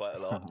 probably quite a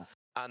lot.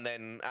 And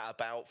then at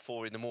about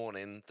 4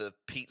 a.m, the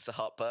Pizza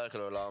Hut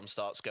burglar alarm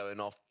starts going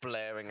off,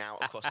 blaring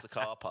out across the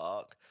car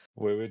park.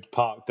 We were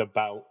parked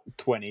about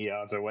 20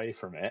 yards away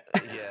from it.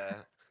 Yeah.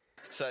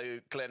 So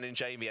Glenn and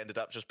Jamie ended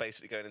up just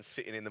basically going and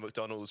sitting in the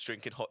McDonald's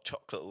drinking hot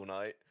chocolate all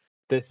night.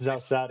 This is how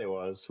sad it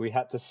was. We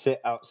had to sit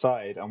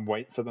outside and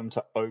wait for them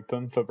to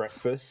open for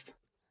breakfast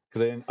because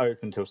they didn't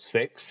open till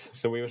 6.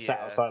 So we were sat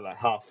outside like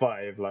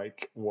 5:30.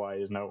 Like, why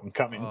is no one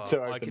coming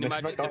to open? I can this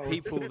imagine McDonald's? the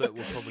people that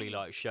were probably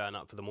like showing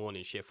up for the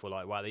morning shift were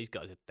like, "Wow, these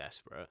guys are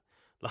desperate."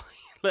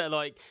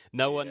 Like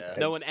no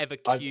one ever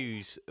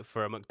queues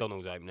for a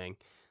McDonald's opening.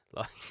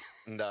 Like,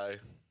 no.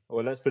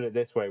 Well, let's put it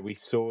this way: we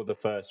saw the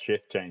first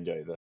shift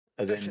changeover.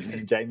 As in, me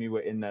and Jamie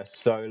were in there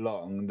so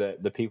long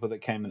that the people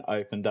that came and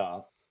opened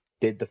up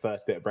did the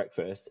first bit of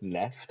breakfast,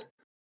 left,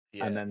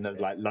 and then the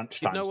like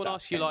lunchtime. Did no one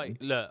ask you like,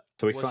 look,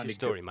 so what's your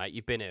story, mate?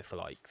 You've been here for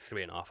like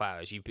 3.5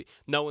 hours.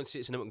 No one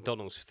sits in a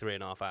McDonald's for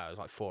 3.5 hours,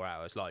 like 4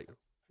 hours. Like,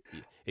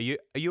 are you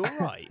all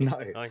right?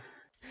 No. Like...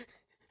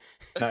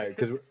 No,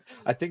 because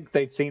I think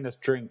they'd seen us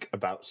drink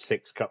about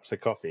 6 cups of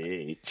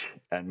coffee each,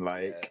 and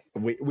like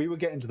we were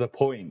getting to the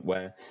point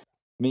where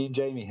me and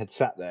Jamie had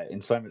sat there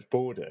in so much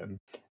boredom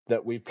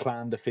that we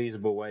planned a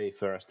feasible way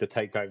for us to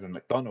take over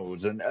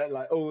McDonald's, and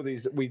like all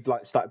these, we'd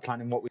like started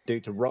planning what we'd do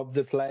to rob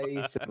the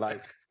place, and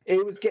like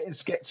it was getting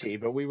sketchy,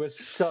 but we were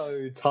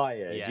so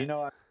tired. Yeah. You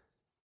know, at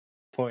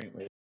the point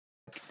where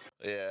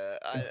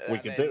we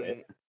could do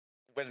it.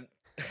 When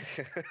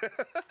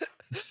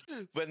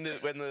when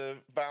the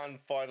van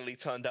finally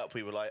turned up,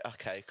 we were like,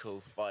 okay,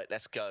 cool, right,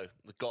 let's go.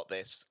 We got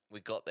this.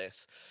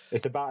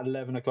 It's about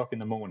 11 o'clock in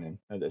the morning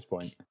at this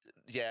point.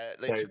 Yeah,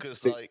 it took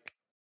us like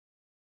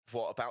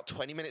about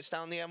 20 minutes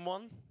down the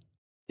M1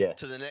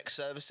 to the next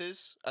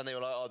services, and they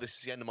were like, oh, this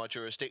is the end of my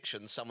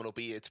jurisdiction, someone will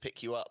be here to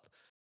pick you up,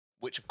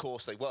 which of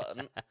course they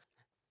weren't.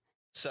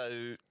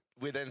 So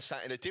we then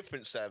sat in a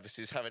different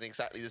services having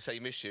exactly the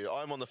same issue.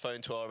 I'm on the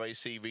phone to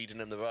RAC reading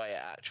them the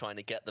riot act, trying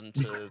to get them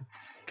to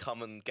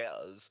come and get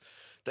us.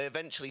 They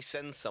eventually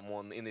send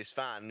someone in this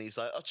van, and he's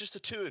like, oh, just the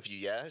two of you,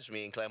 yeah? As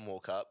me and Glenn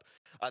walk up.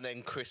 And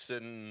then Chris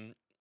and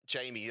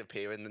Jamie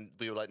appear, and then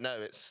we were like,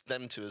 no, it's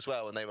them two as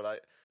well. And they were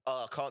like,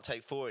 oh, I can't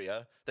take 4 of you.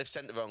 They've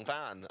sent the wrong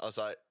van. I was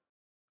like,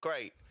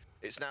 great.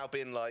 It's now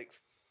been like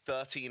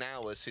 13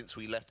 hours since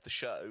we left the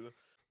show.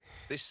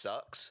 This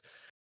sucks.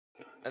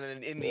 And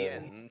then in the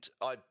end,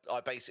 I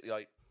basically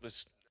like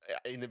was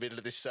in the middle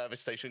of this service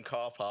station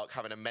car park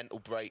having a mental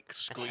break,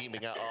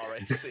 screaming at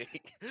RAC.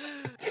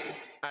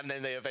 And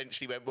then they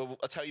eventually went, well,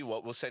 I'll tell you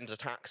what, we'll send a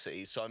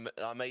taxi. So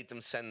I made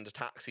them send a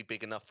taxi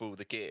big enough for all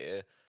the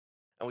gear.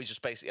 And we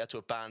just basically had to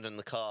abandon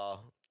the car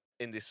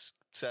in this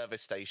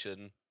service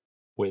station.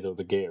 With all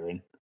the gear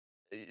in.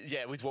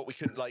 Yeah, with what we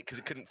couldn't, like, because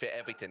it couldn't fit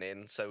everything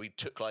in. So we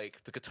took,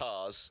 like, the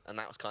guitars, and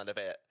that was kind of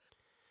it.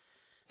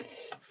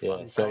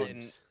 Yeah, so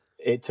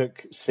it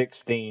took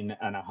 16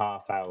 and a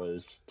half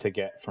hours to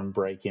get from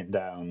breaking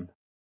down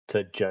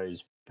to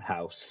Joe's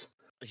house.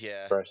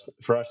 Yeah.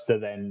 For us to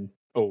then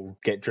all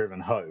get driven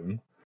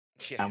home.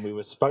 Yeah. And we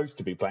were supposed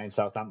to be playing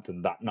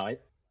Southampton that night.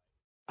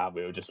 And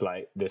we were just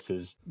like, this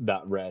is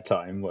that rare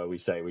time where we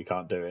say we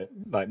can't do it.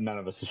 Like, none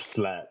of us have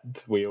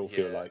slept. We all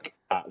feel like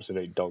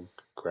absolute dog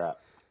crap.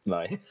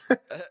 Like,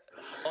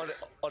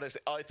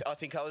 honestly, I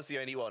think I was the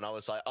only one. I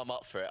was like, I'm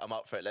up for it.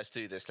 Let's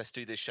do this. Let's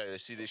do this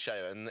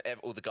show. And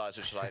all the guys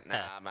were just like,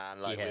 nah,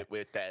 man, like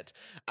we're dead.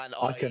 And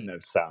I couldn't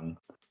have sung.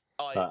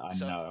 I know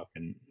I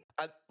couldn't.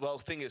 And, well,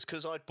 the thing is,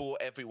 because I'd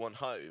brought everyone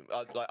home,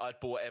 I'd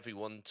brought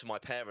everyone to my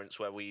parents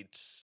where we'd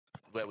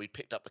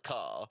picked up the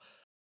car.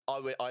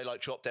 I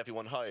like dropped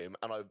everyone home,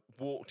 and I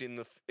walked in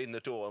the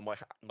door, and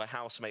my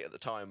housemate at the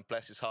time,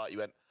 bless his heart, he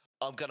went,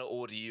 I'm going to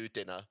order you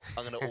dinner.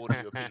 I'm going to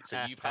order you a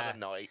pizza. You've had a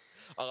night.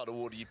 I'm going to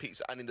order you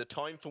pizza. And in the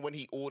time from when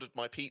he ordered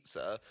my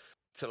pizza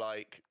to,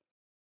 like,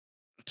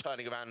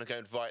 turning around and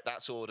going, right,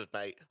 that's ordered,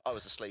 mate, I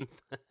was asleep.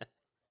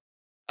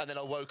 And then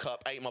I woke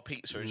up, ate my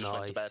pizza, and just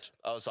went to bed.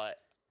 I was like,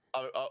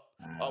 I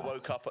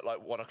woke up at,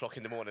 like, 1 o'clock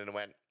in the morning and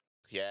went,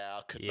 yeah,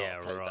 I could not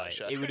have played that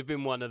show. It would have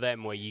been one of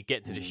them where you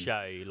get to the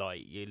show,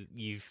 like,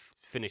 you've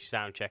finished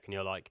sound check, and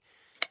you're like,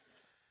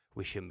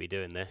 we shouldn't be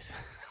doing this.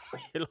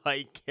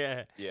 Like,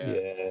 yeah.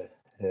 Yeah,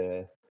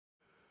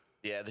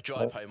 the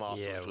drive home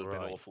afterwards would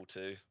have been awful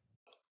too.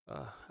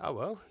 Oh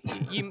well,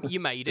 you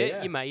made it.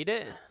 Yeah. You made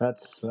it.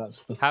 That's.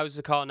 How's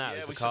the car now? Yeah,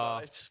 Is the we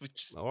car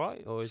survived. all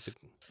right, or is it?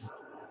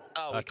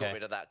 Oh, we got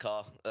rid of that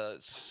car.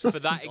 For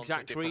that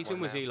exact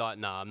reason, was he like,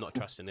 "No, I'm not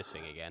trusting this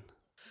thing again"?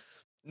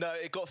 No,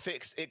 it got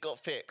fixed,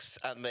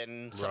 and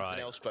then something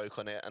else broke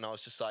on it, and I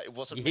was just like, it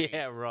wasn't me.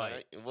 Yeah,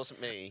 right. It wasn't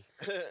me.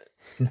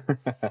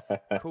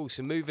 Cool,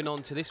 so moving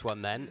on to this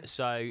one then.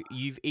 So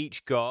you've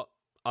each got,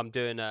 I'm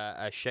doing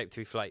a shape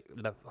through flake.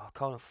 I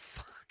can't,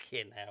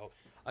 fucking hell.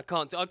 I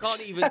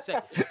can't even say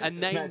a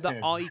name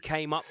that I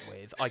came up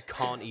with. I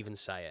can't even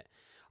say it.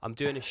 I'm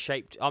doing a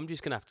shaped, I'm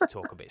just going to have to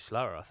talk a bit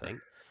slower, I think.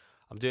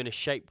 I'm doing a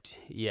shaped,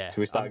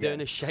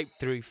 doing a shape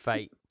through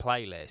fate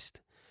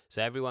playlist.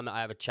 So everyone that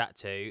I have a chat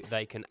to,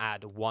 they can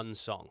add one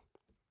song.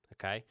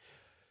 Okay?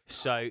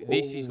 So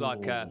this is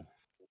like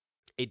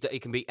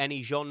it can be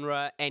any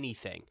genre,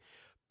 anything.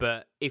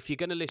 But if you're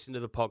going to listen to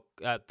the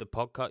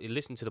podcast, you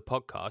listen to the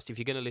podcast. If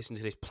you're going to listen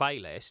to this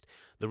playlist,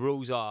 the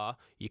rules are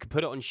you can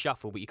put it on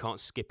shuffle, but you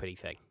can't skip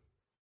anything.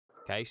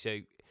 Okay? So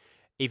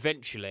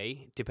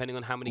eventually, depending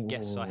on how many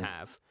guests I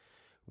have,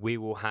 we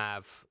will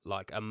have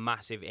like a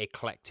massive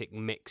eclectic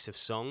mix of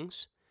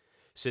songs.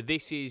 So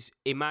this is,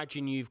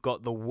 imagine you've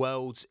got the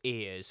world's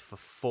ears for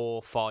 4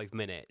 or 5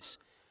 minutes.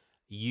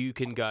 You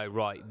can go,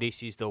 right,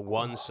 this is the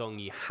one song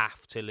you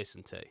have to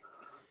listen to.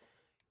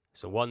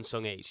 So one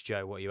song each.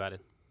 Joe, what are you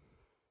adding?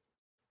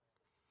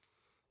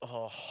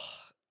 Oh,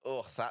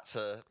 that's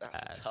a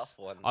tough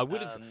one. I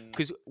would have,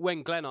 because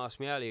when Glenn asked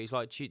me earlier, he's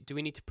like, do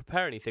we need to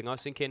prepare anything? I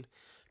was thinking,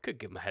 could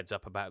give him a heads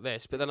up about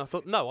this, but then I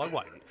thought, no, I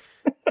won't.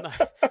 No.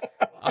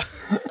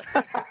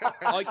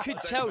 I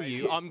could tell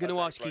you, I'm going to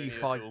ask you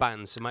 5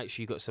 bands, so make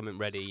sure you got something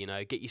ready. You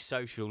know, get your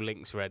social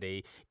links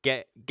ready,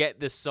 get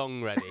the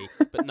song ready.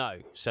 But no,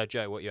 so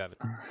Joe, what you having?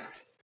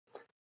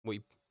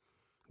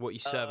 What you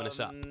serving us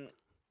up? Do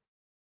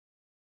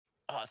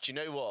you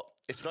know what?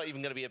 It's not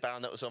even going to be a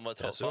band that was on my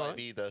top 5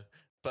 either.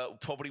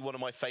 But probably one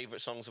of my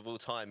favourite songs of all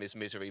time is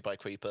 "Misery" by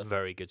Creeper.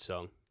 Very good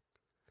song.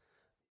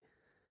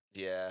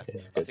 Yeah,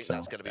 I think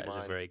that's going to be mine.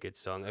 That's a very good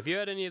song. Have you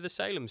heard any of the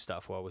Salem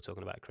stuff while we're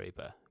talking about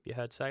Creeper? Have you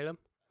heard Salem?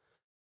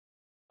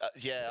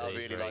 Yeah, I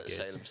really like the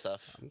Salem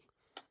stuff.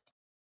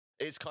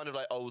 It's kind of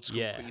like old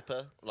school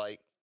Creeper. Like,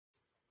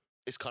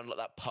 it's kind of like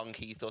that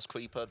punk ethos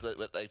Creeper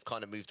that they've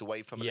kind of moved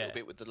away from a little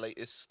bit with the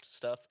latest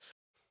stuff.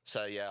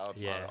 So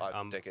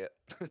I dig it.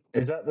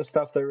 Is that the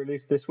stuff they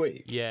released this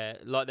week? Yeah,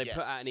 like they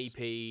put out an EP,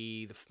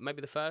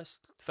 maybe the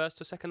first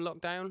or second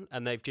lockdown,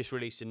 and they've just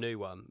released a new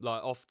one.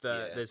 Like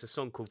there's a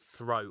song called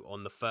 "Throat"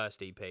 on the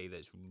first EP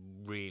that's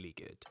really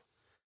good.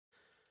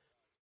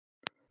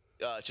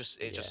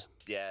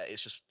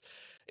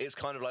 It's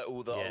kind of like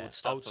all the old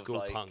stuff, old school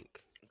of like,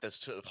 punk. There's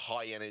sort of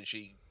high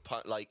energy,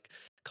 like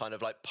kind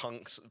of like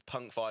punk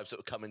vibes that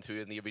were coming through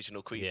in the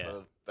original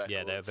Creeper records.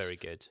 Yeah, they're very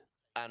good.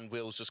 And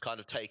Will's just kind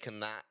of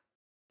taken that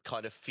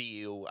kind of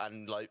feel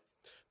and like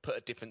put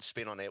a different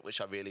spin on it, which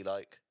I really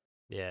like.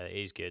 Yeah, it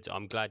is good.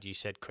 I'm glad you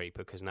said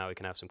Creeper because now we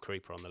can have some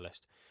Creeper on the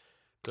list.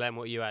 Glenn,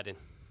 what are you adding?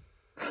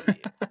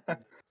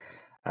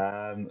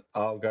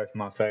 I'll go for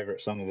my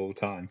favourite song of all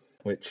time,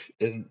 which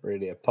isn't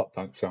really a pop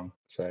punk song,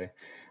 so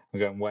I'm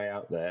going way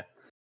out there.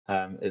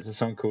 It's a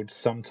song called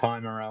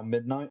 "Sometime Around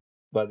Midnight"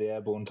 by the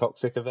Airborne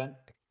Toxic Event,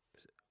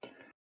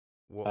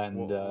 and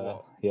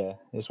What? yeah,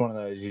 it's one of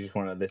those you just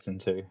want to listen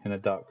to in a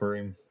dark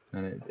room,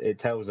 and it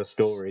tells a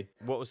story.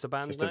 What was the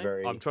band's Just a name?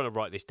 I'm very trying to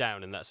write this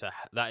down, and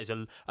that is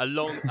a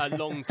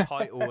long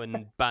title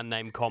and band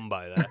name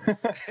combo there.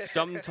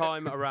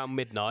 Sometime around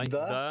midnight.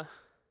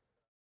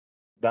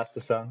 That's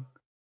the song.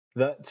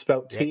 That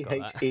spelled Yeah,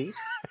 got that. THE.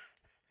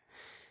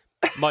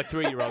 My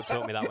 3-year-old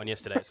taught me that one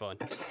yesterday. It's fine.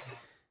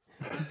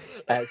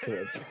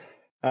 Excellent.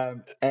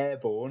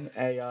 Airborne,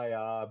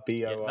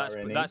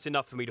 AIRBORNE. That's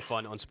enough for me to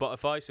find it on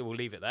Spotify, so we'll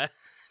leave it there.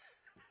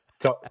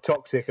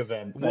 Toxic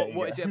Event.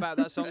 What is it about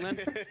that song then?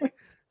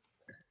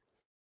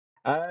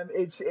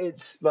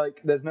 It's like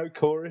there's no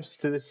chorus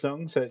to this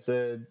song, so it's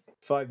a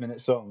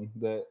 5-minute song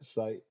that's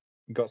like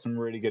got some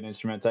really good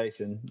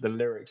instrumentation. The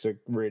lyrics are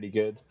really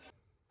good,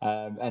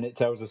 and it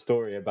tells a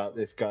story about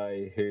this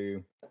guy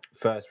who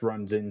first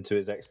runs into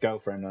his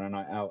ex-girlfriend on a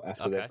night out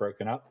after Okay. they've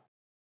broken up,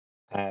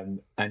 and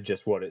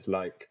just what it's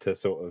like to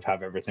sort of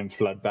have everything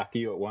flood back at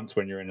you at once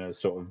when you're in a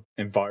sort of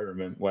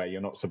environment where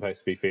you're not supposed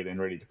to be feeling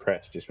really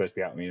depressed. You're supposed to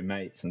be out with your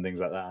mates and things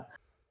like that.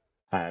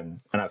 And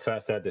I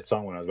first heard this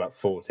song when I was about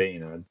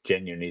 14, and I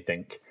genuinely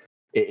think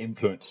it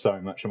influenced so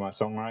much of my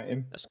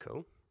songwriting. That's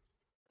cool.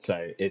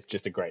 So it's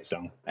just a great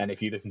song. And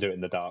if you listen to it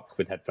in the dark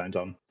with headphones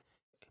on,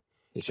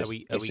 it's just Are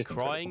we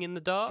crying incredible. in the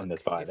dark And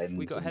there's if violins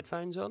we got and-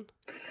 headphones on?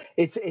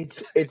 It's a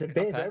bit of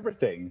Okay.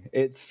 everything.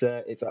 It's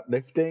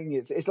uplifting.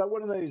 It's like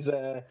one of those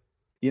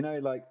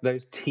like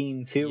those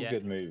teen feel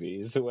good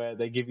movies where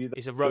they give you the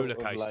It's a sort roller of,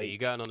 coaster. like, You're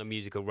going on a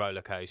musical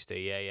roller coaster.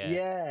 Yeah.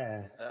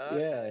 yeah.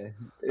 Okay.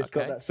 It's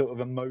got Okay. that sort of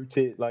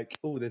emotive, like,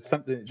 oh, there's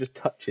something that just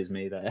touches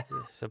me there.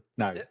 Yeah, so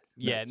No,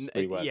 yeah, let's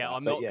reword that,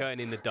 I'm but not yeah. going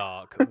in the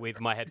dark with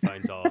my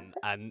headphones on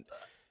and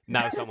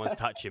now someone's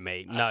touching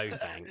me. No,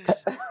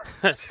 thanks.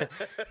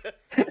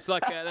 It's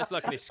like that's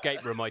like an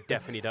escape room I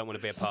definitely don't want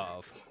to be a part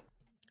of.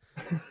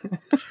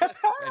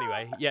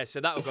 Anyway, yeah,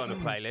 so that'll go on the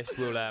playlist.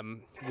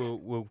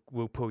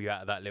 We'll pull you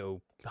out of that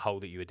little hole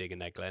that you were digging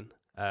there, Glenn.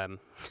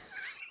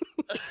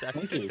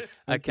 Thank you.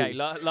 Okay,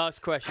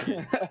 last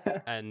question,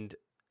 and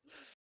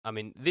I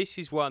mean this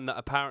is one that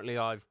apparently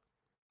I've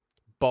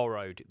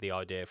borrowed the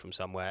idea from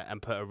somewhere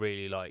and put a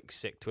really like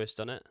sick twist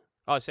on it.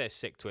 I say a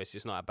sick twist,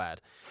 it's not that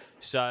bad.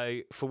 So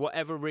for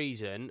whatever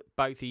reason,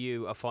 both of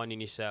you are finding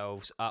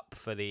yourselves up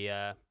for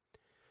the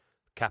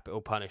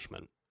capital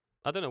punishment.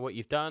 I don't know what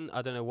you've done,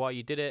 I don't know why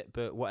you did it,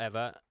 but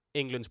whatever.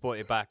 England's brought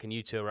it back and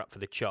you two are up for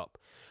the chop.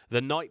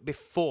 The night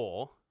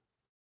before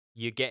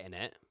you're getting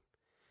it,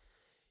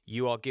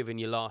 you are given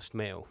your last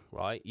meal,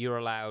 right? You're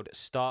allowed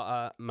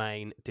starter,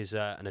 main,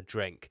 dessert, and a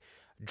drink.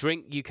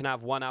 Drink, you can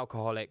have one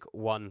alcoholic,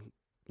 one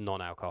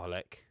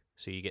non-alcoholic.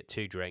 So you get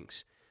 2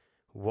 drinks.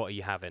 What are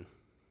you having?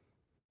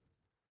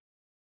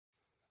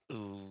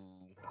 Ooh,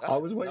 I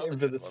was waiting another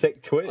for the good one.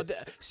 sick twist.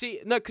 See,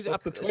 no, because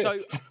What's the so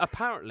twist?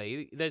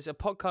 apparently there's a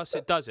podcast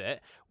that does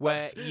it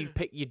where you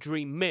pick your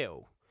dream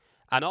meal.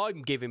 And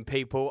I'm giving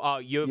people, oh,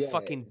 you're Yeah,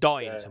 fucking it's,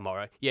 dying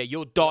tomorrow. Yeah,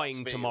 you're dying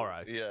meal,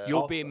 tomorrow. yeah.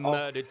 You're Off- being off-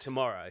 murdered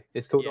tomorrow.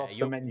 It's called Yeah, Off the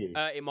you're- Menu.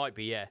 It might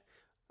be, yeah.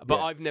 But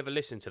Yeah. I've never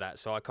listened to that,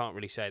 so I can't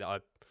really say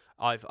that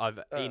I've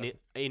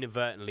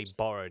inadvertently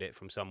borrowed it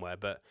from somewhere.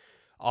 But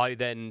I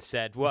then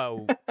said,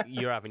 well,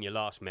 you're having your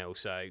last meal,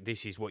 so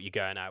this is what you're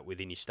going out with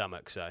in your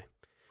stomach. So,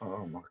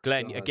 Oh my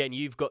Glenn, God. again,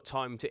 you've got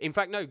time to. In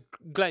fact, no,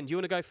 Glenn, do you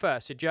want to go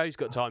first? So Joe's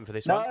got time for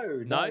this No,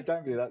 one. no,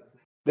 don't do that.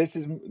 This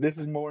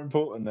is more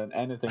important than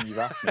anything you've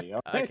asked me.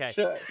 Okay.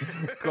 Sure.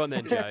 Go on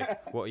then, Joe.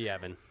 What are you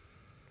having?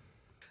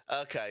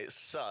 Okay,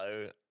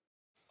 so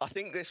I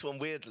think this one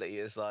weirdly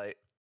is like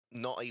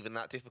not even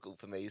that difficult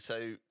for me.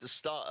 So the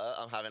starter,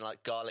 I'm having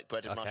like garlic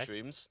bread and Okay.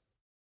 mushrooms.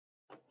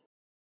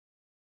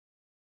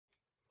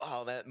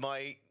 Oh man,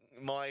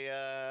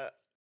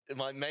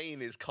 my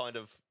main is kind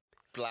of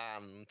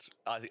bland,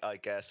 I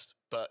guess,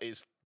 but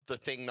is the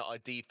thing that I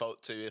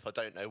default to if I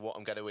don't know what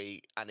I'm going to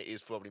eat, and it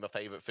is probably my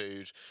favourite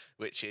food,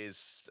 which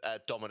is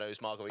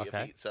Domino's margarita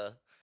Okay. pizza.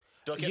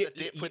 Do I get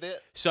the dip with it?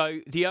 So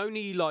the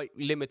only like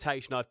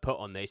limitation I've put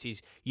on this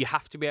is you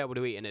have to be able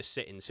to eat in a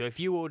sitting. So if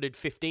you ordered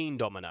 15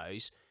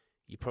 Domino's,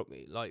 you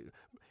probably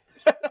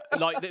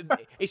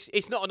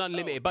it's not an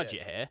unlimited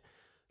budget here.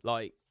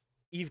 Like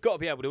you've got to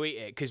be able to eat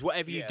it because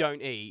whatever you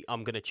don't eat,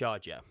 I'm going to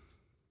charge you.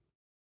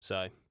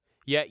 So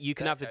yeah, you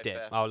can have the dip.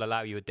 Fair. I'll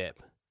allow you a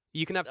dip.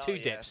 You can have 2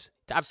 yeah. dips.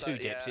 To have So, 2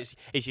 dips, yeah.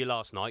 it's your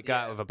last night. Go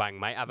out with a bang,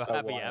 mate. Have a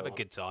wow.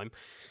 good time.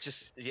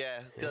 Just going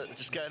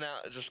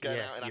out,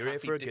 Yeah, in a you're here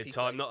happy, for a dippy good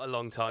time, place. not a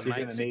long time, You're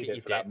mate. gonna So need get your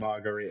it for that dip.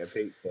 margarita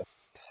pizza.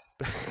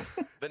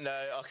 But no,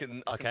 I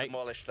can Okay.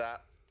 demolish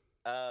that.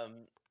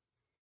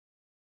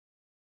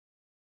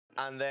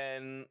 And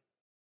then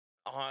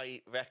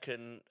I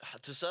reckon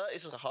dessert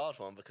is a hard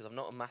one because I'm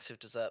not a massive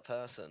dessert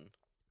person.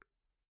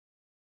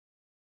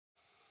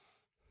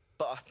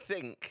 But I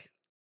think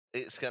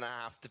it's gonna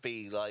have to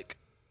be like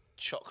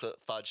chocolate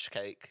fudge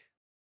cake.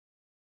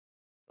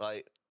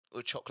 Like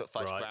or chocolate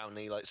fudge Right.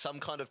 brownie, like some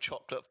kind of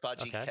chocolate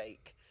fudgy Okay.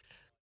 cake,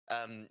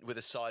 with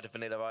a side of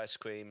vanilla ice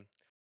cream.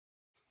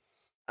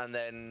 And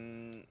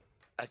then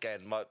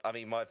again, my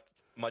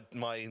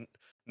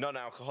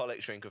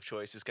non-alcoholic drink of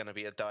choice is going to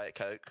be a Diet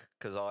Coke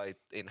because I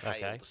inhale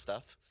Okay. the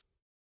stuff.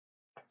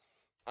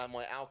 And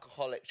my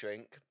alcoholic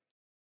drink,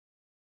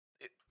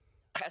 it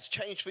has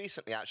changed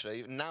recently.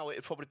 Actually, now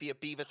it'd probably be a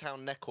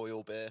Beavertown neck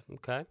oil beer.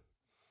 Okay.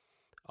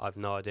 I've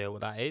no idea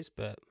what that is,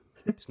 but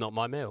it's not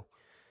my meal.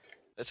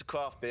 It's a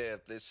craft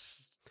beer.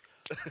 It's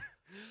good.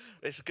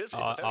 It's a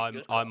very I'm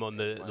good I'm craft on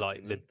beer, the in my like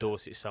the opinion.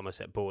 Dorset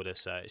Somerset border,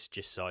 so it's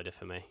just cider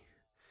for me.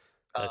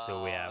 That's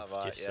all we have,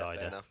 Right, just yeah, Fair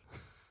cider. enough.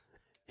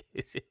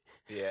 Is it?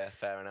 Yeah,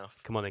 fair enough.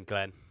 Come on then,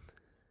 Glenn.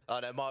 Oh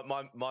no,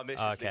 my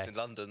missus Okay. lives in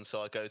London,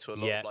 so I go to a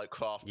lot Yeah, of like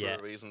craft yeah.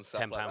 breweries and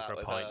stuff £10 like that for a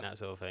with pint, her. that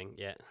sort of thing.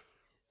 Yeah.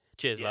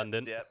 Cheers, Yep,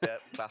 London.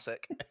 Yep,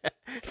 classic.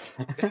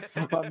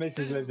 My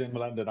missus lives in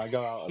London. I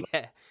go out at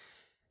Yeah.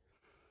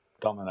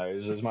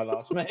 Domino's as my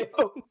last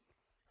meal.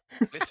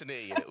 Listen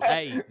here, you little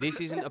Hey, shit. this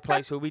isn't a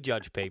place where we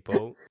judge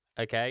people,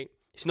 okay?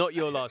 It's not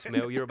your last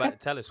meal. You're about to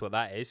tell us what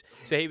that is.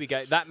 So here we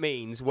go. That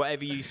means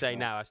whatever you say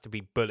now has to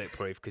be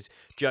bulletproof because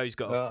Joe's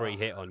got a free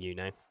hit on you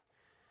now.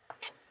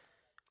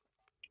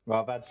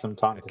 Well, I've had some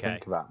time to Okay.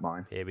 think about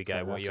mine. Here we go.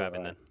 so What are that's you all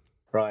having right. then?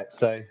 Right,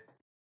 so,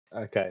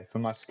 okay, for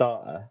my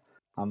starter,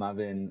 I'm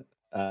having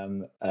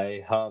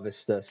a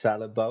Harvester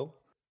salad bowl.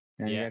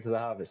 And you Yeah. go to the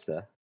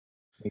Harvester,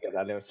 you get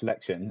that little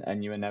selection,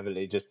 and you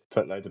inevitably just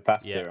put loads of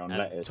pasta Yeah, on and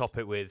lettuce top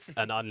it with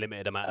an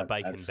unlimited amount of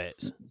bacon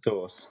bits.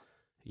 sauce.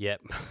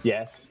 Yep.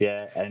 Yes,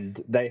 yeah,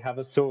 and they have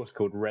a sauce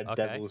called Red Okay.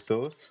 Devil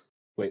sauce,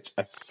 which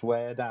I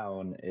swear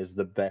down is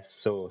the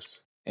best sauce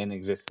in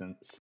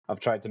existence. I've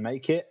tried to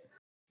make it.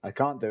 I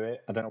can't do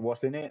it. I don't know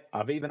what's in it.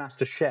 I've even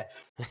asked a chef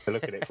to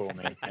look at it for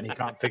me, and he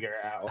can't figure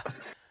it out.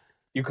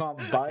 You can't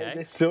buy Okay.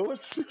 this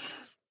sauce.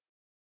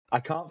 I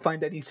can't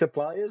find any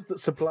suppliers that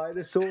supply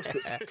this sauce,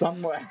 but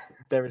somewhere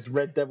there is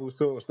Red Devil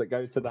sauce that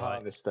goes to the Right.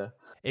 Harvester.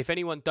 If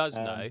anyone does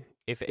know,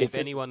 if it's-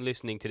 anyone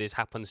listening to this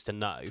happens to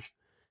know,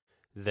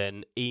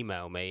 then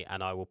email me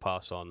and I will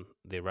pass on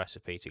the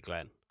recipe to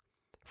Glenn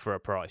for a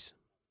price.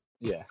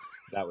 Yeah,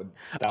 that would.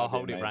 I'll be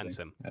hold it amazing.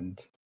 ransom.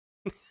 And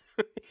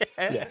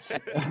yes,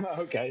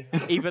 okay.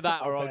 Either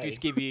that, or I'll pay.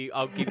 just give you.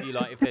 I'll give you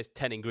like if there's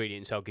 10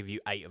 ingredients, I'll give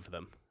you 8 of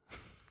them.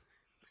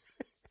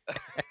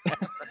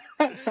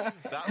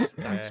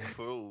 That's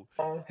cruel.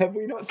 Have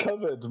we not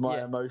covered my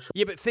Yeah. emotional?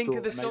 Yeah, but think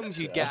of the songs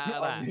you'd get out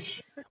of that.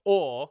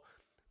 Or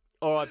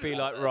I'd be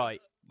like,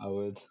 right, I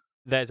would.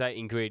 there's 8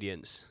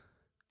 ingredients.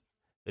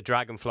 The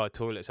dragonfly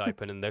toilet's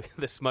open and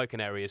the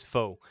smoking area's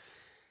full.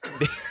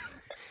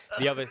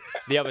 The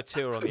other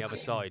 2 are on the other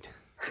side.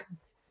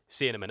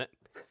 See you in a minute.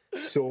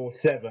 Saw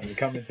 7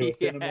 coming to a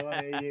cinema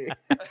Yeah. near you.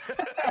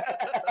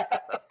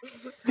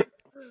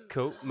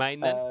 Cool. Main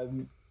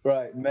then?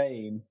 Right,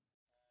 main.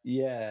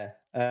 Yeah.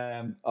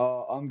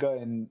 I'm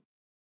going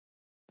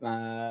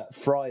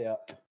fry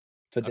up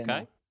for dinner.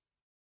 Okay.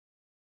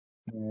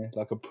 Yeah,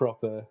 like a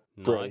proper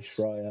British Nice.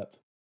 fry up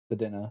for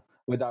dinner.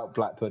 Without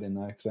black pudding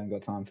though, because I ain't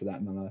got time for that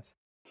in my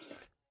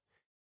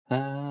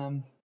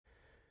life.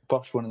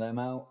 Bosh one of them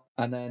out,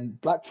 and then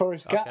Black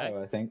Forest Okay.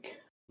 Gatto, I think,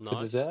 for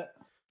Nice. dessert.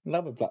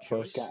 Love a Black Good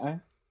Forest choice.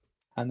 Gatto.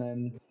 And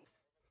then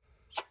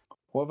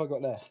what have I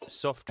got left?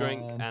 Soft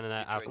drink and an Good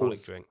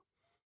alcoholic drinks. drink.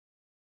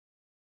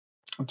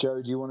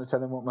 Joe, do you want to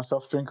tell him what my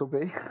soft drink will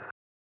be?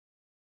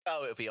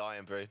 Oh, it'll be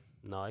Iron Brew.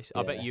 Nice.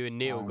 I bet Yeah, you and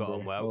Neil Iron got on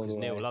Brew, well all because the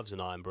Neil way. loves an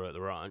iron brew at the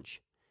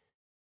ranch.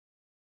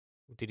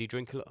 Did he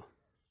drink a lot?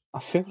 I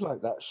feel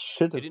like that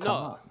should have Did it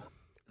come not?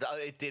 up.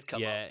 It did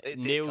come Yeah, up. It did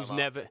Neil's come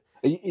never. Up.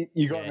 You got to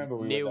Yeah, remember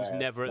we Neil's were there,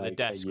 never at the like, a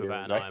desk year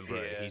without an ago. iron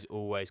brew. Yeah. He's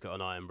always got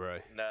an iron brew.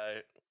 No,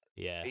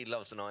 Yeah. he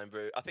loves an Iron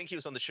Brew. I think he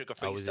was on the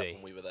sugar-free Oh, was stuff he?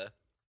 when we were there.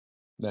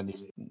 Then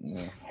he's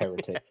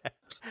heretic.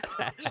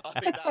 I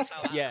think that's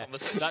how that Yeah,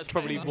 conversation that's came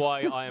probably up.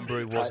 why iron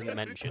brew wasn't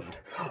mentioned.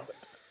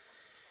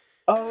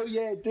 Oh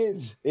yeah, it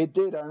did. It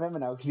did. I remember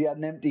now because he had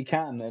an empty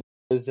can and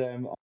it was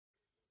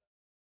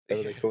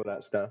whatever they call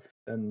that stuff,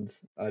 and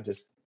I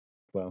just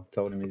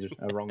told him he's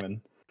a wrong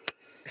un.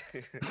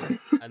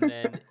 And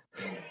then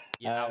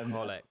your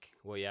alcoholic.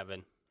 What are you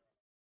having?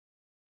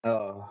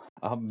 Oh,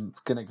 I'm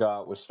gonna go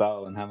out with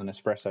style and have an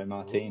espresso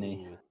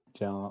martini. Ooh,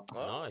 Do you know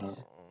what? nice.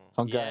 If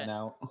I'm Yeah. going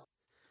out,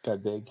 go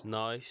big.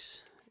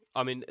 Nice.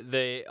 I mean,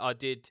 I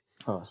did.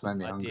 Oh, it's made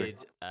me hungry.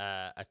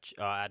 I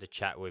had a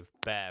chat with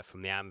Bear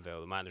from the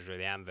Anvil, the manager of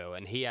the Anvil,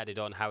 and he added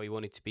on how he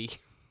wanted to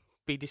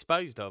be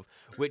disposed of,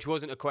 which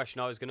wasn't a question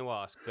I was going to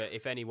ask. But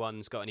if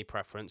anyone's got any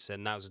preference,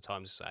 then now's the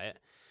time to say it.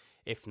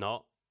 If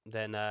not,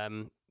 then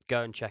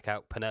go and check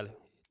out Penelope.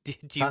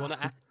 Do you want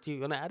to add? Do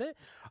you want to add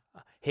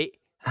it?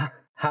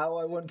 How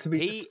I want to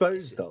be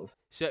disposed of.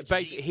 So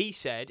basically, he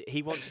said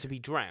he wants to be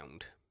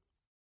drowned.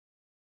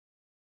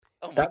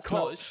 Oh my That's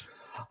god! not-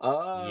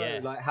 Oh, Yeah.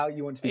 like how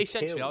you want to be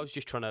Essentially, killed. I was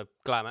just trying to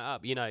glam it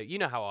up. You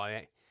know how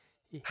I.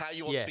 How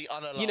you want to be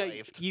unalived?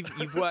 You know,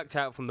 you've worked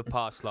out from the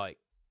past, like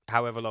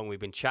however long we've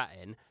been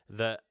chatting,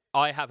 that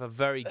I have a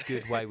very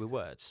good way with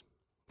words.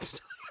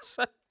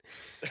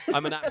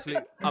 I'm an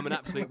absolute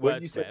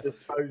When you said wordsmith.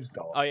 disposed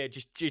of, Oh yeah,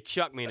 just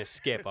chuck me in a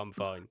skip. I'm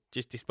fine.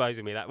 Just dispose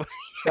of me that way.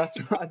 that's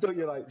I thought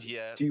you're like,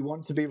 Yeah. do you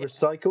want to be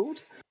recycled?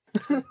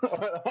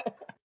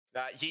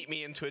 Yeet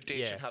me into a ditch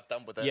Yeah. and have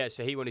done with it. Yeah,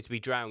 so he wanted to be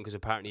drowned because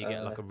apparently you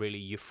get like a really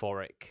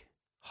euphoric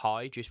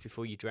high just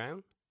before you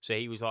drown. So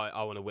he was like,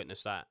 I want to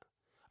witness that.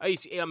 I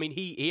mean,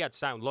 he had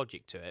sound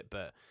logic to it,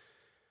 but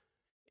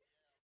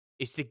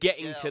it's the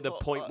getting Yeah, to the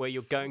point where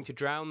you're going to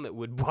drown that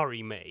would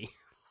worry me.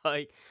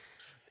 Like,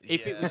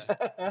 if it was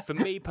for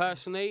me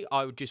personally,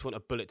 I would just want a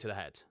bullet to the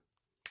head.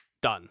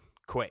 Done.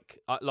 Quick.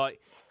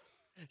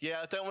 Yeah,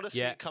 I don't want to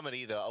see it coming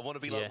either. I want to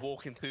be like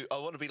walking through. I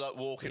want to be like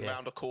walking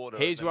around a corner.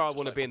 Here's where I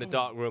want to be in the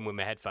dark room with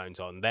my headphones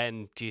on.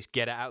 Then just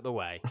get it out of the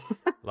way.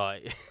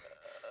 Like.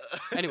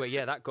 Anyway,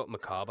 yeah, that got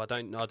macabre. I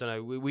don't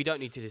know. We don't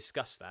need to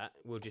discuss that.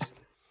 We'll just.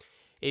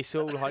 It's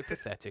all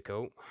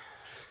hypothetical.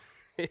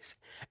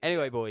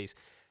 Anyway, boys,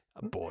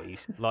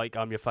 like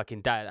I'm your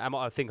fucking dad.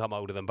 I think I'm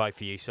older than both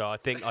of you, so I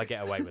think I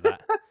get away with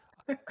that.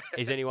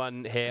 Is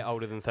anyone here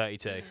older than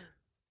 32?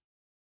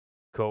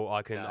 Cool.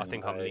 I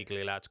think I'm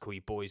legally allowed to call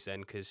you boys then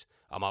because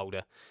I'm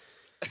older.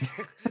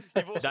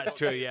 That's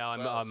true. Yeah,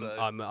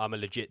 I'm a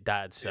legit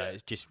dad, so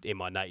it's just in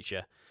my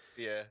nature.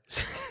 Yeah.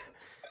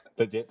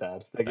 Legit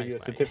dad. They give you a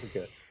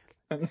certificate.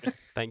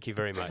 Thank you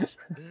very much.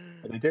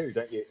 They do,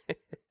 don't you?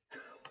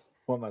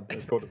 One man,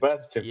 it's called a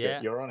birth certificate.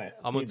 Yeah, you're on it.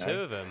 I'm on two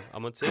of them.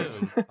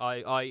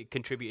 I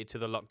contributed to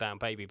the lockdown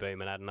baby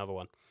boom and had another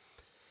one.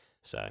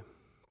 So.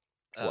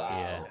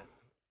 Wow.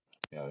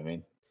 You know what I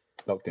mean?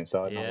 Locked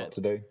inside, not a lot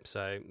to do.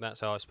 So that's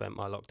how I spent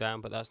my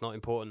lockdown, but that's not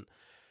important.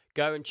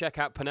 Go and check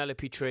out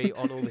Penelope Tree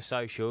on all the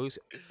socials.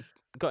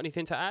 Got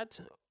anything to add?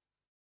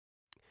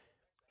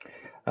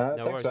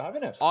 Thanks for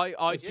having us.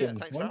 I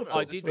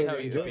did tell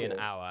you it would be an enjoyable.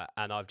 hour,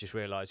 and I've just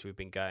realised we've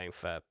been going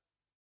for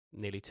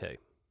nearly 2.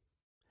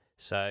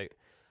 So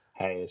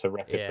hey, it's a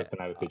record for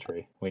Penelope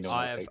Tree. We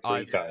normally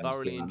I've take 3 turns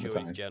thoroughly the amount of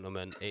enjoyed it, time.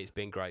 gentlemen. It's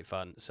been great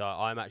fun. So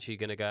I'm actually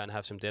going to go and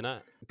have some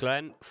dinner.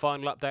 Glenn,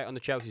 final update on the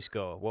Chelsea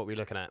score. What are we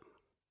looking at?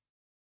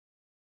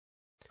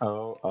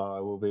 Oh,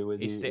 I will be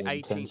with It's you the in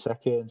 10 18th.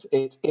 seconds.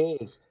 It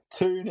is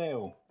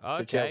 2-0 Okay,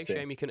 to Chelsea.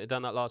 shame you couldn't have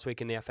done that last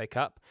week in the FA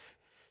Cup.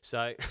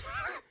 So,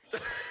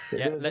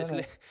 It is,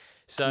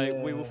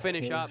 we will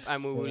finish up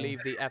and we will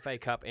leave the FA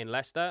Cup in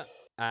Leicester.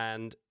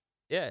 And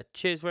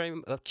cheers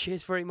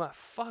very much.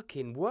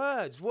 Fucking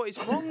words. What is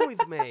wrong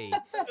with me?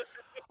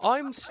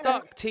 I'm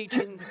stuck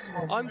teaching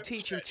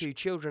 2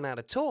 children how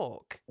to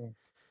talk.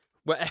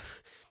 Well,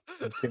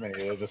 too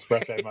many of those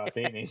espresso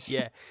martinis.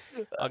 yeah,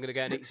 I'm going to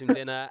go and eat some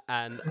dinner,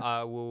 and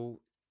I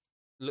will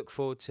look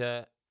forward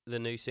to the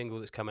new single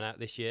that's coming out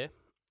this year.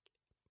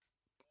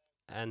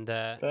 And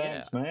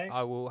Thanks, mate.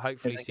 I will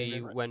hopefully Thank see you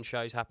you very much. when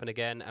shows happen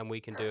again, and we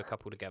can do a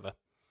couple together.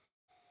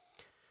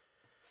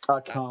 I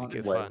can't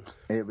good wait. fun.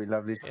 It'll be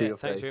lovely to see your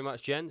Thanks face. very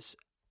much, gents.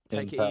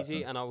 Take it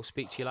easy, and I will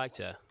speak to you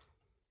later.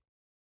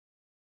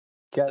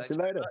 Catch you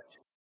later.